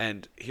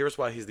 and here's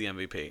why he's the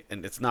MVP.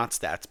 And it's not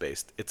stats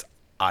based. It's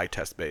eye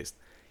test based.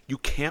 You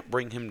can't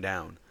bring him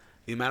down.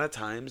 The amount of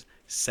times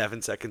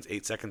 7 seconds,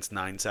 8 seconds,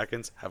 9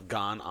 seconds have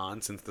gone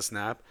on since the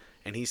snap,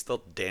 and he's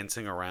still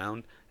dancing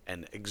around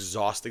and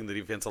exhausting the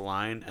defensive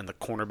line, and the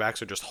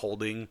cornerbacks are just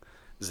holding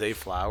Zay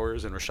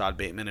Flowers and Rashad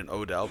Bateman and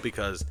Odell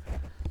because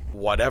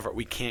whatever,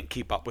 we can't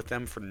keep up with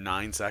them for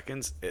 9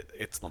 seconds.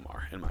 It's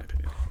Lamar, in my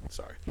opinion.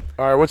 Sorry.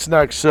 All right, what's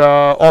next?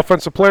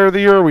 Offensive Player of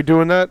the Year. Are we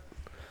doing that?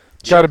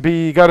 Got to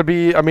be.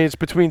 I mean, it's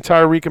between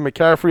Tyreek and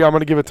McCaffrey. I'm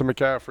going to give it to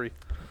McCaffrey.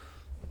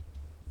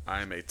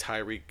 I'm a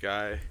Tyreek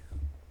guy.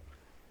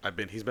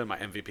 He's been my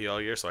MVP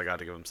all year, so I got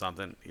to give him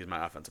something. He's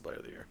my Offensive Player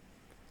of the Year.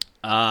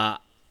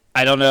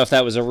 I don't know if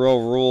that was a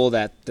real rule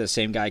that the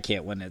same guy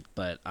can't win it,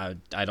 but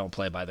I don't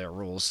play by their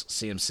rules.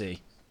 CMC.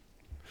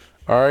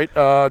 All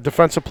right,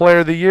 Defensive Player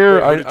of the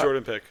Year. Who did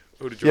Jordan pick?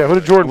 Who did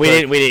Jordan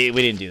pick? We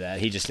didn't do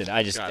that. He just did.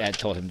 I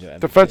told him to do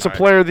it. Defensive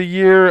Player of the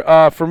Year.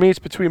 For me, it's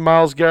between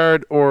Myles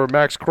Garrett or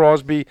Max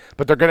Crosby,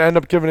 but they're going to end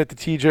up giving it to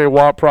T.J.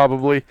 Watt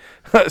probably.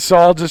 So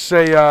I'll just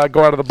say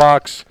go out of the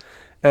box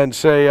and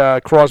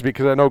say Crosby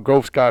because I know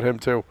Goph's got him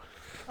too.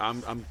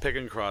 I'm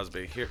picking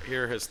Crosby.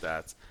 Here are his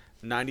stats.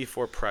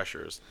 94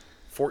 pressures,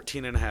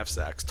 14.5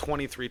 sacks,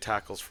 23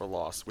 tackles for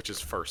loss, which is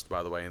first,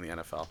 by the way, in the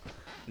NFL.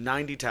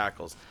 90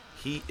 tackles.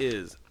 He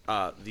is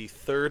the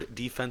third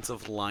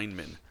defensive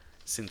lineman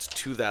since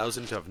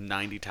 2000 to have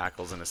 90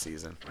 tackles in a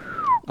season.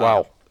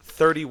 Wow.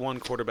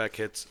 31 quarterback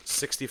hits,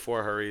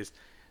 64 hurries,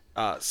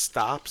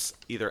 stops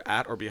either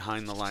at or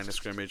behind the line of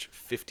scrimmage,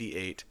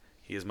 58.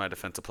 He is my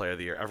Defensive Player of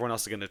the Year. Everyone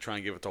else is going to try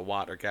and give it to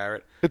Watt or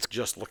Garrett. It's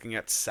just looking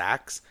at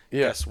sacks.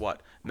 Yeah. Guess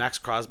what? Max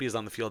Crosby is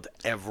on the field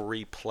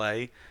every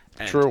play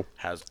and True.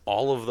 has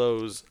all of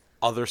those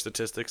other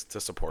statistics to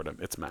support him.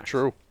 It's Max.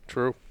 True.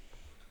 Drew?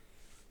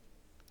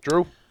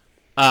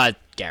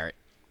 Garrett.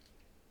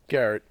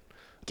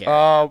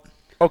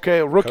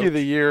 Okay, Rookie Coach? of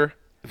the Year.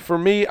 For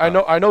me, I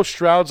know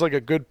Stroud's like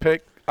a good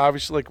pick,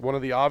 obviously like one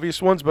of the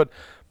obvious ones, but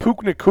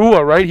Puka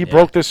Nacua, right? He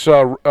broke this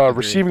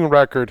receiving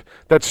record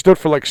that stood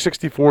for like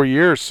 64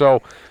 years.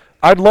 So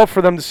I'd love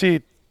for them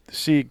to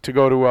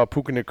go to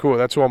Puka Nacua.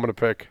 That's who I'm going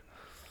to pick.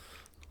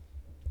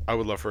 I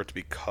would love for it to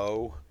be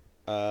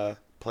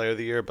Player of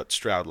the Year, but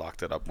Stroud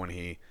locked it up when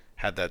he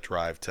had that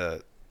drive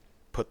to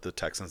put the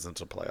Texans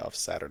into playoffs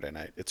Saturday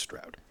night. It's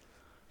Stroud.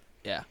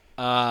 Yeah.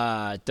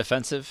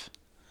 Defensive.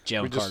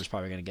 Jalen Carter's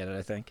probably going to get it,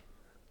 I think.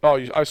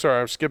 Oh, I'm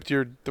sorry. I skipped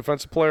your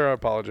defensive player. I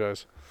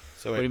apologize.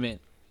 So What do you mean?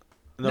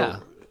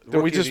 No.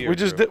 We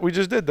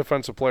just did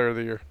defensive player of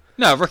the year.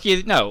 No,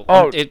 rookie. No.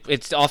 Oh.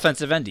 It's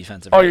offensive and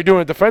defensive. Oh, right? you're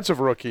doing a defensive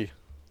rookie.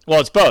 Well,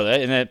 it's both.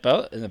 Isn't it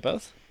both? Isn't it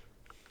both?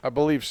 I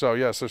believe so.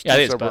 Yes, there's Yeah, I two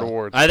think it's separate both.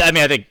 awards. I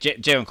mean, I think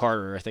Jalen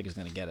Carter, I think, is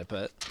going to get it,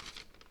 but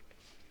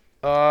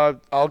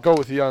I'll go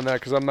with you on that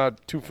because I'm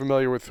not too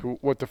familiar with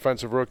what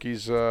defensive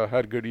rookies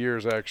had good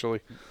years actually.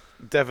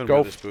 Devin Go.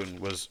 Witherspoon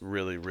was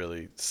really,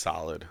 really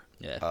solid.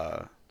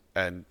 yeah.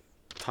 And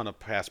ton of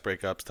pass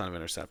breakups, ton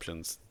of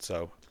interceptions.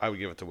 So I would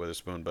give it to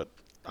Witherspoon, but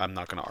I'm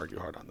not going to argue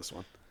hard on this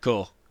one.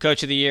 Cool.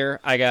 Coach of the year,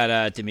 I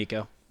got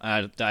D'Amico.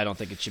 I don't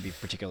think it should be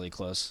particularly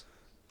close.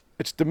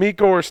 It's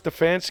D'Amico or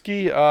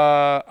Stefanski.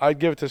 I'd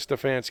give it to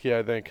Stefanski,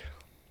 I think.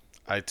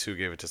 I, too,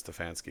 gave it to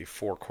Stefanski.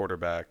 4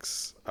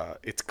 quarterbacks.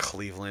 It's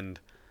Cleveland.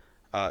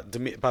 By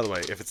the way,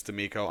 if it's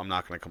D'Amico, I'm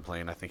not going to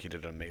complain. I think he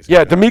did an amazing Yeah,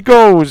 job.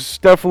 D'Amico was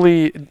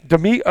definitely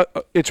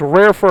it's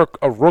rare for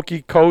a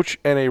rookie coach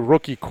and a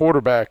rookie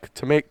quarterback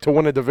to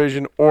win a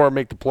division or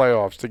make the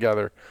playoffs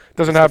together.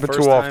 Doesn't happen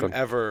too often. It's the first time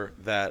ever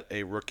that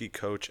a rookie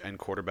coach and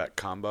quarterback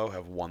combo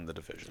have won the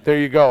division. There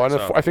you go. And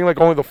I think like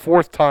only the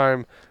fourth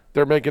time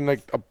they're making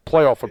like a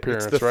playoff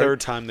appearance. It's the right?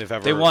 third time they've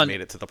ever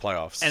made it to the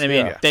playoffs. And I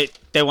mean,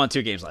 they won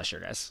 2 games last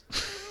year, guys.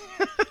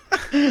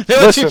 they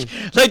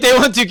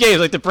won 2 games.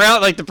 Like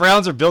the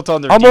Browns are built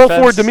on their I'm defense.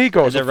 all for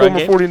D'Amico as a former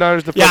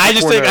 49ers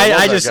defensive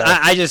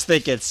I just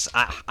think it's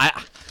I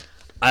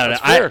don't know.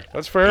 That's fair.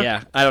 That's fair.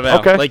 Yeah, I don't know.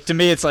 Okay. Like to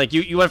me, it's like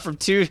you went from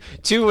two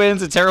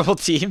wins, a terrible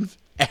team.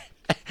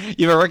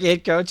 You have a rookie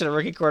head coach and a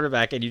rookie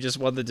quarterback, and you just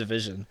won the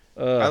division.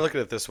 I look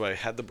at it this way: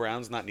 had the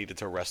Browns not needed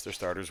to rest their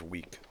starters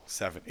week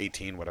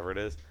 18, whatever it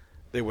is,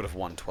 they would have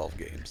won 12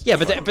 games. Yeah,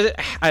 but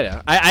I don't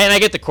know. I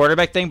get the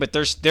quarterback thing, but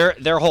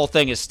their whole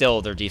thing is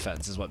still their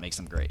defense is what makes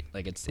them great.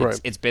 Like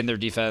it's been their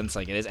defense,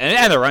 like it is,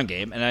 and their run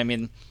game. And I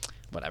mean,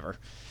 whatever.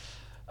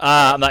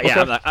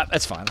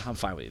 That's fine. I'm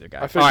fine with either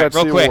guy. I think all right, that's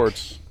real the quick.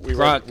 awards. We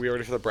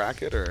ready for the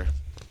bracket, or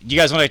you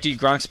guys want to do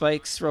Gronk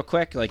spikes real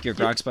quick? Like your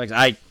Gronk spikes?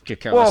 I could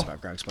care less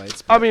about Gronk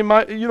spikes. I mean,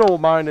 you know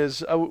what mine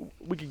is.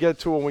 We could get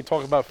to it when we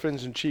talk about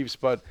Finns and Chiefs,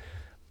 but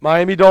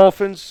Miami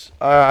Dolphins.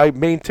 I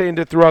maintained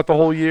it throughout the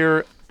whole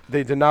year.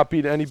 They did not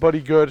beat anybody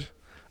good.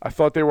 I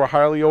thought they were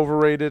highly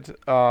overrated.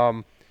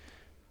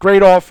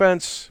 Great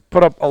offense,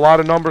 put up a lot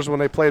of numbers when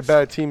they played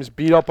bad teams,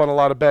 beat up on a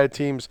lot of bad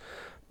teams,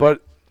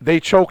 but they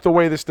choked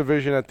away this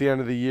division at the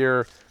end of the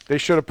year. They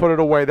should have put it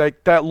away.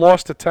 That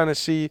loss to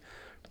Tennessee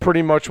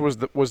pretty much was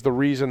the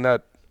reason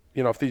that,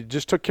 you know, if they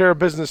just took care of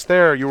business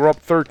there, you were up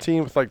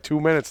 13 with like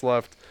 2 minutes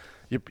left.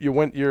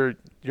 You're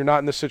not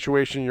in the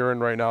situation you're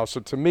in right now.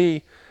 So to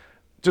me,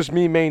 just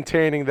me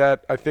maintaining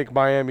that, I think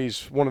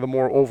Miami's one of the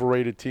more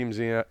overrated teams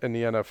in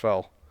the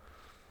NFL.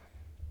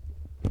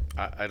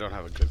 I don't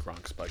have a good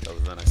Gronk spike other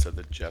than I said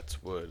the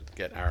Jets would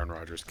get Aaron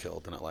Rodgers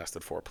killed, and it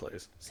lasted 4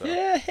 plays. So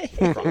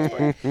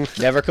Gronk spike.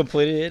 Never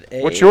completed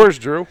a What's yours,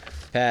 Drew?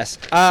 pass.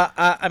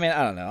 I mean,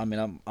 I don't know. I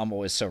mean, I'm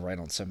always so right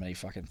on so many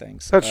fucking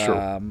things. That's true.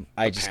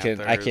 I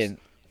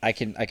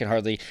can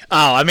hardly.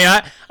 Oh, I mean,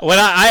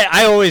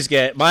 I always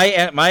get my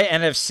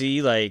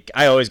NFC, like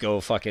I always go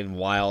fucking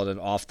wild and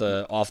off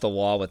the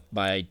wall with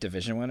my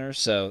division winners.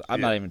 So I'm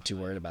not even too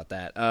worried about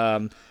that.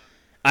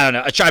 I don't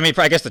know. I mean,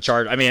 I guess the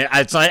Chargers. I mean,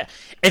 it's not.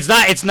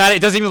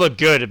 It doesn't even look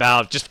good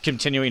about just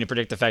continuing to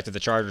predict the fact that the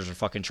Chargers are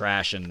fucking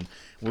trash, and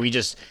we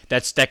just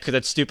that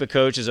stupid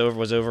coach was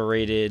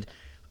overrated.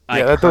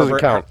 Yeah, that doesn't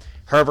count.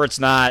 Herbert's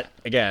not.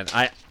 Again,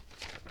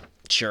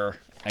 sure.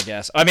 I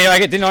guess. I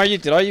mean, did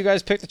all you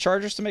guys pick the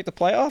Chargers to make the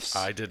playoffs?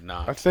 I did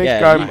not. I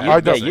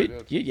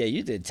think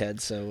you did, Ted.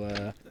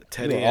 So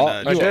Teddy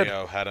and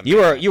J.O. had him.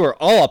 You were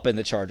all up in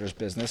the Chargers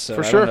business, so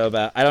For I sure. don't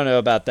know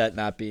about that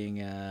not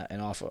being a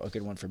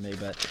good one for me,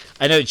 but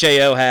I know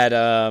J.O. had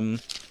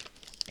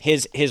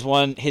his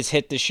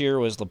hit this year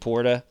was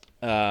Laporta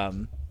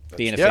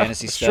being a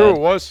fantasy that's stud. true, it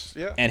was.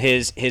 Yeah. And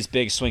his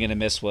big swing and a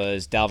miss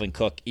was Dalvin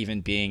Cook even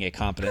being a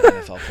competent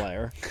NFL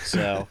player.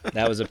 So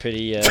that was a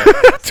pretty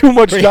Too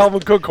much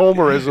Dalvin Cook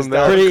homerism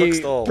there.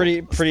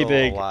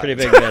 pretty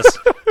big miss.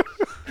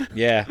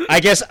 Yeah, I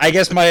guess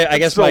my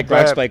so Gronk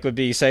bad. spike would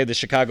be say the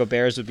Chicago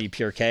Bears would be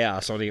pure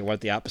chaos, only it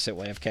went the opposite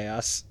way of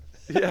chaos.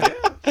 No,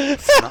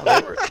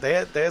 they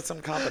had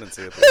some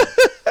competency at the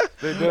end.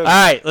 They did. All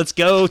right, let's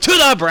go to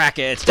the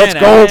brackets. Let's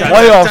go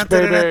playoffs,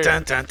 baby.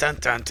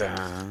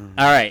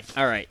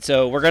 All right.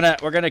 So we're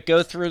gonna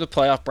go through the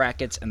playoff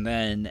brackets and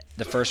then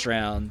the first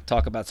round,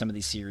 talk about some of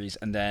these series,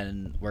 and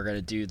then we're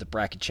gonna do the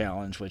bracket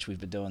challenge, which we've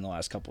been doing the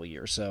last couple of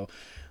years. So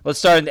let's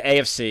start in the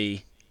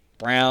AFC.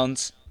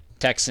 Browns,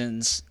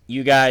 Texans.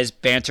 You guys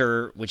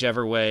banter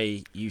whichever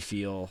way you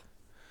feel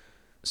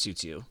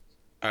suits you.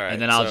 All right,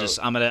 And then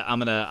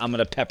I'm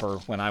gonna pepper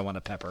when I want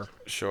to pepper.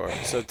 Sure.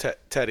 So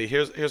Teddy,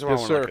 here's what I Yes, want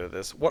to sir. look at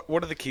this. What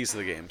are the keys to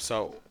the game?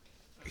 So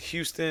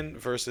Houston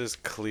versus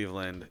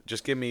Cleveland.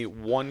 Just give me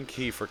one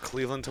key for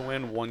Cleveland to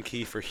win, one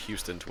key for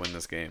Houston to win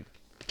this game.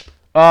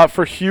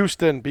 For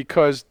Houston,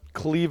 because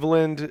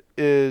Cleveland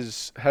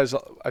was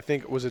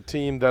a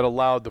team that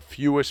allowed the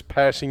fewest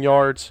passing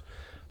yards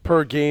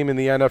per game in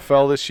the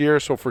NFL this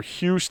year. So for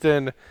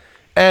Houston,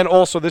 and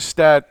also this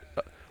stat,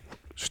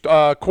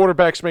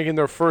 quarterbacks making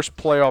their first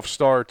playoff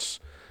starts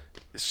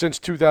since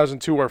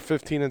 2002 are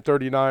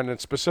 15-39, and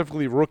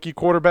specifically rookie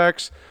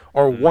quarterbacks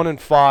are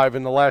 1-5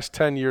 in the last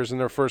 10 years in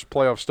their first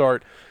playoff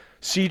start.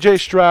 C.J.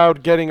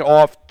 Stroud getting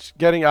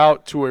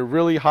out to a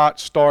really hot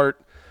start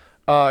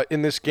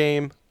in this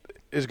game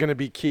is going to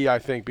be key, I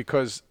think,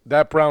 because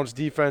that Browns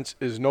defense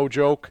is no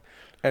joke,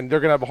 and they're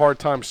going to have a hard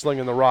time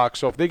slinging the rock.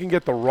 So if they can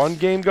get the run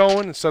game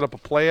going and set up a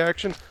play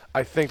action,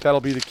 I think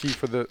that'll be the key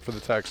for the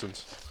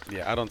Texans.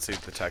 Yeah, I don't see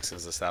the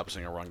Texans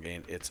establishing a run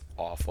game. It's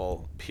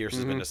awful. Pierce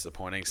has been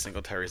disappointing.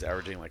 Singletary's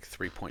averaging like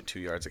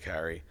 3.2 yards a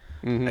carry.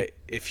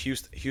 If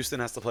Houston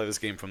has to play this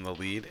game from the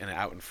lead and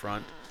out in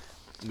front,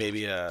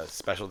 maybe a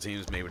special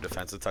teams, maybe a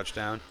defensive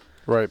touchdown.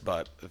 Right.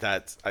 But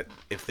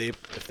if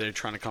they're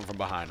trying to come from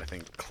behind, I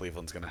think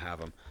Cleveland's going to have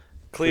them.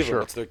 Cleveland, sure.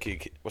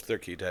 What's their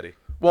key, Teddy?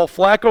 Well,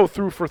 Flacco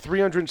threw for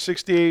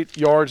 368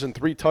 yards and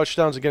 3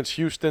 touchdowns against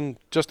Houston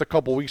just a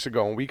couple weeks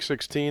ago in Week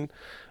 16.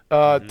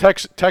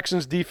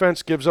 Texans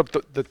defense gives up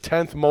the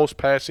 10th most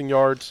passing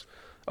yards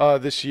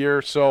this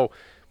year. So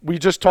we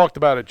just talked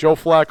about it. Joe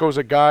Flacco's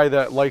a guy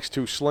that likes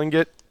to sling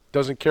it,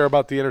 doesn't care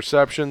about the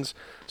interceptions.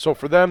 So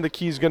for them, the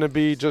key is going to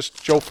be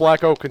just Joe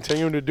Flacco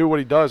continuing to do what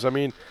he does. I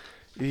mean,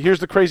 here's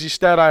the crazy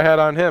stat I had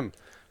on him.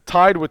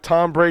 Tied with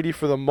Tom Brady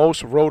for the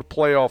most road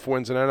playoff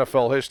wins in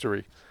NFL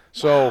history.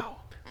 So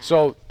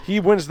he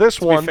wins this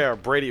one. To be fair,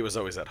 Brady was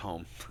always at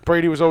home.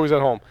 Brady was always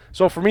at home.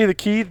 So for me, the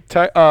key,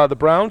 the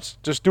Browns,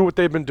 just do what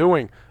they've been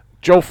doing.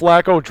 Joe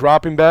Flacco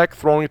dropping back,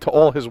 throwing to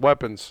all his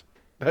weapons.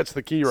 That's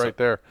the key right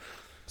there.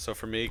 So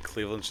for me,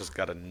 Cleveland's just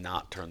got to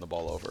not turn the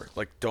ball over.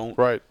 Like, don't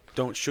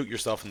shoot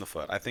yourself in the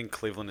foot. I think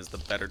Cleveland is the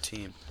better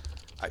team.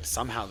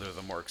 Somehow they're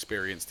the more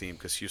experienced team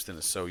because Houston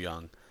is so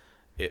young.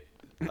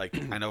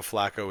 I know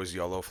Flacco is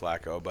YOLO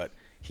Flacco, but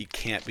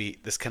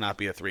this cannot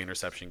be a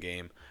 3-interception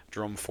game.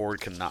 Jerome Ford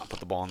cannot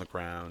put the ball on the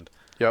ground.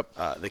 Yep.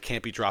 They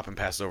can't be dropping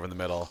passes over in the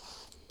middle.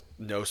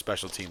 No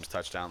special teams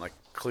touchdown. Like,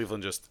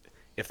 Cleveland just,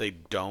 if they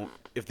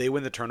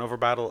win the turnover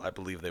battle, I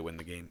believe they win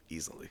the game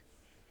easily.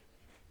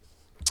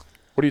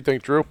 What do you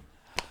think, Drew?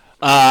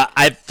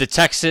 The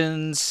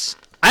Texans.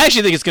 I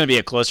actually think it's going to be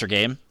a closer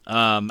game,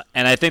 and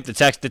I think the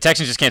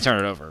Texans just can't turn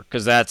it over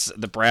because that's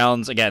the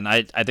Browns. Again,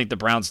 I think the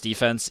Browns'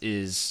 defense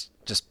is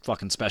just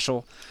fucking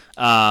special.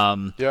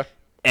 Yeah.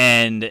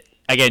 And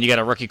again, you got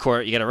a rookie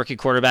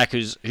quarterback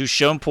who's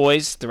shown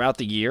poise throughout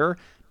the year,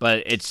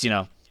 but it's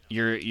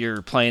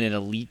you're playing an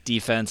elite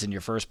defense in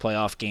your first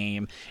playoff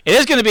game. It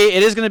is going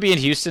to be in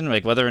Houston,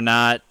 like whether or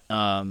not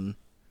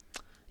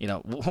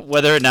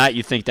whether or not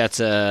you think that's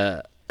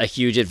a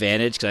huge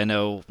advantage, because I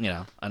know there's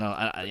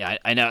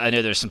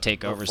some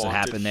takeovers that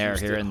happen there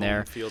here and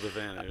there. Field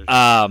advantage.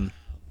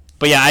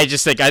 But yeah, I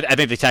just think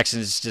the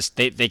Texans just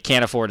they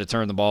can't afford to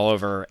turn the ball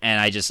over, and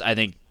I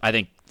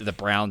think the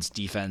Browns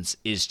defense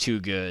is too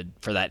good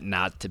for that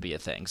not to be a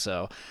thing.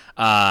 So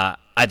I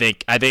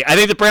think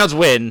the Browns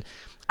win.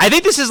 I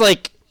think this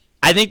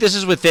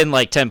is within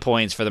like 10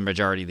 points for the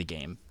majority of the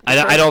game.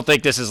 I don't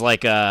think this is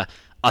like a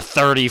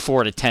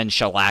 34-10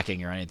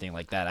 shellacking or anything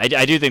like that.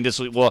 I do think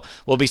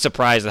we'll be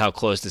surprised at how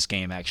close this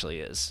game actually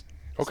is.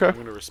 Okay. So I'm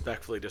going to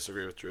respectfully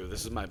disagree with Drew.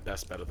 This is my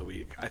best bet of the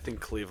week. I think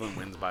Cleveland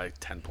wins by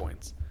 10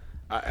 points,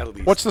 at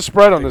least. What's the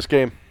spread on this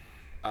game?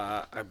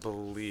 I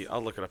believe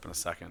I'll look it up in a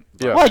second.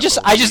 Yeah. Well, I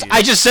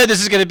just said this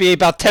is going to be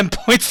about 10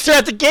 points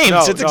throughout the game.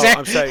 No, so it's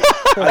I'm saying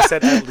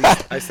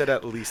I said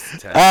at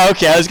least 10. Oh,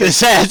 okay. I was going to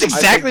say that's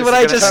exactly what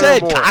I just said.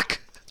 Cock.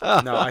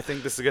 No, I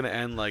think this is going to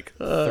end like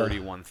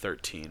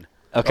 31-13.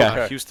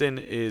 Okay. Houston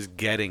is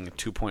getting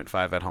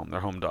 2.5 at home. They're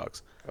home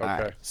dogs. Okay.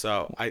 right.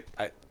 So I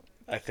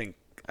think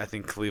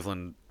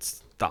Cleveland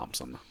stomps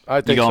them.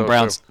 I think You going so,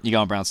 Browns? too. You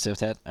going Browns too,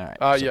 Ted? All right.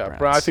 so Yeah.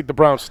 Browns. I think the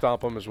Browns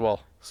stomp them as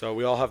well. So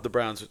we all have the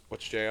Browns.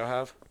 What's Jo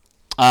have?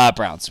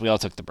 Browns. We all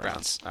took the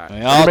Browns. All right.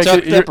 We all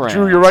took the Browns.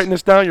 Drew, you're writing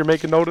this down? You're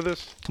making note of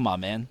this? Come on,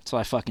 man. That's what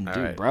I fucking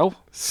do, right. bro.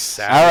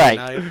 Saturday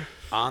All right. night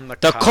on the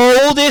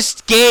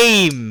coldest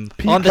game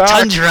on the Peacock.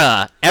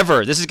 tundra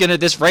ever.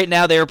 This right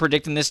now they are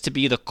predicting this to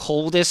be the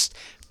coldest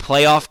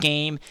playoff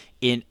game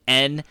in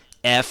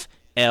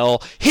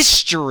NFL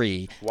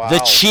history. Wow. The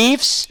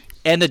Chiefs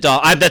and the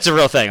Dolphins. That's a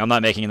real thing. I'm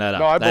not making that up.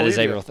 No, I that is a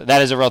believe you. real thing.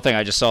 That is a real thing.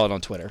 I just saw it on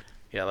Twitter.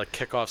 Yeah, like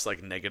kickoff's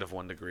like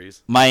 -1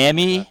 degrees.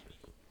 Miami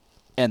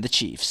and the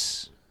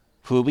Chiefs.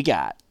 Who we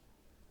got?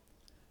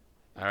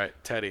 All right,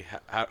 Teddy,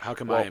 how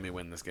can Miami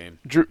win this game?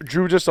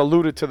 Drew just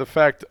alluded to the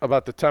fact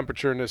about the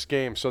temperature in this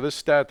game. So this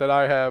stat that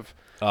I have.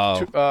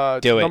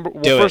 Do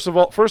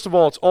it. First of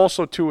all, it's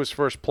also to his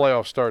first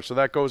playoff start, so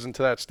that goes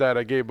into that stat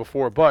I gave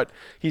before. But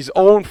he's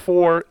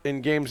 0-4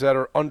 in games that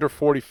are under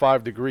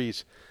 45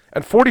 degrees.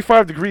 And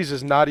 45 degrees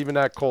is not even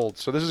that cold.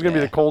 So this is going to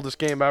be the coldest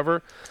game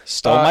ever.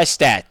 Stole my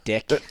stat,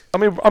 Dick.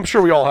 I'm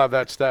sure we all have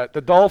that stat.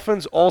 The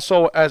Dolphins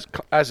also, as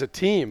a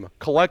team,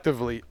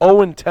 collectively,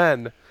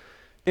 0-10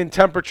 in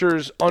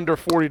temperatures under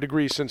 40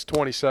 degrees since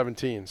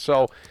 2017.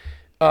 So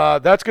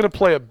that's going to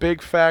play a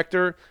big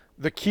factor.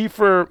 The key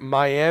for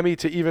Miami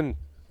to even,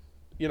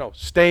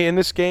 stay in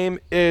this game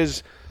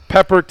is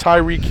pepper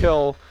Tyreek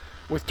Hill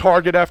with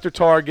target after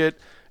target.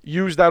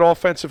 Use that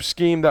offensive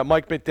scheme that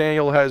Mike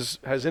McDaniel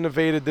has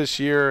innovated this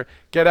year.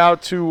 Get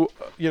out to,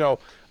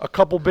 a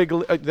couple big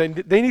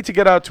they need to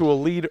get out to a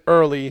lead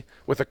early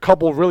with a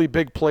couple really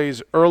big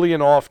plays early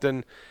and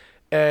often,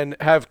 and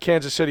have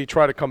Kansas City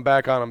try to come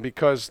back on them,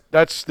 because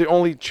that's the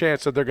only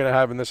chance that they're going to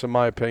have in this, in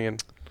my opinion.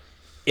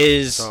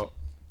 Sorry,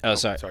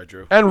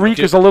 Drew. And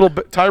Tyreek's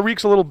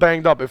a little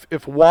banged up.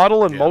 If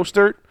Waddle and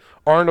Mostert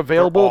aren't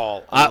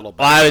available, I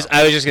was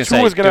just gonna say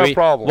Tua's gonna have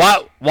problems.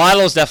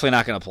 Waddle's definitely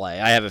not gonna play.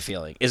 I have a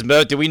feeling.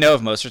 Do we know if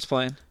Mostert's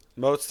playing?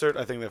 Mostert,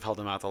 I think they've held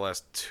him out the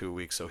last 2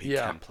 weeks, so he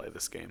can play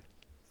this game.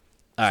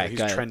 All right, he's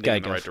trending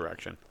in the right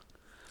direction.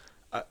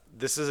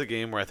 This is a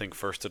game where I think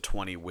 1st to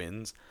 20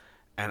 wins,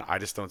 and I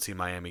just don't see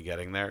Miami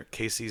getting there.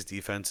 KC's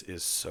defense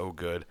is so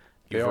good,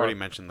 You've already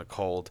mentioned the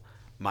cold.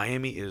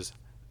 Miami is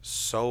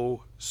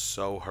so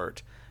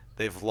hurt.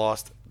 They've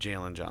lost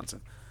Jalen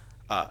Johnson.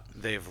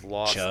 They've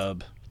lost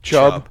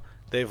Chubb.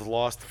 They've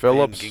lost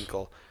Phillips. Van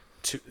Ginkel.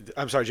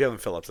 I'm sorry, Jalen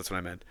Phillips. That's what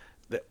I meant.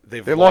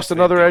 They lost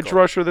another Van edge Ginkel.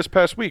 rusher this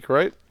past week,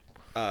 right?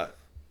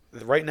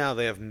 Right now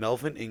they have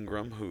Melvin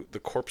Ingram, the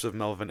corpse of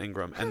Melvin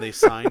Ingram, and they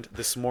signed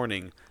this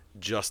morning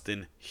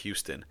Justin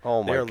Houston.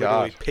 Oh, my They are God.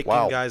 literally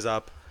picking guys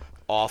up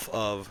off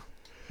of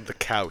the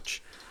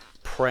couch,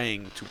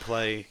 praying to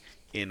play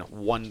in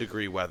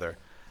 1-degree weather.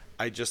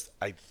 I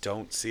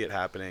don't see it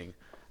happening.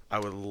 I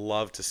would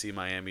love to see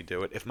Miami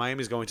do it. If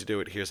Miami's going to do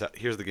it, here's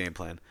the game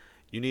plan.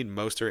 You need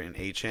Mostert and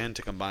Achane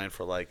to combine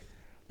for like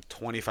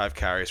 25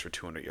 carries for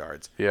 200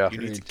 yards. Yeah. You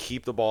need to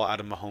keep the ball out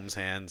of Mahomes'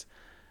 hands.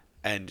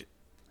 And,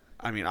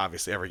 I mean,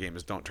 obviously every game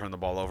is don't turn the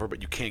ball over,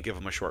 but you can't give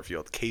them a short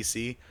field.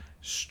 KC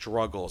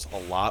struggles a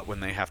lot when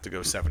they have to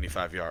go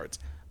 75 yards.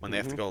 When they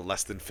have to go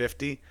less than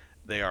 50,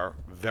 they are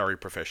very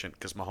proficient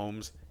because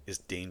Mahomes is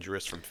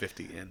dangerous from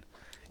 50 in.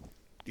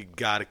 You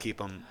got to keep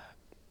them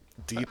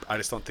deep. I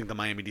just don't think the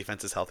Miami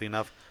defense is healthy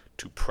enough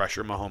to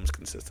pressure Mahomes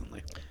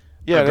consistently.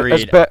 Yeah,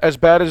 Agreed. as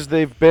bad as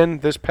they've been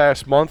this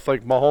past month,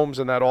 like Mahomes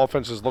and that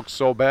offense has looked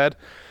so bad,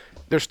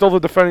 they're still the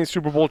defending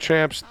Super Bowl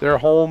champs. They're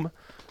home.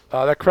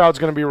 That crowd's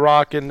going to be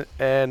rocking,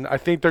 and I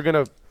think they're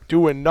going to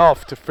do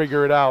enough to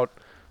figure it out.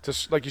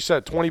 Like you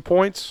said, 20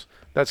 points,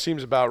 that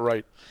seems about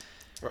right.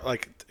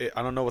 Like,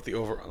 I don't know what the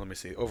let me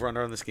see.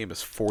 Over-under on this game is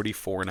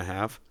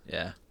 44.5.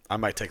 Yeah. I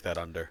might take that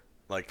under.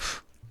 Like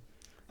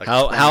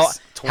How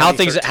 20,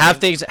 things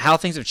 13. how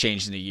things have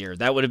changed in a year.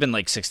 That would have been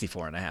like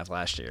 64.5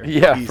 last year.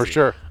 Yeah, Easy. for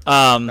sure.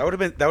 That would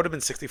have been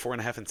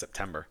 64.5 in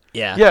September.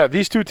 Yeah. Yeah,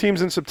 these two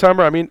teams in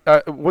September, I mean,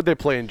 what they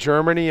play in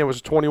Germany? It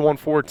was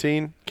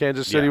 21-14.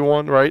 Kansas City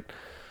won, right?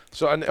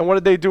 So, and what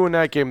did they do in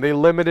that game? They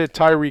limited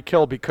Tyreek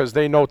Hill because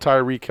they know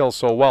Tyreek Hill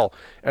so well.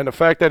 And the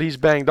fact that he's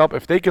banged up,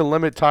 if they can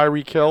limit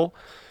Tyreek Hill,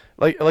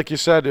 like you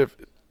said, if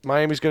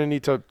Miami's going to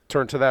need to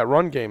turn to that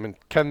run game, and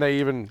can they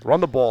even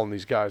run the ball on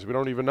these guys? We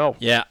don't even know.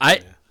 Yeah,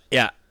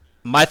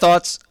 my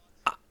thoughts.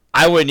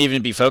 I wouldn't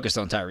even be focused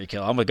on Tyreek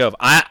Hill. I'm gonna go.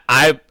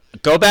 I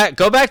go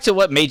back to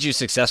what made you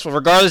successful,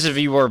 regardless if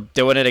you were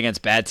doing it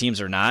against bad teams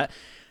or not.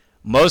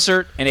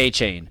 Mostert and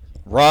Achane,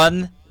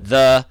 run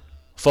the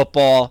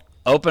football,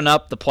 open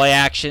up the play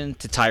action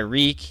to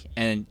Tyreek,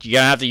 and you're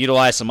gonna have to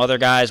utilize some other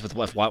guys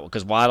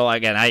because Waddle.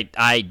 Again,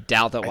 I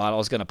doubt that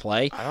Waddle is gonna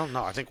play. I don't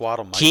know. I think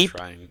Waddle might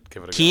try and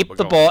give it a keep go.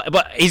 the ball,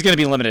 but he's gonna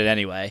be limited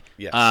anyway.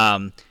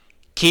 Yeah.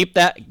 Keep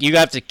that. You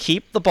have to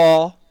keep the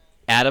ball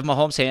out of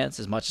Mahomes' hands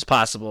as much as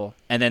possible,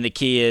 and then the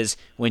key is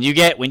when you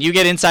get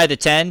inside the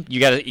 10, you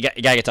gotta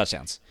get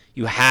touchdowns.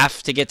 You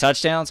have to get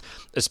touchdowns,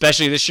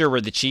 especially this year where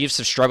the Chiefs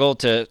have struggled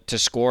to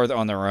score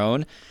on their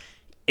own.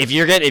 If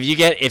you get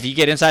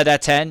inside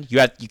that 10,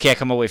 you can't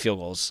come away field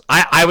goals.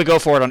 I would go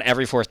for it on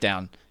every fourth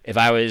down if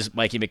I was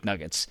Mikey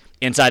McNuggets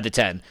inside the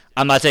 10.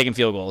 I'm not taking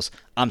field goals.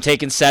 I'm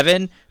taking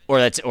 7 or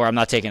I'm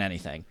not taking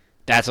anything.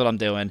 That's what I'm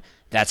doing.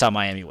 That's how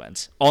Miami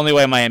wins. Only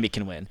way Miami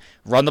can win.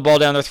 Run the ball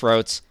down their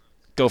throats.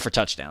 Go for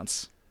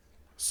touchdowns.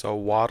 So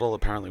Waddle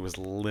apparently was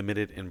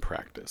limited in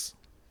practice.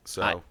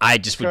 So I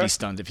just would be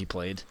stunned if he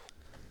played.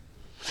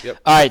 Yep.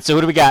 All right, so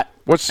who do we got?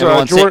 What's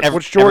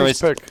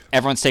Jordan's pick?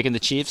 Everyone's taking the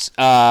Chiefs.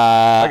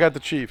 I got the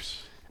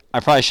Chiefs.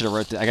 I probably should have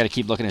wrote that. I got to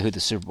keep looking at who the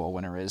Super Bowl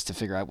winner is to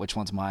figure out which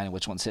one's mine and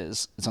which one's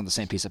his. It's on the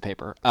same piece of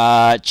paper.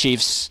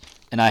 Chiefs,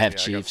 and I have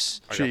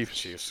Chiefs. I got the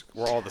Chiefs.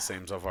 We're all the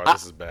same so far.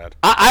 This is bad.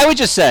 I would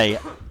just say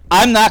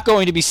I'm not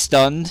going to be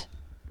stunned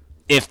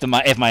if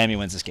Miami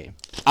wins this game.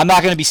 I'm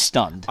not going to be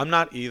stunned. I'm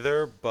not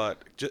either,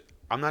 just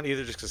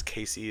because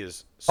KC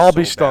is. I'll so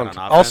be bad stunned.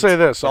 on I'll say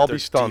this. but I'll their be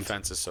stunned.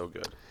 Defense is so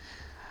good.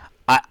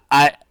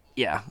 I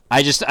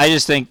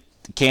just think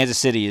Kansas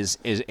City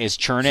is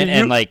churning,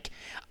 and like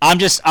I'm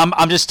just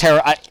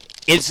terrified.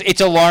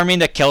 It's alarming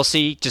that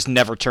Kelsey just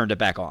never turned it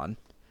back on.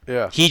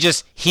 Yeah.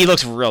 He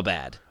looks real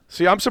bad.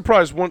 See, I'm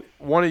surprised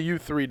one of you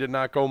three did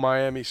not go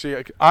Miami. See,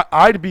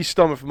 I'd be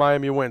stunned if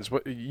Miami wins,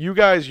 but you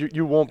guys,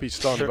 you won't be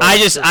stunned. I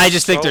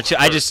just think they're too.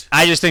 I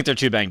just think they're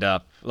too banged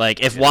up.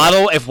 Like if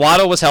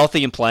Waddle was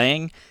healthy and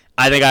playing,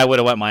 I think I would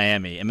have went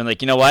Miami. I mean,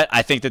 like, you know what?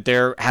 I think that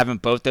they're having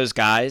both those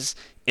guys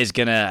is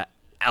gonna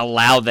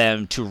allow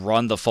them to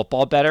run the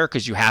football better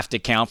because you have to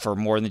count for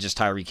more than just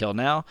Tyreek Hill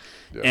now,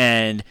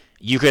 and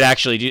you could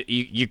actually do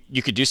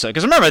you could do so.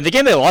 Because remember the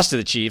game they lost to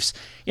the Chiefs.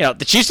 You know,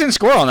 the Chiefs didn't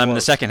score on them in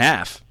the second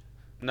half.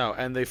 No,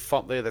 and they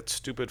had that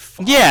stupid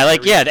fumble.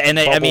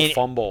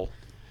 Fumble.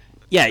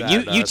 Yeah,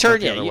 you turn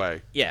the other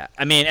way. Yeah.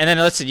 I mean, and then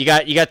listen, you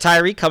got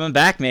Tyreek coming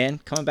back, man,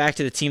 coming back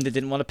to the team that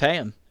didn't want to pay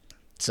him.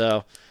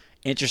 So,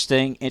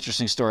 interesting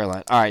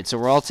storyline. All right, so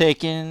we're all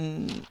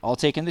taking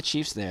the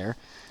Chiefs there.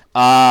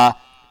 The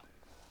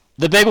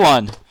big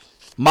one,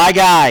 my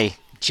guy,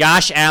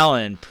 Josh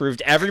Allen,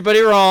 proved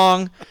everybody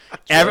wrong.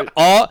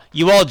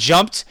 You all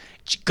jumped.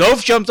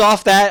 Goff jumped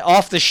off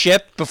the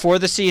ship before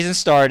the season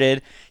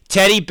started.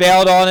 Teddy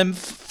bailed on him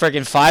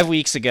friggin' 5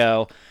 weeks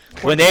ago.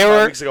 When they were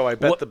 5 weeks ago, I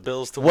bet the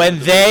Bills to when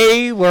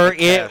they were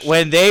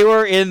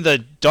in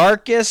the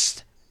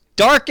darkest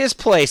darkest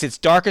place. It's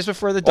darkest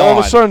before the dawn. All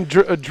of a sudden,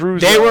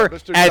 Drew's They were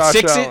Mr. at Josh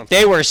 6. Allen.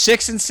 They were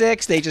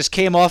 6-6. They just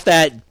came off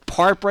that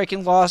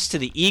heartbreaking loss to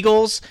the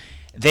Eagles.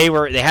 They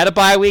had a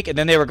bye week, and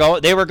then they were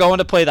going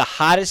to play the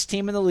hottest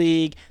team in the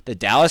league, the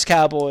Dallas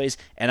Cowboys.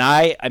 And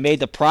I made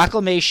the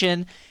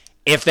proclamation: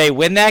 if they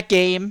win that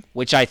game,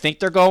 which I think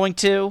they're going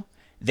to,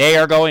 they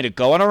are going to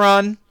go on a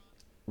run,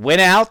 win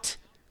out,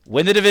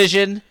 win the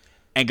division,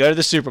 and go to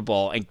the Super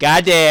Bowl. And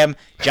goddamn,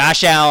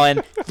 Josh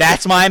Allen,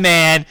 that's my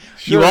man.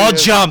 Sure you all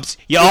is. jumped.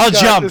 You This all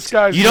guy- jumped. this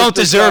guy's You don't Mr.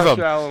 deserve Josh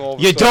him. Allen all of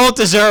a You sudden. don't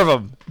deserve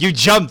him. You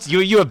jumped.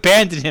 You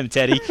abandoned him,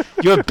 Teddy.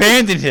 You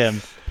abandoned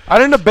him. I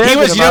didn't abandon He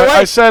was, him. you know what?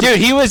 I said, Dude,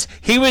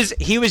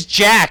 he was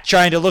Jack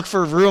trying to look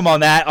for room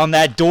on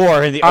that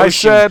door in the I ocean.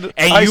 said-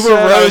 and I you said were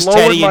I roast, lowered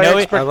Teddy. You my know,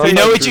 expectations. you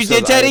know what Drew you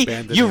did, says I Teddy?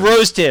 abandoned You him.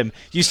 roast him.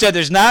 You said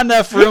there's not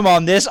enough room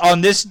on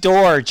this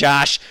door,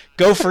 Josh.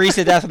 Go freeze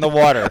to death in the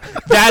water.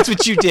 That's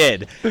what you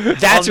did.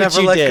 That's I'll what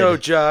never you let did. go,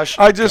 Josh.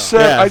 I just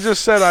said,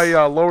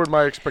 Yeah. I lowered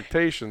my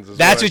expectations. is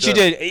That's I what you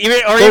did. Even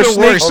They're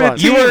worse, snake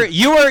bit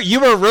you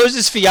were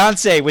Rose's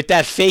fiance with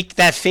that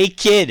fake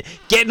kid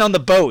getting on the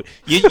boat.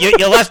 You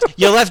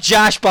left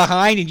Josh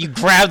behind and you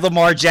grabbed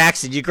Lamar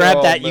Jackson. You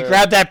grabbed Oh, you man.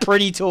 grabbed that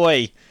pretty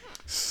toy.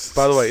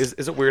 By the way, is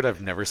it weird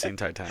I've never seen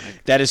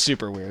Titanic? That is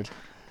super weird.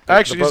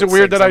 Actually, The is it boat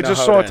weird sinks, that I I know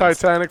just how saw it ends.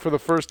 Titanic for the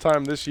first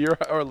time this year,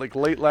 or like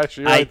late last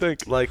year, I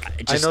think? Like,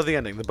 Just- I know the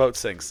ending. The boat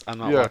sinks. I'm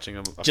not Yeah. watching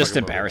a Just fucking movie about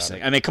embarrassing.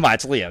 it. I mean, come on,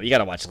 it's Leo. You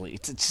gotta watch Leo.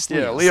 It's just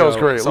Yeah, Leo. Leo's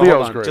great. hold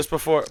Leo's on. great. Just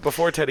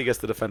before Teddy gets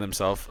to defend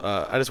himself,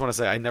 I just want to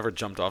say I never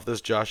jumped off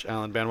this Josh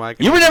Allen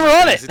bandwagon. You were never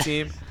on it. Fantasy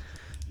team.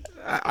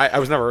 I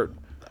was never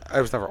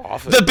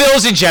off it. The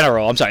Bills in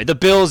general. I'm sorry. The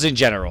Bills in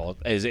general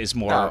is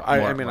more. No, I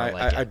more mean, like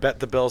it. I bet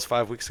the Bills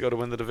 5 weeks ago to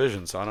win the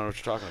division, so I don't know what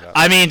you're talking about.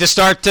 I mean,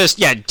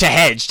 to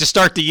hedge to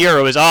start the year,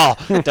 it was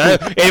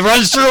it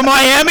runs through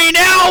Miami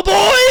now,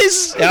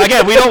 boys. And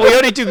again, we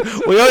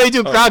only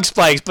do crowd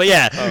spikes, but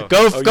yeah, Oh. go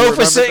Oh, you for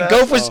remember sit, that?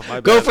 go for Oh,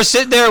 my go bad. for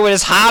sitting there with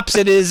his hops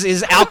and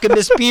his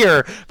alchemist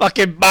beer,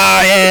 fucking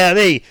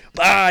Miami.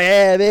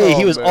 Oh,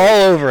 He was man.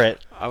 all over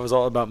it. I was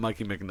all about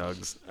Mikey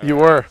McNugs. You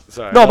were.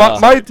 Sorry. No,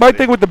 my Teddy.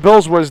 thing with the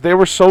Bills was they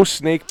were so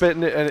snake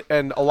bitten,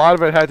 and a lot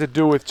of it had to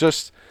do with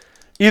just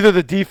either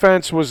the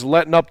defense was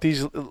letting up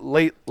these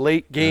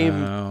late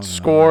game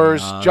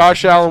scores.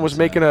 Josh Allen was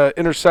making an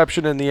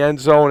interception in the end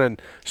zone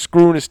and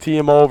screwing his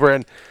team over.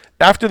 And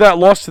after that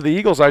loss to the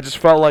Eagles, I just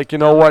felt like, you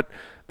know what,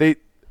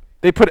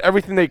 they put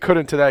everything they could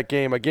into that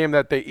game, a game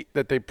that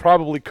they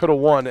probably could have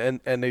won,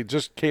 and they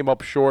just came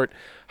up short.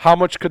 How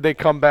much could they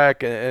come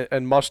back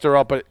and muster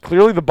up? But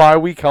clearly the bye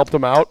week helped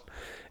them out.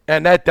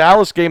 And that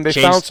Dallas game, they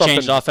found something.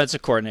 Changed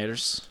offensive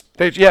coordinators.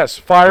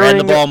 Firing Ran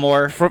the ball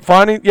more.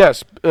 Finding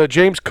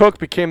James Cook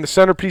became the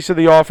centerpiece of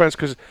the offense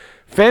because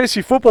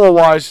fantasy football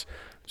wise,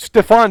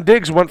 Stephon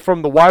Diggs went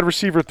from the wide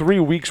receiver 3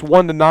 weeks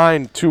 1 to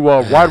 9 to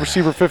wide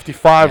receiver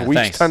 55 Yeah,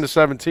 weeks thanks. 10 to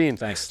 17.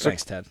 Thanks, So-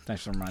 Ted.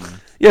 Thanks for reminding me.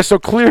 Yeah, so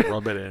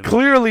Rub it in.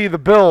 clearly the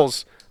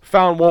Bills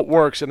found what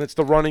works, and it's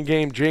the running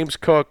game. James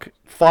Cook,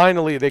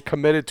 finally they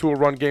committed to a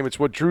run game. It's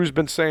what Drew's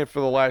been saying for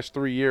the last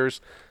 3 years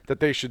that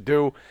they should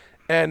do.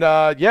 And,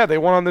 they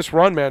went on this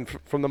run, man.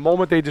 From the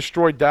moment they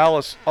destroyed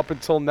Dallas up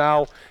until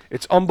now,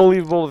 it's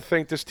unbelievable to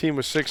think this team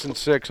was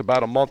 6-6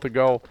 about a month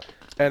ago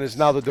and is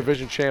now the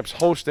division champs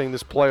hosting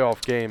this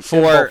playoff game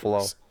in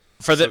Buffalo.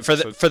 For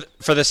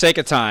the sake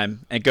of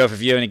time, and go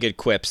if you have any good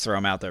quips, throw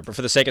them out there. But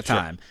for the sake of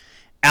time,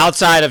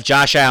 outside of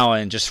Josh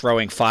Allen just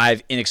throwing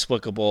 5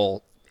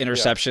 inexplicable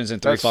interceptions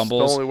and 3 That's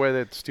fumbles, the only way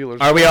that the Steelers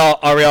are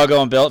we all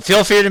going Bill?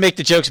 Feel free to make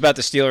the jokes about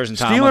the Steelers and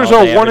Tom. Steelers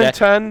all day, are 1 every in day.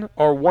 10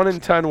 or 1 in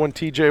 10 when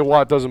TJ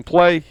Watt doesn't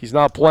play. He's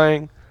not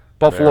playing.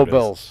 Buffalo There it is.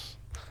 Bills.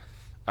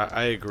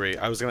 I agree.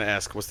 I was going to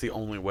ask, what's the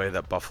only way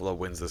that Buffalo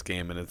wins this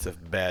game? And it's if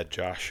bad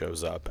Josh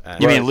shows up.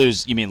 And You mean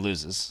lose? You mean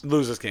loses?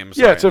 lose this game. Yeah,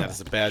 Sorry, it's and if that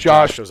it's a bad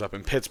Josh- Josh shows up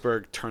in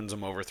Pittsburgh, turns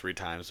them over 3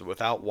 times.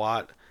 Without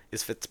Watt,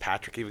 is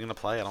Fitzpatrick even going to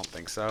play? I don't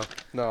think so.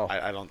 No.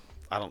 I don't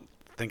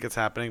think it's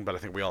happening, but I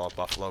think we all have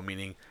Buffalo,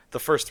 meaning the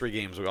first 3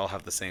 games we all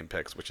have the same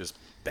picks, which is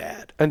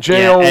bad. And Jo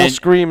Yeah, will and-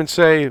 scream and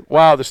say,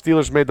 "Wow, the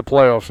Steelers made the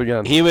playoffs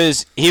again." He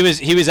was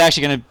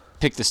actually going to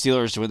pick the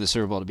Steelers to win the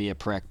Super Bowl to be a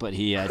prick, but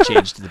he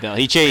changed to the Bills.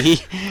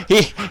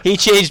 He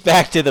changed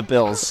back to the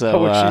Bills.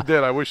 So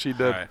I wish he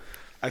did. All right.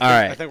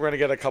 I think we're going to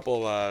get a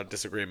couple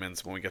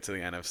disagreements when we get to the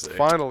NFC.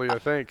 Finally, I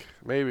think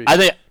maybe. I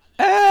think.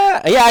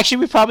 Yeah, actually,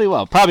 we probably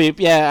will. Probably,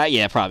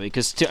 yeah, probably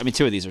because 2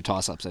 of these are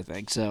toss-ups, I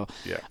think. So,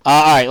 Yeah.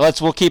 All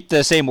right, we'll keep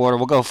the same order.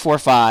 We'll go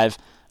 4-5.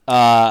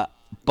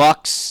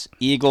 Bucks,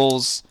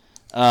 Eagles.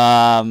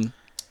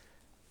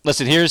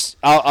 Listen,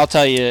 I'll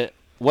tell you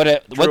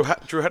what. Drew,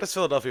 how does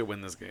Philadelphia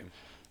win this game?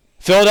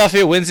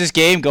 Philadelphia wins this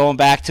game going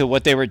back to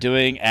what they were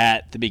doing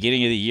at the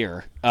beginning of the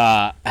year,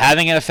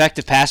 having an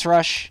effective pass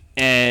rush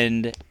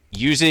and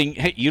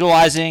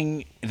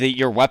utilizing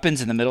your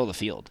weapons in the middle of the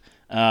field.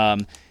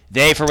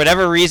 They, for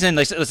whatever reason,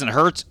 listen.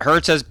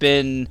 Hurts has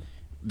been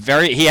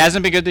he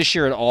hasn't been good this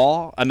year at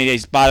all. I mean,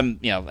 he's bottom.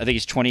 I think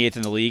he's 28th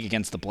in the league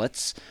against the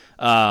blitz,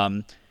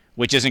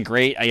 which isn't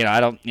great. I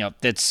don't.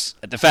 That's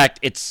the fact.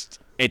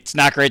 It's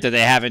not great that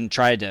they haven't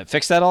tried to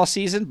fix that all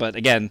season. But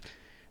again,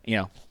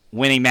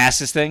 winning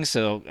masses thing.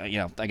 So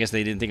I guess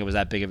they didn't think it was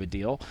that big of a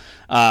deal.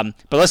 But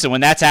listen,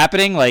 when that's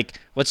happening, like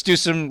let's do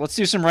some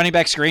running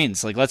back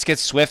screens. Like let's get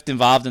Swift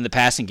involved in the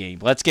passing game.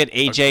 Let's get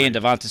AJ and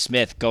Devonta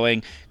Smith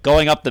going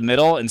up the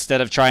middle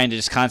instead of trying to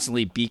just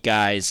constantly beat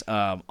guys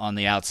on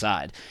the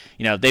outside.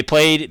 They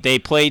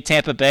played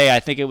Tampa Bay. I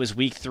think it was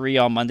week 3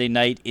 on Monday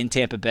night in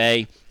Tampa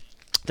Bay.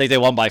 I think they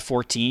won by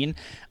 14.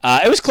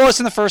 It was close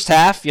in the first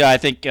half. I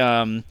think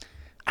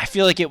I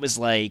feel like it was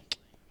like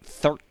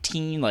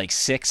 13, like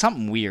 6,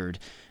 something weird.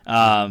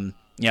 Again,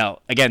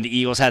 the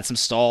Eagles had some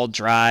stalled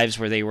drives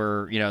where they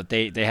were,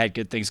 they had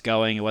good things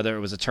going, whether it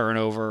was a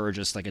turnover or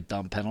just like a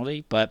dumb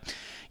penalty. But,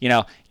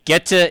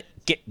 get to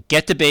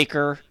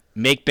Baker,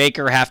 make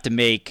Baker have to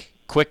make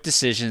quick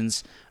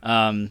decisions.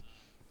 The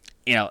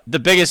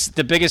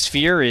biggest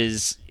fear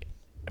is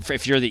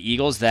if you're the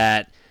Eagles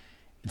that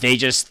they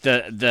just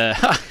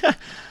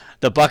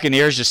the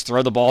Buccaneers just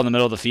throw the ball in the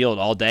middle of the field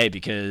all day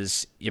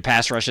because your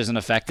pass rush isn't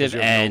effective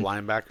and no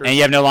linebackers. And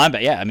you have no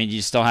linebacker. Yeah, I mean you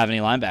just don't have any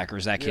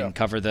linebackers that can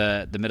cover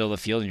the middle of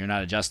the field, and you're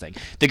not adjusting.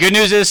 The good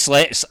news is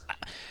Slay.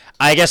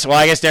 I guess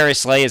Darius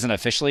Slay isn't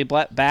officially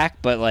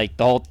back, but like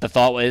the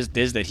thought is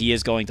that he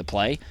is going to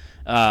play,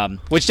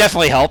 which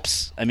definitely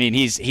helps. I mean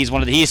he's still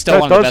one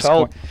of the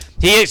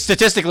best.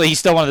 Statistically he's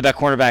still one of the best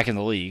cornerback in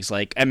the leagues.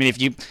 Like I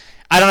mean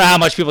I don't know how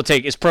much people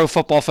take. Is Pro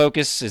Football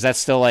Focus? Is that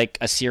still like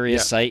a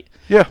serious site?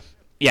 Yeah.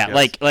 Yeah,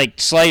 yes. like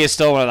Slay is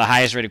still one of the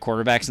highest rated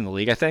quarterbacks in the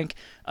league, I think.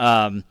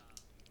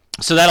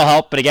 So that'll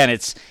help. But again,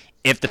 it's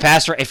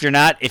if you're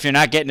not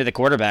getting to the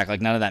quarterback,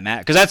 like none of that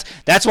matters. Because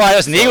that's why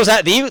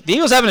the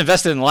Eagles haven't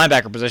invested in the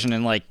linebacker position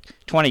in like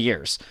 20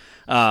 years.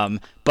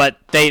 But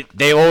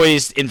they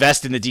always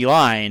invest in the D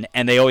line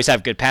and they always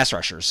have good pass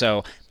rushers.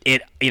 So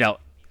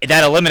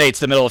that eliminates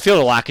the middle of the field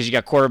a lot because you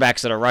got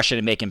quarterbacks that are rushing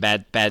and making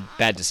bad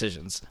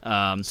decisions.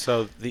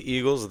 So the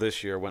Eagles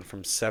this year went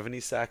from 70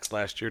 sacks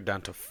last year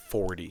down to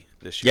 40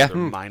 this year. Yeah. They're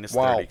minus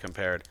 30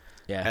 compared.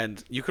 Yeah.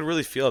 And you could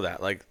really feel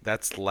that. Like,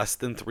 that's less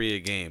than 3 a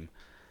game.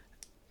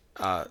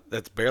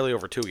 That's barely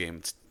over 2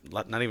 games.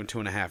 Not even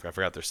 2.5. I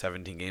forgot there's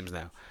 17 games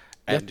now.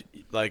 And,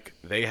 like,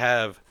 they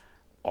have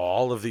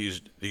all of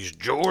these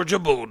Georgia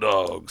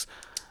Bulldogs.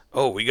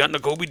 Oh, we got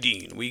N'Kobe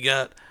Dean. We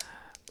got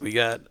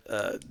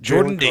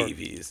Jordan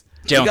Davies.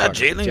 We got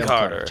Jalen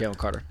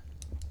Carter.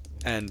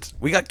 And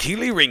we got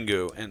Keely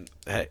Ringo. And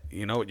hey,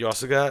 you know what? You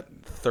also got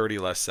 30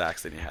 less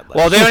sacks than you had last.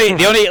 Well,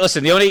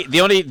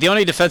 the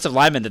only defensive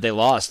lineman that they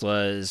lost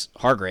was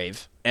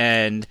Hargrave,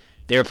 and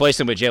they replaced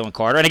him with Jalen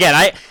Carter. And again,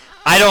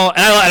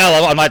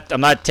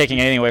 I'm not taking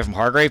anything away from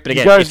Hargrave, but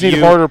again, you guys need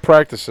harder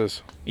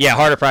practices. Yeah,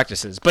 harder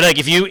practices. But like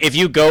if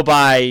you go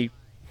by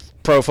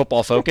Pro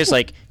Football Focus,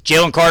 like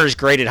Jalen Carter's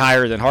graded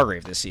higher than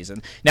Hargrave this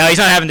season. Now he's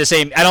not having the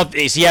same.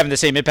 Is he having the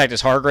same impact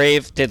as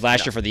Hargrave did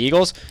last year for the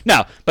Eagles?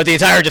 No, but the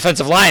entire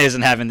defensive line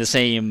isn't having the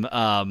same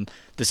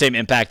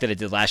impact that it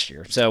did last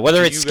year. So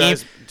whether it's scheme,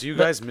 do you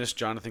guys miss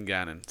Jonathan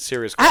Gannon?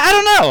 Serious. I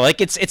don't know.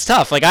 Like it's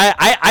tough. Like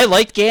I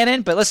liked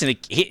Gannon, but listen,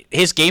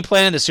 his game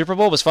plan in the Super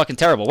Bowl was fucking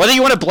terrible. Whether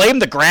you want to blame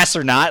the grass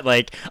or not,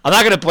 like I'm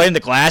not going to blame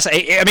the glass.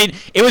 I mean,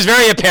 it was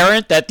very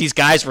apparent that these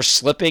guys were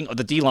slipping.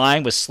 The D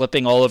line was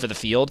slipping all over the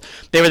field.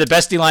 They were the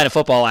best D line of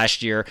football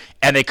last year,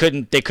 and they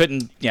couldn't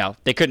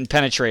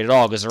penetrate at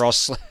all because they're all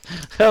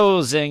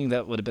oh zing.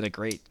 That would have been a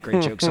great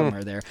joke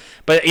somewhere there.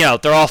 But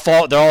they're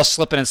all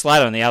slipping and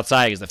sliding on the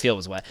outside because the field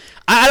was wet.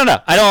 I don't know.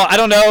 I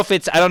don't know if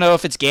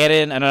it's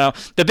Gannon. I don't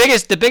know. The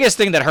biggest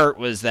thing that hurt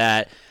was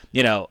that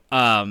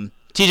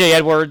T.J.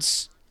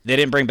 Edwards they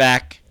didn't bring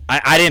back.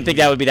 I didn't think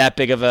that would be that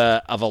big of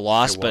a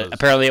loss, but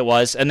apparently it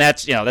was, and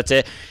that's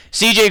it.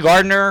 C.J.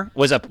 Gardner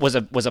was a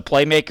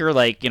playmaker,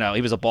 like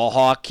he was a ball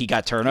hawk. He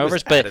got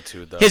turnovers, but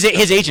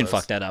his agent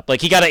fucked that up.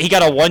 Like he got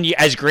a 1 year,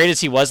 as great as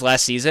he was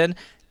last season.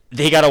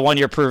 He got a 1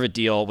 year prove-it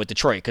deal with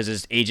Detroit because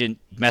his agent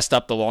messed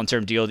up the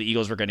long-term deal the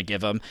Eagles were going to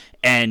give him,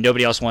 and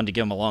nobody else wanted to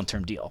give him a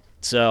long-term deal.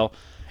 So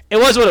it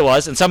was what it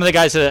was, and some of the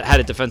guys that had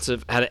a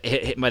defensive might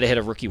have hit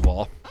a rookie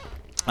wall.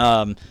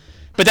 But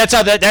that's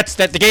how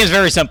the game's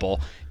very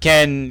simple.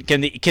 Can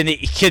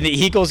the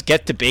Eagles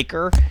get to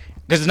Baker?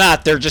 Because if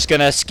not, they're just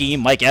gonna scheme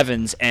Mike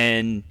Evans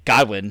and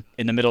Godwin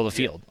in the middle of the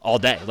field all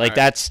day. Like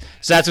that's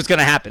what's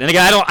gonna happen. And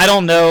again, I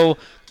don't know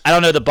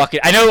the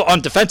bucket. I know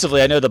on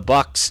defensively, I know the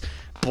Bucks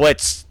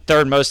blitz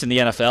third most in the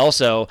NFL,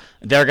 so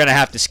they're going to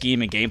have to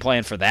scheme and game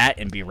plan for that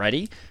and be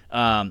ready.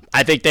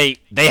 I think they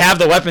have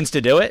the weapons to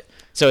do it,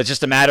 so it's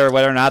just a matter of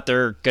whether or not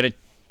they're going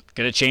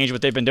to change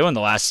what they've been doing the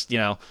last,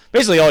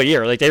 basically all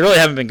year. Like they really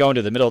haven't been going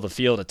to the middle of the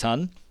field a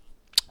ton.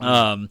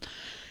 And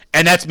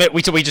that's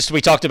we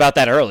talked about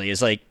that early.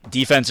 Is like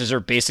defenses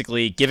are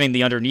basically giving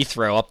the underneath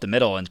throw up the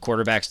middle, and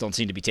quarterbacks don't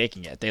seem to be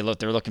taking it. They're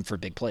looking for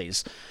big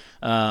plays,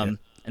 and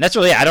that's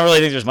really. I don't really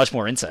think there's much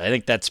more insight. I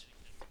think that's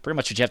pretty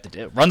much what you have to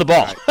do. Run the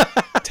ball.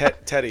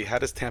 Right. Teddy, how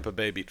does Tampa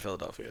Bay beat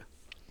Philadelphia?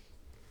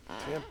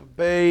 Tampa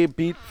Bay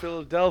beat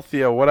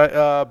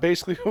Philadelphia.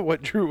 Basically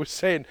what Drew was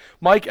saying.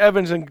 Mike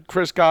Evans and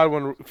Chris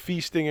Godwin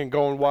feasting and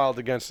going wild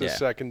against this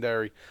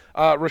secondary.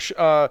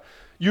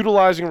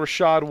 Utilizing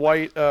Rashad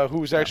White, who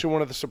was actually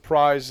one of the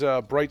surprise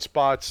bright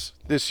spots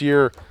this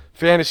year.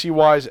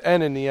 fantasy-wise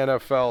and in the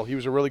NFL. He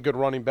was a really good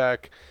running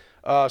back.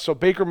 So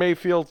Baker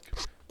Mayfield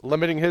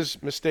limiting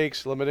his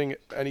mistakes, limiting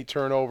any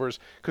turnovers.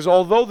 Because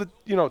although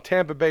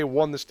Tampa Bay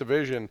won this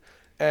division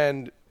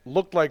and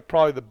looked like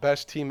probably the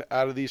best team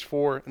out of these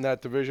four in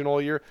that division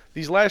all year,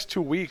 these last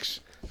 2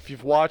 weeks, if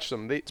you've watched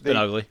them, it's been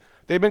ugly.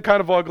 They've been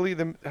kind of ugly.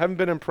 They haven't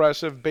been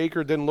impressive.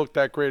 Baker didn't look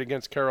that great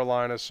against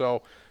Carolina.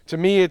 So to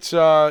me, it's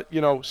setting up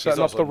the run. He's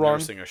also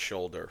nursing a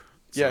shoulder.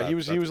 So yeah, he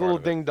was a little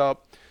dinged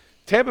up.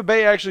 Tampa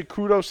Bay, actually,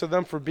 kudos to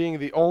them for being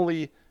the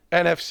only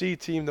NFC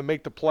team to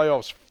make the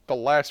playoffs the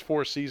last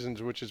 4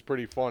 seasons, which is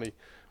pretty funny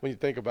when you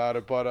think about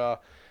it.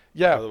 But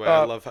yeah. By the way,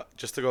 I love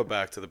just to go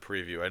back to the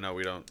preview. I know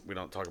we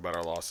don't talk about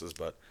our losses,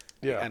 but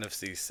yeah. The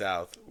NFC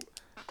South.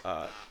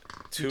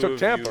 You took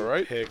Tampa,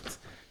 right?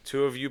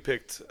 Two of you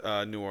picked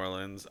New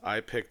Orleans.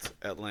 I picked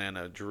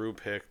Atlanta. Drew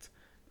picked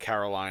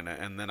Carolina,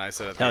 and then I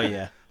said, "Hell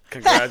yeah!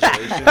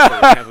 Congratulations to the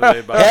Tampa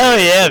Bay Buccaneers." Hell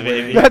yeah,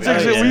 baby!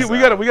 That's we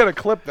got to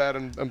clip that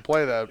and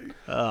play that.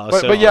 Oh,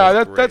 but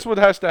yeah, that's what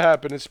has to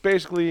happen. It's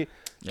basically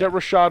get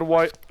Rashad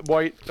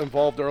White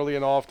involved early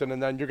and often,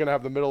 and then you're gonna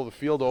have the middle of the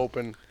field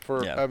open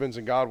for Evans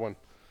and Godwin.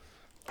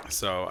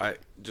 So I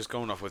just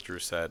going off what Drew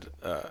said,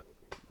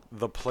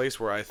 the place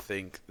where I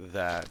think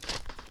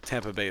that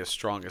Tampa Bay is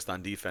strongest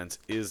on defense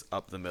is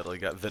up the middle.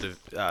 You got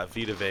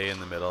Vita Vea in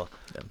the middle.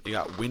 Yep. You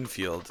got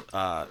Winfield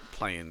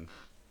playing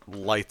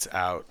lights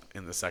out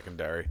in the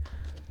secondary.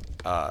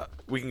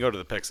 We can go to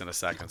the picks in a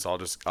second, so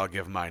I'll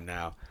give mine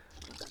now.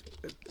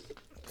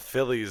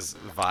 Philly's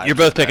vibe. You're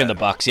both picking the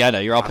Bucs. Yeah, I know.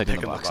 You're all picking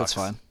the Bucs. That's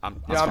fine.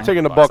 I'm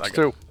taking the Bucs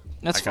too.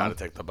 That's fine. I gotta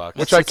take the Bucs.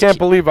 Which I can't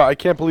believe. I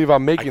can't believe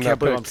I'm making that. I can't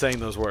believe pick. I'm saying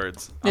those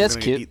words. Yeah, I'm it's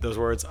cute. Eat those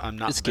words. I'm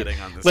not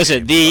betting on this.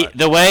 Listen, game,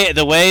 the way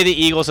the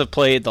Eagles have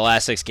played the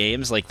last 6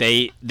 games, like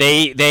they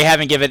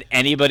haven't given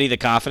anybody the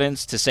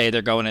confidence to say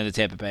they're going into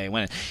Tampa Bay and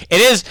winning. It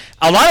is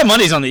a lot of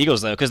money's on the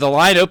Eagles though, because the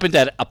line opened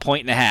at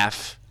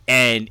 1.5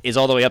 and is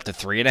all the way up to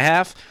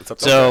 3.5. It's up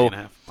to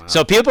 3.5. Wow.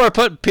 So people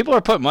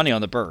are putting money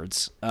on the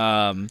Birds.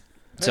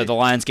 So the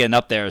line's getting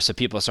up there, so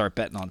people start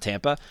betting on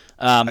Tampa.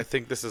 I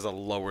think this is a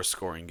lower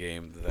scoring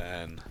game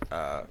than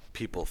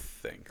people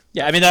think.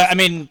 Yeah, I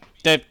mean,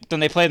 when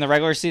they played in the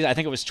regular season, I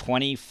think it was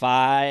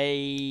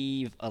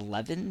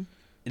 25-11.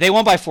 They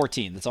won by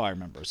 14. That's all I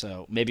remember.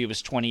 So maybe it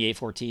was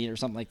 28-14 or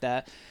something like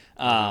that.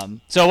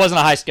 So it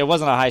wasn't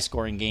a high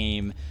scoring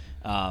game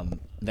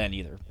then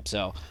either.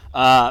 So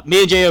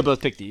me and Jo both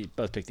picked the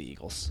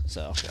Eagles.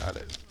 So got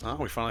it. Oh,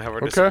 we finally have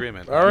our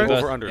disagreement. All right.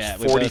 Over under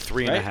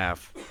 43.5.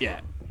 Yeah.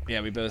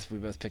 Yeah, we both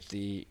picked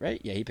the right.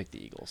 Yeah, he picked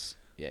the Eagles.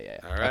 Yeah.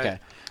 All right. Okay.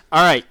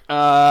 All right.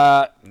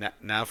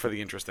 Now for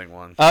the interesting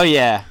one. Oh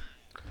yeah,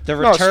 the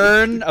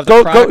return of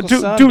the prodigal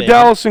son, do baby.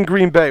 Dallas and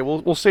Green Bay.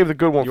 We'll save the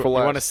good one for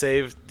last. You want to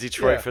save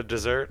Detroit for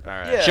dessert? All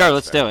right. Yeah, sure,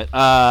 let's do it.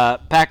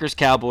 Packers,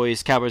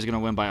 Cowboys. Cowboys are gonna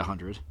win by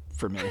 100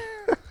 for me.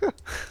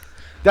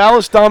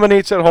 Dallas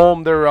dominates at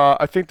home.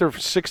 I think they're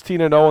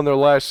 16-0 in their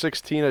last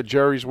 16 at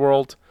Jerry's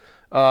World.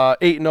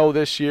 8-0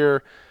 this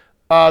year.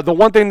 The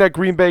one thing that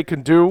Green Bay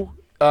can do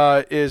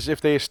is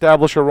if they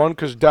establish a run,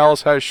 because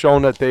Dallas has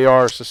shown that they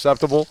are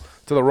susceptible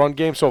to the run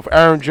game. So if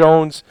Aaron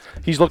Jones,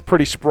 he's looked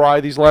pretty spry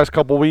these last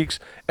couple weeks,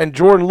 and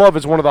Jordan Love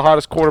is one of the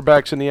hottest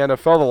quarterbacks in the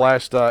NFL the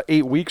last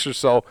 8 weeks or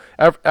so.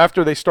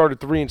 After they started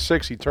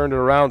 3-6, he turned it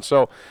around.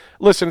 So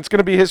listen, it's going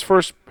to be his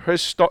first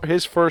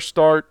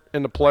start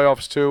in the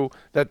playoffs too.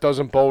 That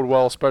doesn't bode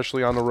well,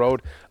 especially on the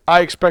road.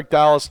 I expect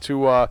Dallas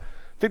to. I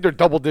think they're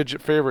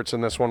double-digit favorites in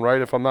this one, right?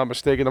 If I'm not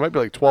mistaken, it might be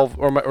like 12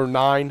 or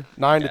 9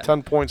 to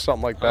 10 points,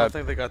 something like that. I don't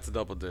think they got to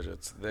double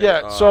digits.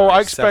 So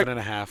I expect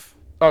 7.5.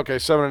 Okay,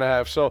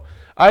 7.5. So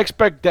I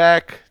expect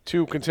Dak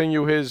to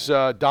continue his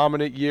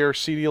dominant year.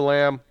 CeeDee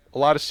Lamb, a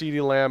lot of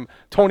CeeDee Lamb.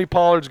 Tony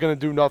Pollard's going to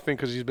do nothing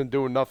because he's been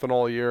doing nothing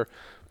all year.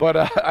 But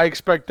I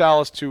expect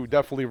Dallas to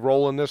definitely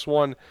roll in this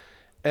one.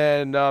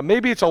 And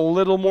maybe it's a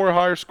little more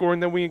higher scoring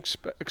than we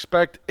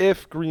expect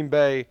if Green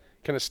Bay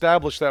can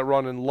establish that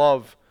run and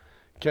Love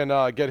can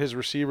get his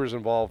receivers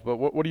involved. But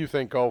what do you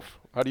think, Gof?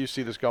 How do you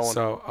see this going?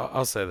 So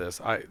I'll say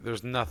this.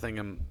 There's nothing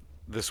in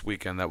this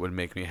weekend that would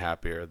make me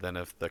happier than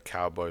if the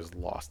Cowboys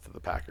lost to the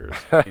Packers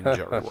in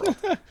Jerry World.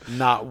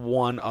 Not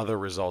one other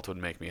result would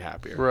make me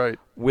happier. Right.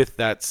 With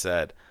that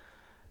said,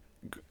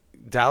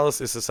 Dallas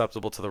is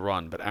susceptible to the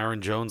run, but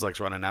Aaron Jones likes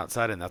running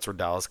outside, and that's where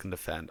Dallas can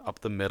defend. Up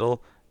the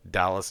middle,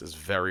 Dallas is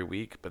very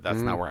weak, but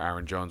that's not where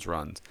Aaron Jones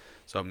runs.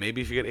 So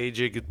maybe if you get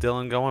A.J.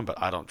 Dillon going,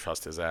 but I don't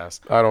trust his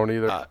ass. I don't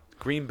either.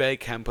 Green Bay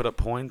can put up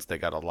points. They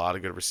got a lot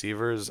of good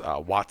receivers.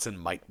 Watson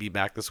might be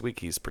back this week.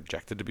 He's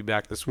projected to be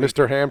back this week.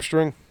 Mr.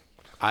 Hamstring?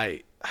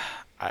 I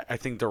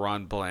think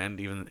Deron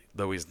Bland, even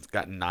though he's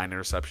got 9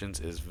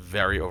 interceptions, is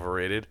very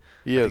overrated.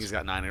 I think he's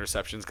got 9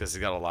 interceptions because he's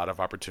got a lot of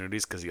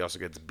opportunities because he also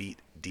gets beat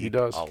deep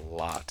a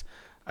lot.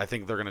 I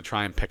think they're going to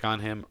try and pick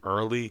on him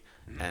early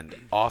and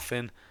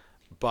often,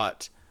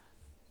 but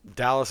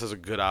Dallas has a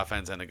good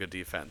offense and a good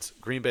defense.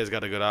 Green Bay's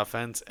got a good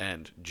offense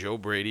and Joe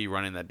Brady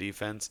running that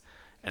defense.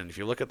 And if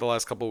you look at the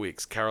last couple of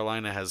weeks,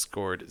 Carolina has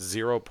scored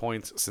 0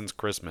 points since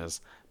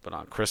Christmas, but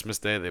on Christmas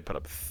Day they put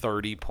up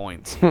 30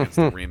 points against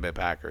the Green Bay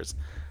Packers.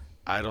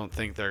 I don't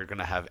think they're going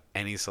to have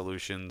any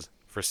solutions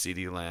for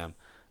CeeDee Lamb.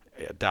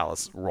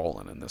 Dallas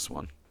rolling in this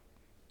one.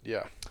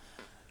 Yeah.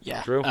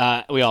 Yeah. Drew?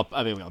 We all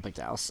picked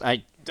Dallas.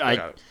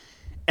 Yeah.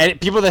 And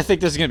people that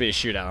think this is gonna be a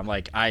shootout, I'm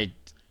like, I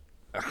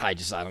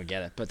don't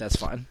get it, but that's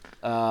fine.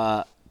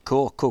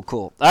 Cool.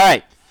 All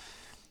right.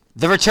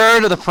 The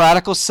return of the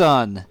prodigal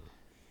son.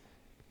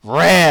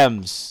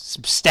 Rams.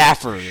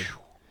 Stafford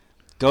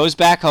goes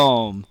back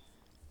home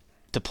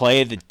to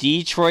play the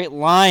Detroit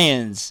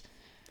Lions.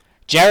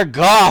 Jared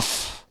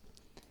Goff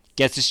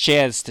gets his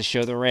chance to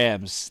show the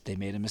Rams they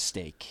made a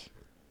mistake.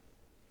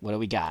 What do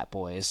we got,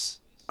 boys?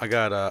 I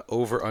got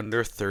over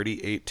under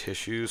 38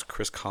 tissues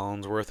Chris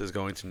Collinsworth is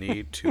going to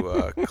need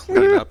to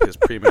clean up his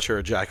premature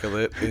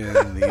ejaculate in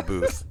the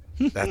booth.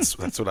 That's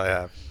what I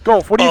have.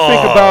 Golf, what do you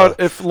think about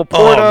if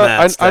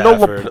Laporta? I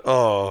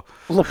know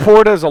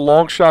Laporta is a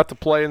long shot to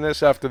play in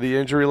this after the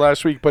injury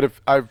last week, but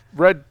if I've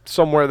read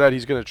somewhere that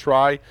he's going to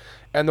try,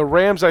 and the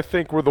Rams I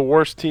think were the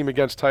worst team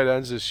against tight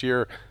ends this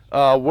year.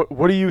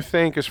 What do you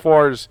think as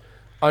far as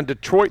on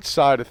Detroit's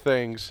side of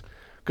things?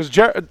 Because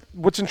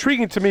what's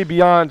intriguing to me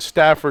beyond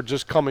Stafford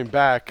just coming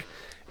back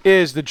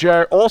is the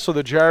Jared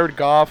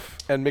Goff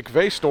and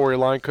McVay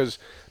storyline. Because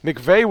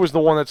McVay was the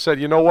one that said,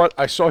 you know what,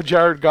 I saw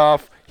Jared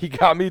Goff. He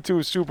got me to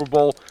a Super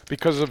Bowl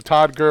because of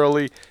Todd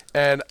Gurley,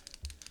 and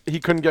he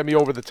couldn't get me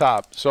over the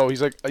top. So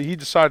he's like, he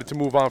decided to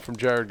move on from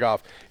Jared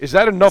Goff. Is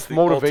that enough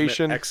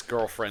motivation?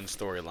 Ex-girlfriend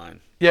storyline.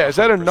 Yeah, is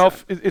that 100%.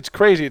 Enough? It's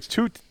crazy. It's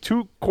two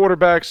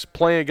quarterbacks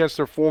playing against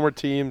their former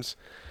teams,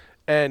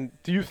 and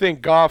do you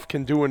think Goff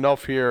can do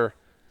enough here?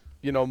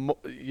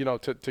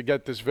 To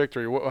get this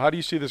victory. How do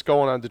you see this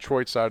going on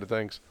Detroit's side of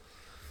things?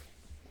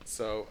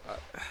 So,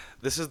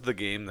 this is the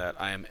game that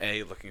I am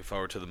A, looking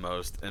forward to the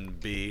most, and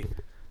B,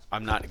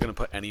 I'm not going to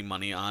put any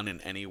money on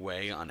in any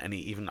way on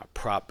even a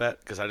prop bet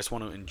because I just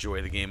want to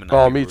enjoy the game.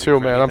 And me too,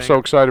 man. I'm so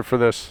excited for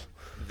this.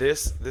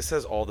 This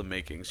has all the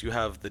makings. You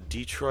have the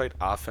Detroit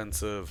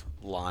offensive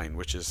line,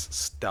 which is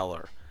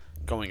stellar,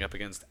 going up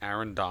against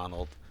Aaron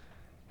Donald.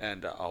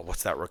 And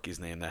what's that rookie's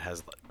name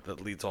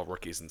that leads all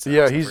rookies in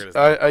sacks?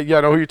 Yeah, I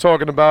know who you're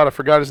talking about. I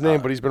forgot his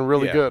name, but he's been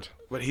really good.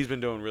 But he's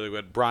been doing really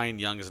good. Brian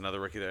Young is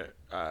another rookie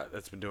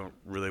that's been doing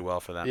really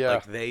well for them.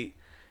 Yeah.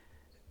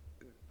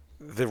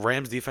 The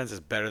Rams defense is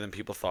better than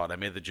people thought. I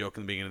made the joke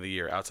in the beginning of the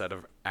year. Outside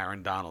of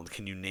Aaron Donald,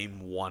 can you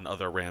name one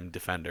other Ram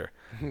defender?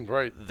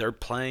 Right. They're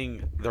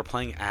playing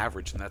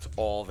average, and that's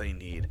all they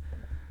need.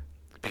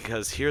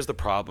 Because here's the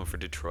problem for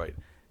Detroit.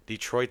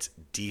 Detroit's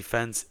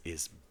defense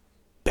is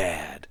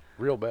bad.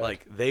 Real bad.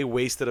 Like, they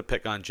wasted a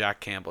pick on Jack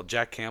Campbell.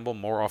 Jack Campbell,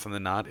 more often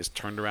than not, is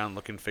turned around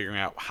figuring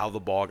out how the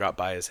ball got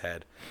by his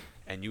head.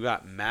 And you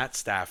got Matt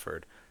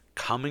Stafford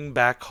coming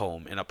back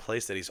home in a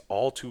place that he's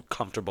all too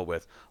comfortable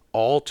with,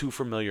 all too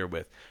familiar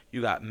with.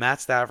 You got Matt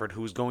Stafford,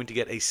 who's going to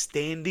get a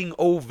standing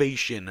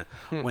ovation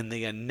when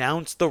they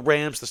announce the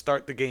Rams to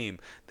start the game.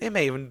 They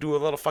may even do a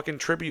little fucking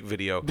tribute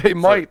video. They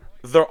might.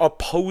 Their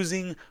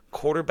opposing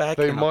quarterback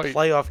a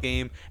playoff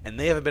game, and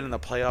they haven't been in the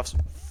playoffs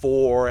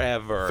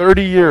forever.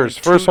 30 years.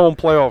 First home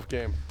playoff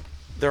game.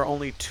 There are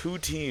only two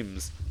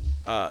teams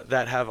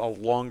that have a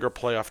longer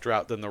playoff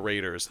drought than the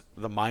Raiders.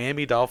 The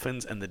Miami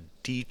Dolphins and the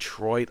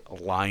Detroit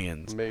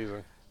Lions.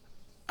 Amazing.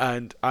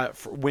 And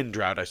for win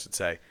drought, I should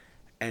say.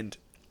 And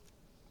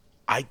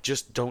I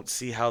just don't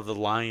see how the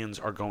Lions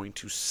are going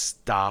to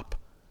stop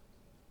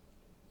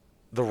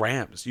the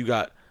Rams. You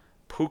got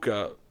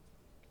Puka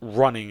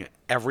running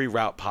every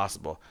route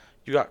possible.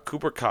 You got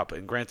Cooper Kupp,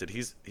 and granted,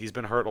 he's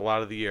been hurt a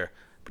lot of the year,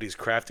 but he's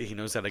crafty. He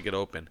knows how to get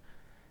open.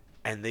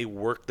 And they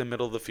work the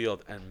middle of the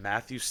field. And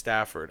Matthew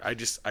Stafford,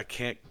 I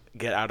can't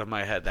get out of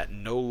my head that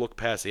no-look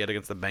pass he had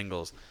against the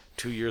Bengals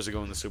 2 years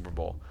ago in the Super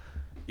Bowl.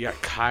 You got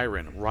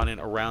Kyron running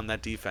around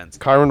that defense.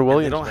 Kyron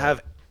Williams.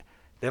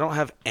 They don't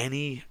have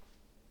any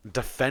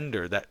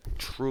defender that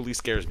truly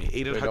scares me.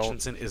 Aiden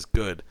Hutchinson is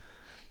good.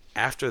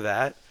 After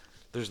that,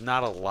 there's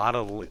not a lot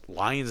of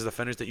Lions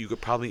defenders that you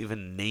could probably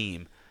even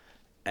name.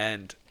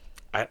 And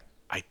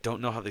I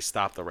don't know how they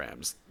stop the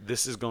Rams.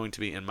 This is going to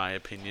be, in my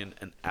opinion,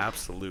 an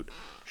absolute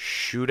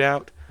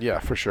shootout. Yeah,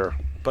 for sure.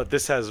 But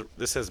this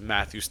has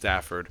Matthew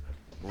Stafford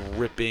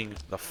ripping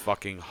the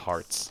fucking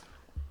hearts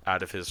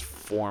out of his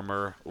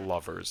former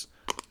lovers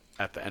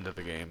at the end of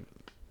the game.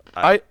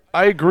 I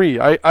agree.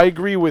 I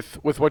agree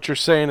with what you're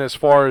saying as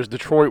far as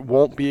Detroit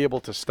won't be able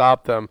to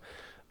stop them.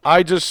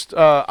 I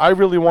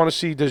really want to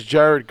see does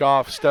Jared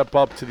Goff step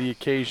up to the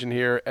occasion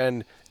here.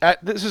 And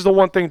this is the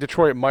one thing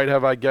Detroit might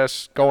have, I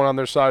guess, going on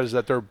their side is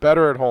that they're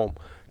better at home.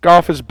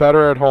 Goff is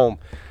better at home.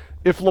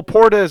 If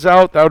Laporta is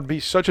out, that would be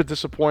such a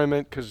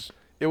disappointment because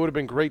it would have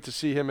been great to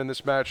see him in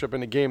this matchup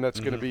in a game that's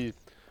going to be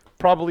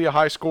probably a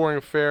high-scoring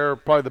affair,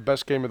 probably the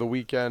best game of the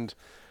weekend.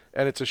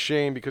 And it's a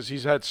shame because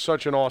he's had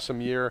such an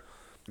awesome year.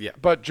 Yeah.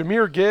 But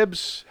Jahmyr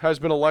Gibbs has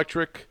been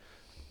electric.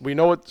 We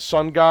know what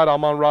Sun God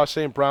Amon-Ra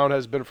St. Brown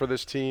has been for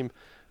this team.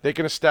 They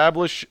can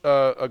establish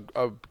a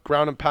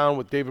ground and pound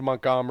with David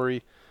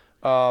Montgomery.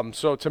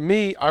 So to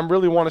me, I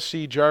really want to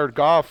see Jared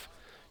Goff.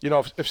 You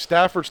know, if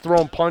Stafford's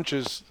throwing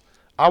punches,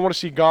 I want to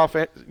see Goff,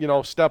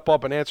 step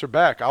up and answer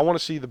back. I want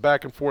to see the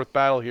back and forth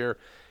battle here,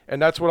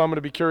 and that's what I'm going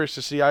to be curious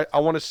to see. I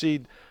want to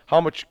see how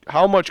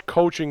much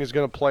coaching is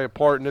going to play a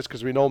part in this,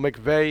 because we know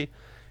McVay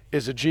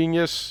is a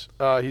genius.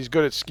 He's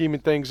good at scheming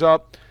things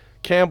up.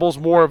 Campbell's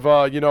more of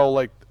a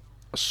like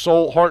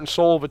a heart and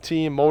soul of a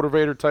team,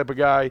 motivator type of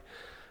guy.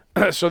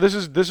 So this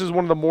is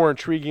one of the more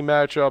intriguing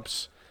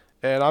matchups,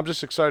 and I'm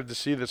just excited to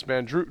see this,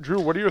 man. Drew,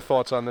 what are your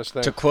thoughts on this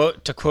thing? To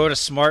quote a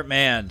smart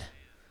man,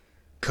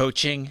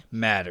 coaching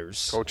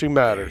matters. Coaching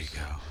matters.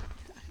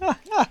 There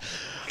you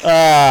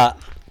go.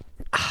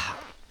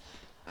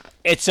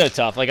 It's so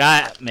tough. Like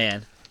I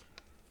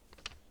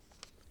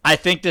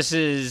think this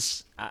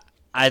is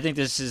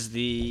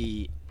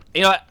the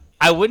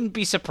I wouldn't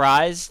be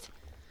surprised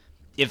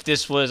if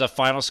this was a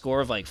final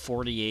score of like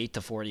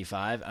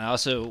 48-45. I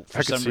also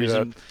for some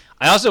reason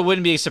I also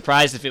wouldn't be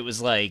surprised if it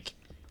was like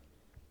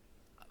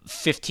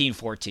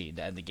 15-14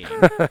 to end the game.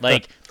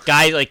 Like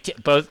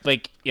both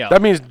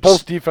that means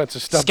both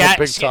defenses stepped up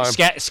big time.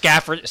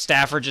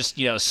 Stafford just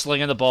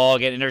slinging the ball,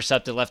 getting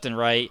intercepted left and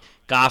right.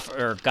 Goff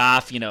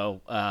puckering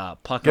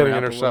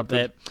up a little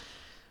bit.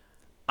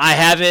 I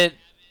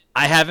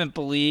haven't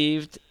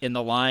believed in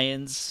the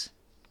Lions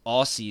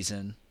all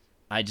season.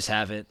 I just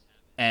haven't.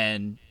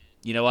 And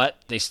you know what?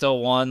 They still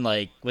won,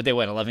 would they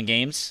win 11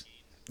 games?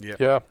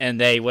 Yeah. And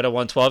they would have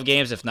won 12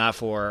 games if not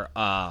for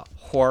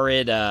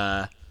horrid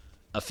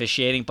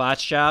officiating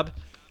botch job.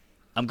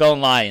 I'm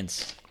going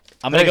Lions.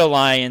 I'm going to go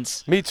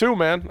Lions. Me too,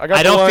 man. I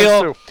got the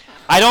Lions too.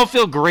 I don't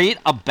feel great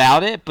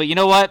about it, but you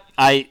know what?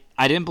 I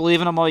didn't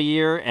believe in them all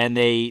year, and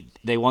they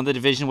won the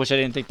division, which I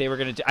didn't think they were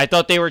going to do. I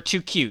thought they were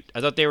too cute. I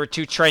thought they were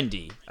too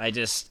trendy.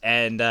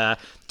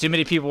 Too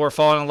many people were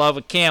falling in love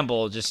with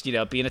Campbell, just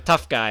being a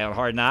tough guy on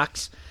Hard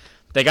Knocks.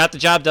 They got the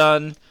job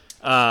done.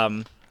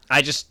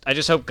 I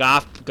just hope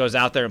Goff goes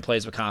out there and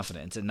plays with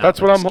confidence, and that's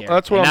what I'm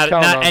counting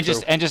on.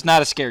 And just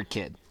not a scared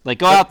kid. Like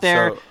go out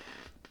there,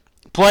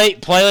 play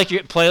like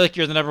you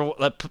were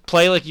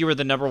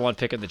the number one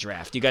pick in the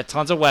draft. You got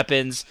tons of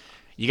weapons.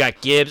 You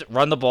got Gibbs.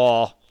 Run the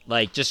ball.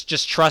 Like just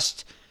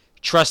trust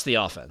the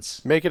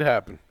offense. Make it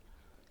happen.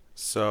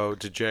 So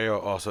did J.O.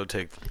 also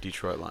take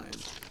Detroit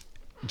Lions?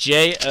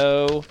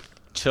 J.O.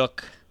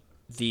 took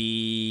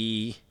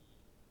the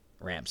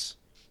Rams.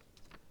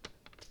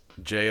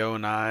 J.O.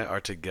 and I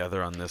are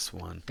together on this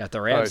one. Got the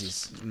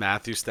Ramses. Nice.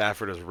 Matthew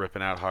Stafford is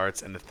ripping out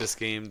hearts, and if this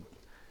game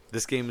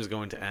is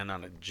going to end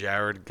on a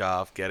Jared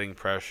Goff getting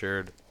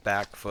pressured,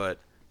 back foot,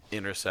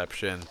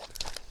 interception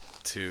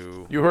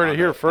to you heard it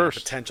here first.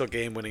 Potential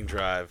game-winning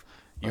drive.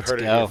 Let's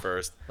heard go. it here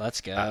first. Let's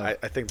go.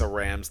 I think the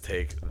Rams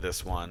take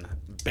this one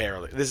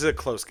barely. This is a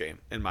close game,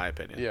 in my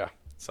opinion. Yeah.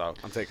 So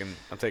I'm taking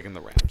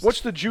the Rams.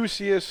 What's the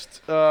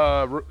juiciest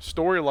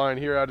storyline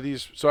here out of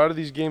these? So out of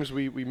these games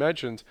we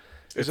mentioned,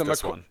 it's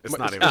this one. It's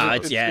not even.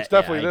 It's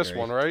definitely this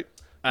one, right?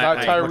 Not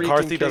Tyreek.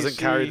 McCarthy and doesn't KC.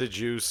 carry the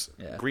juice.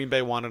 Yeah. Green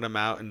Bay wanted him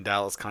out, and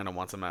Dallas kind of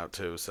wants him out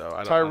too. So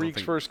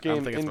Tyreek's first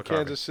game in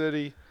Kansas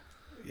City.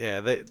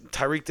 Yeah,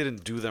 Tyreek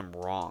didn't do them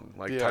wrong.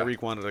 Yeah.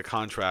 Tyreek wanted a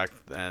contract,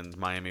 and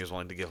Miami was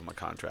willing to give him a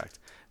contract.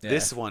 Yeah.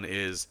 This one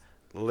is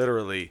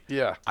literally,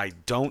 yeah. I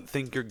don't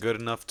think you're good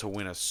enough to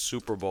win a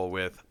Super Bowl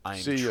with.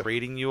 I'm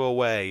trading you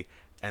away,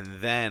 and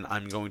then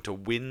I'm going to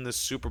win the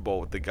Super Bowl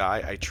with the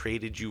guy I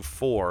traded you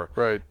for.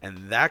 Right.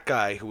 And that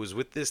guy who was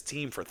with this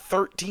team for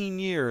 13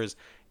 years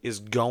is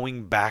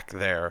going back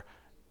there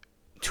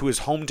to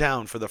his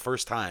hometown for the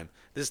first time.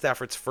 This is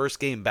Stafford's first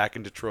game back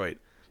in Detroit.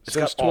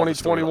 Since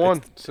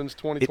 2021. Since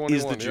 2021. It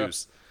is the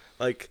juice.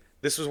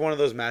 This was one of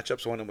those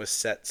matchups when it was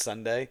set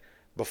Sunday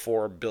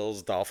before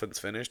Bills-Dolphins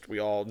finished. We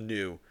all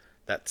knew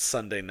that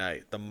Sunday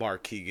night, the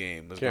marquee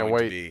game was going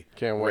to be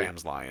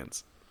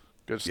Rams-Lions.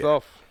 Good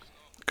stuff.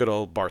 Good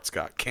old Bart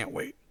Scott. Can't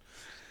wait.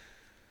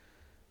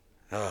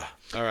 All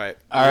right.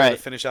 All right.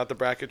 Finish out the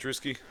bracket,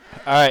 Drewski.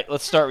 All right.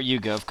 Let's start with you,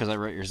 Gov, because I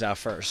wrote yours out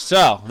first.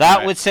 So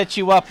that would set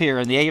you up here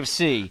in the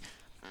AFC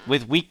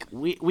with week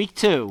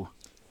 2,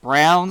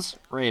 Browns,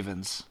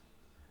 Ravens.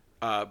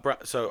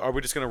 So are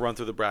we just going to run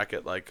through the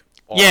bracket we're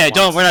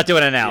not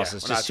doing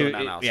analysis. Yeah, just doing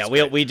analysis.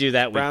 Yeah, we do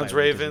that. Browns,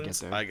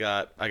 Ravens. I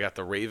got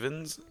the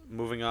Ravens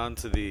moving on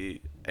to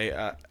the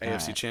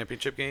AFC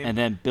Championship game, and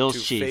then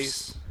Bills,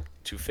 Chiefs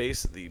to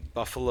face the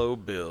Buffalo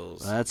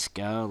Bills. Let's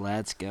go.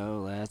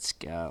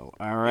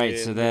 All right.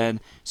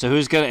 So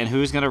who's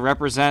gonna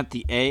represent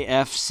the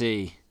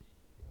AFC?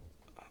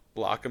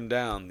 Lock them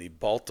down. The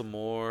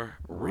Baltimore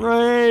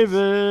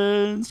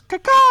Ravens.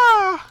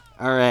 Caca.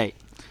 All right.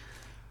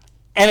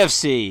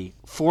 NFC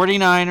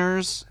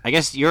 49ers. I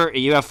guess you have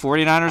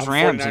 49ers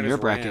Rams in your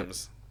bracket.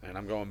 Rams, and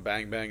I'm going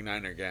bang bang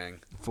Niner gang.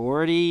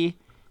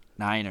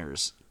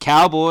 49ers.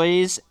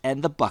 Cowboys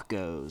and the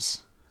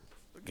Buccos.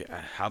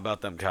 How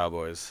about them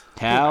Cowboys?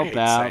 How I hate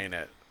about saying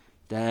it.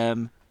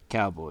 them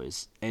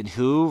Cowboys? And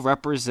who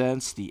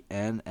represents the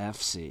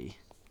NFC?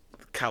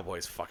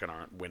 Cowboys fucking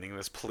aren't winning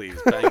this,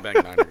 please. Bang bang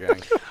Niner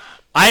gang.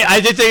 I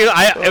did think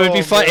it would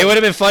be fun. man. It would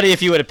have been funny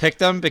if you would have picked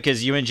them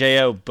because you and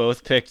Jo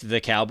both picked the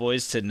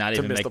Cowboys to not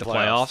even miss make the the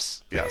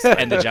playoffs. Yes.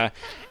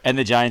 and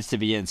the Giants to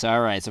be in. So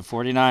all right, so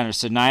 49ers.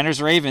 So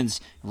Niners Ravens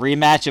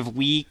rematch of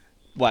week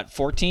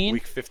 14?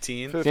 Week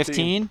 15.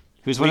 15?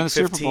 Who's Week winning the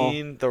Super Bowl?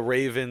 15, the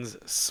Ravens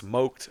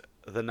smoked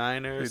the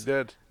Niners. They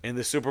did. In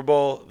the Super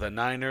Bowl, the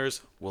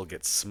Niners will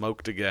get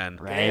smoked again.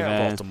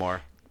 Ravens.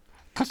 Baltimore.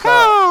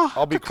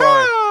 I'll be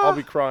crying. I'll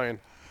be crying.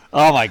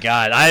 Oh my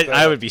God,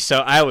 I would be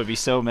so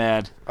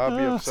mad. I'll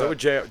be upset. So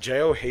would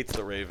Jo hates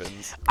the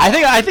Ravens.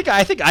 I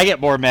think I get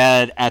more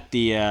mad at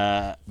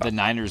the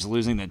Niners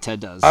losing than Ted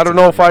does. I don't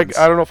know if I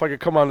could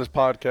come on this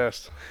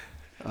podcast.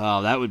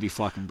 Oh, that would be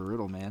fucking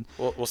brutal, man.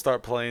 We'll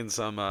start playing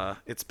some.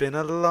 It's been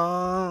a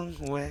long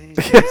way.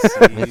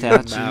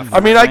 Without you. I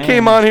mean, I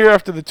came on here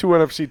after the 2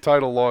 NFC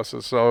title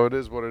losses, so it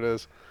is what it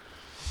is.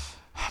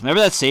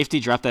 Remember that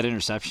safety dropped that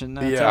interception?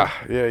 Yeah.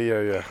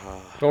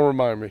 Don't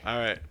remind me. All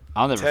right,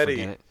 I'll never Teddy.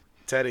 forget it.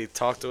 Teddy,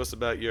 talk to us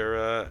about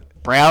your.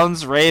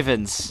 Browns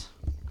Ravens.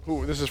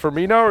 Who? This is for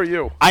me now or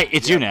you?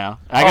 It's you now.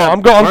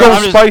 I'm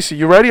going spicy.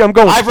 You ready? I'm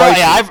going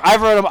spicy.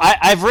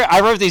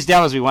 I wrote these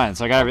down as we went,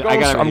 so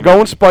I'm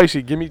going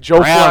spicy. Give me Joe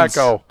Browns.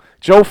 Flacco.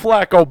 Joe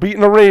Flacco beating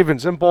the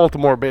Ravens in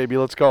Baltimore, baby.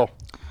 Let's go.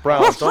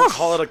 Browns. Don't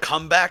call it a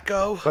comeback,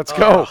 go. Let's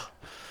go.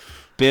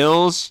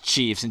 Bills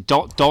Chiefs, and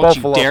don't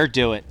Buffalo. you dare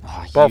do it.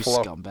 Oh,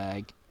 Buffalo. You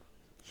scumbag.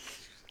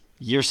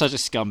 You're such a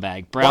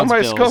scumbag. Why Browns am I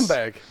a Bills.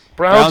 scumbag?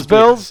 Browns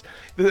Bills.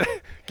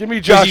 Give me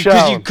Josh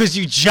Allen. Because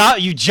you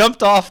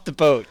jumped off the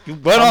boat. You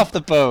went off the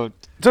boat.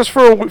 Just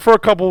for a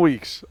couple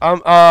weeks.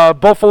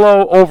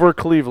 Buffalo over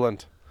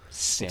Cleveland.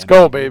 Let's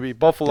go, baby.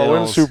 Buffalo in the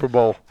Bills. Super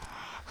Bowl.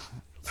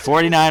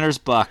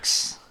 49ers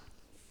Bucks.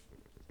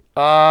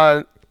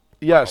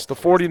 Yes, the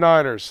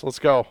 49ers. Let's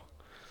go.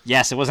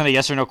 Yes, it wasn't a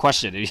yes or no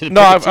question.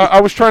 No, I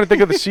was trying to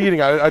think of the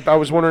seeding. I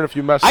was wondering if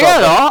you messed up. I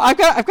got it all.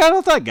 I've got it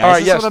all done, guys. All right,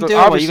 This yes, is what I'm doing.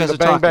 obviously while you guys the are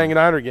Bang talking. Bang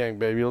Niner gang,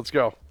 baby. Let's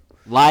go.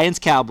 Lions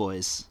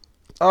Cowboys.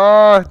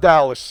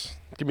 Dallas.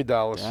 Give me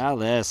Dallas.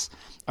 Dallas.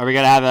 Are we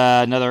gonna have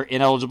another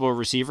ineligible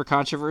receiver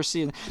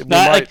controversy?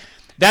 might.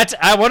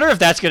 I wonder if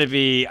that's gonna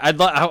be. I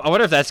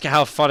wonder if that's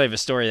how fun of a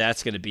story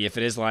that's gonna be. If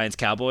it is Lions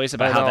Cowboys,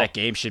 about how that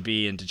game should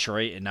be in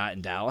Detroit and not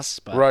in Dallas.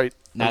 But Right.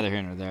 neither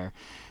here nor there.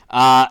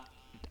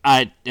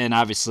 And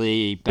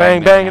obviously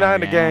Bang Bang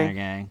Niner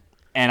gang.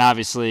 And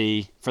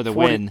obviously for the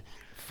win.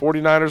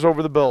 49ers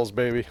over the Bills,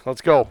 baby.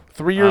 Let's go.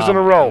 3 years Oh, in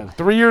a my row. God.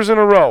 3 years in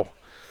a row.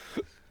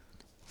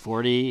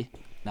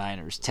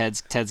 49ers.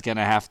 Ted's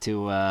gonna have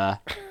to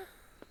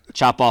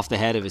chop off the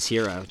head of his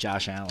hero,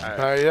 Josh Allen.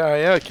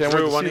 Yeah. Can't wait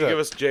Drew, to why see don't you that. give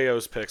us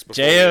Jo's picks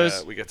before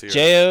we get to yours?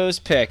 Jo's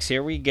picks.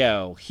 Here we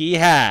go. He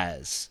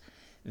has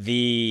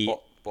the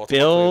Baltimore,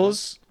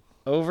 Bills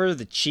over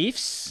the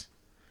Chiefs.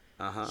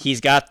 Uh-huh. He's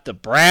got the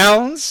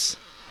Browns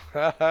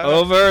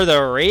over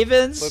the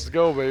Ravens. Let's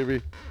go,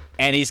 baby.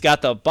 And he's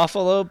got the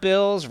Buffalo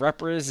Bills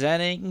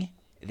representing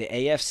the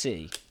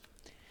AFC.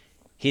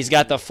 He's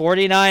got the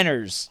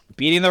 49ers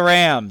beating the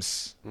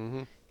Rams.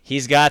 Mm-hmm.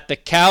 He's got the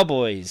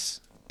Cowboys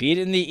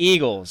beating the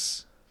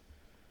Eagles.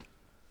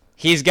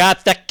 He's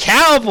got the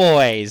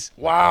Cowboys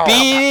Wow.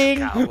 beating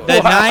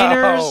the Wow.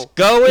 Niners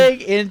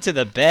going into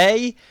the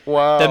Bay.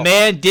 Wow. The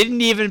man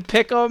didn't even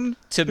pick them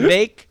to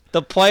make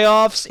the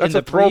playoffs That's in the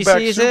a throwback Super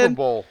preseason.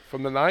 Bowl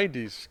from the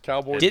 90s.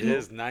 Cowboys. It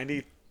is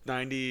 90,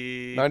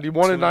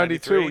 91 and 92.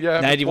 93.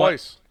 Yeah, 91.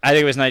 twice. I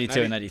think it was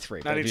 92 and 90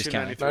 93. but he was 92,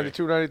 counting.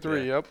 92,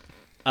 93, Yeah.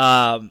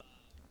 yep.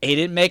 He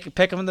didn't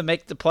pick them to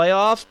make the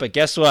playoffs, but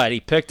guess what?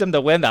 He picked them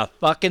to win the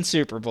fucking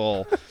Super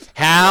Bowl.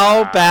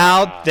 How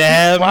about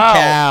them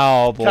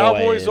Cowboys?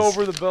 Cowboys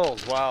over the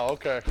Bills. Wow,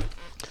 okay.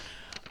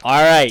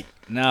 All right.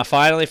 Now,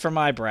 finally for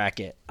my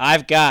bracket.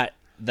 I've got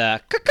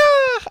the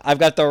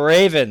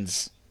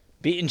Ravens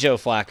beating Joe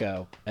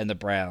Flacco and the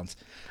Browns.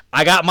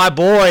 I got my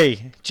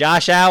boy,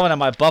 Josh Allen, and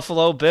my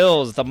Buffalo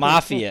Bills, the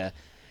Mafia,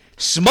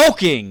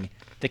 smoking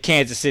the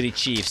Kansas City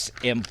Chiefs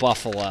in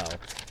Buffalo.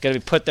 Going to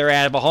be put their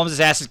ass. Mahomes'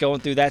 ass is going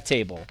through that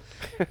table.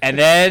 And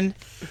then,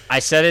 I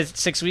said it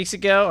 6 weeks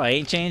ago, I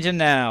ain't changing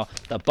now.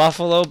 The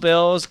Buffalo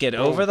Bills get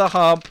over the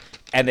hump,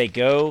 and they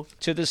go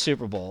to the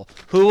Super Bowl.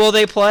 Who will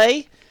they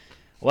play?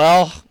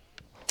 Well,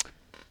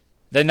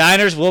 the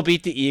Niners will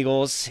beat the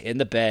Eagles in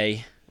the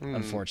Bay,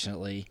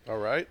 unfortunately. All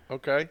right,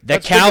 okay. The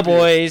That's big of you.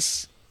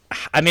 Cowboys,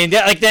 I mean,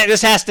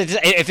 this has to.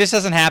 If this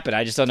doesn't happen,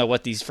 I just don't know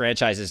what these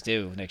franchises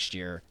do next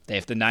year.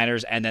 If the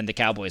Niners and then the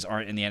Cowboys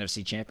aren't in the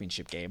NFC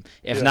Championship game,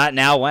 if not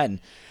now,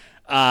 when?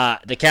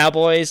 The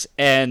Cowboys,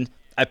 and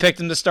I picked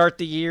them to start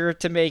the year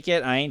to make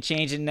it. I ain't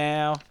changing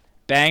now.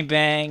 Bang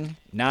bang,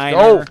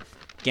 Niner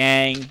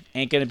gang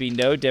ain't gonna be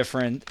no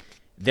different.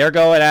 They're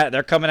coming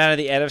out of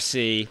the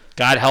NFC.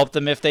 God help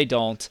them if they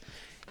don't.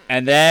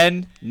 And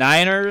then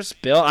Niners,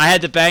 Bill. I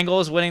had the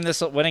Bengals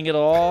winning it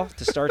all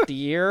to start the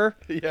year.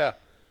 Yeah.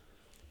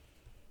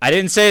 I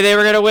didn't say they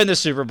were going to win the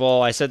Super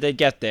Bowl. I said they'd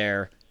get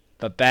there.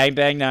 But Bang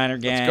Bang Niner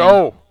Gang Let's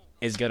go.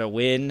 is going to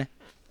win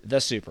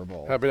the Super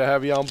Bowl. Happy to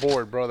have you on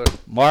board, brother.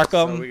 Mark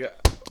So 'em. we got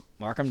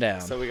Mark them down.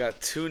 So we got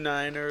 2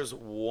 Niners,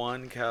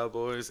 1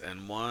 Cowboys,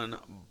 and 1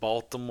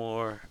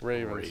 Baltimore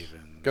Ravens.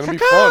 Gonna be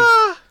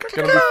fun. It's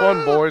gonna be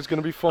fun, boys.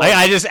 Gonna be fun.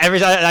 That's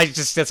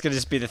gonna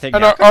just be the thing.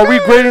 And now. are we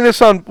grading this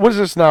on what is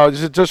this now?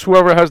 Is it just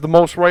whoever has the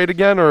most right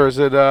again, or is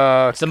it?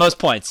 It's the most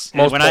points.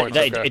 Most points.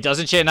 It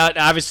doesn't change. Not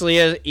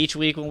obviously each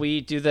week when we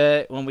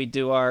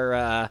do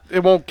our.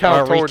 It won't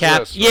count our towards recap.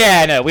 this. Right?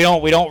 Yeah, no, we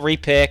don't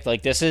repick.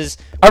 Like this is.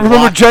 I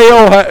remember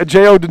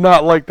Jo did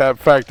not like that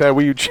fact that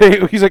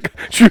he's like,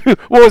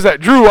 what was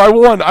that? Drew, I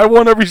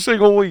won every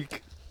single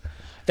week.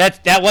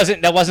 That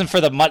wasn't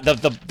for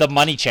the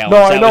money challenge.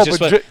 No, I know,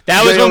 but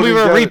that was when we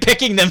were didn't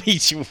repicking them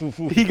each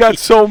week. He got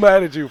so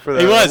mad at you for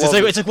that. He was.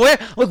 It's like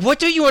what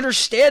do you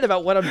understand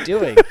about what I'm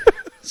doing?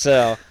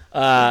 So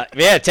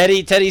yeah,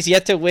 Teddy's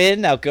yet to win.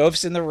 Now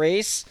Goph's in the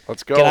race.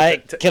 Let's go.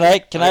 Can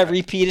I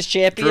repeat as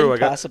champion? Drew,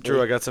 Possibly.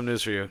 I got some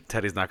news for you.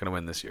 Teddy's not going to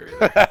win this year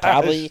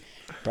either.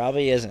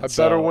 Probably isn't. I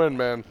better win,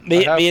 man.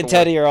 Me and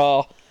Teddy are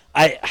all.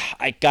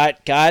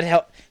 God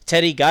help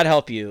Teddy. God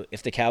help you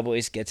if the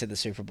Cowboys get to the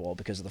Super Bowl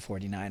because of the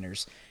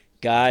 49ers.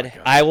 God.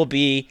 I will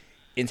be.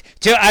 I'll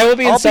be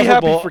happy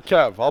insufferable. for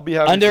Kev. I'll be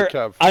happy for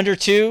Kev. Under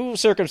 2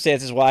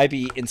 circumstances will I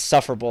be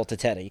insufferable to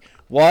Teddy.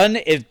 One,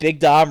 if Big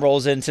Dom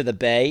rolls into the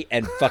Bay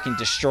and fucking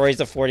destroys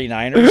the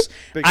 49ers.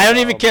 I don't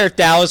even care if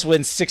Dallas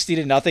wins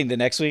 60-0 the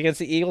next week against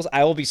the Eagles.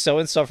 I will be so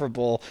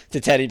insufferable to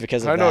Teddy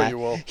because of that. I know you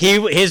will.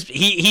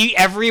 He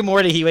every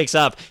morning he wakes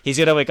up, he's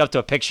gonna wake up to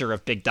a picture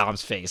of Big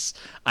Dom's face.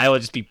 I will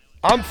just be.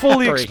 I'm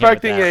fully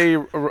expecting a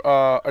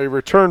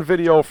return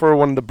video for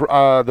when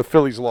the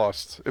Phillies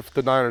lost if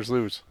the Niners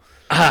lose.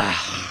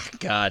 Ah,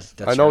 God,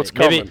 that's I know right. it's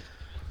coming. Maybe,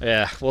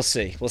 yeah, we'll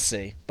see.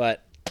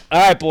 But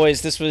all right,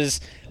 boys, this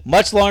was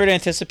much longer than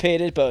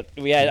anticipated, but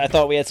I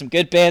thought we had some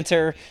good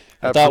banter.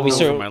 I thought we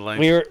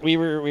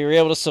were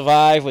able to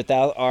survive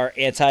without our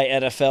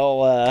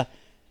anti-NFL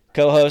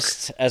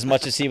co-host as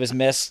much as he was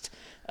missed.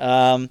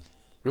 Yeah,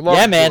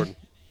 man, Jordan.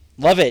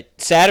 love it.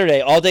 Saturday,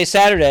 all day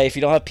Saturday. If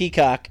you don't have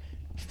Peacock,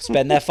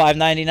 spend that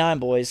 $5.99,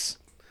 boys.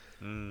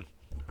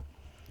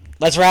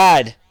 Let's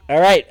ride. All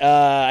right,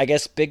 I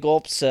guess Big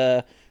Gulps.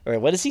 Or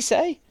what does he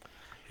say?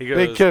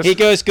 Big kiss. He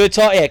goes, good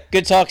talk. Yeah,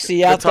 good talk. See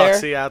you out there. Good talk.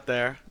 See you out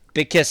there.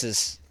 Big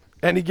kisses.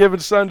 Any given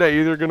Sunday,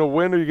 you're either gonna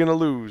win or you're gonna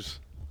lose.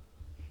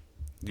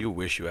 You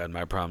wish you had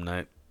my prom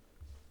night.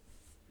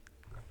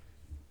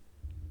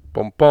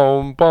 Bum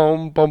bum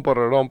bum bum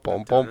ba-da-dum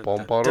bum bum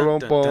bum ba-da-dum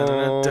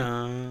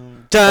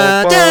bum. Dun,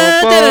 dun, dun,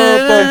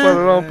 dun,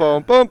 dun, dun.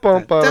 Bum bum bum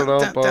bum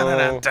bum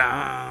ba-da-dum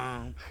bum.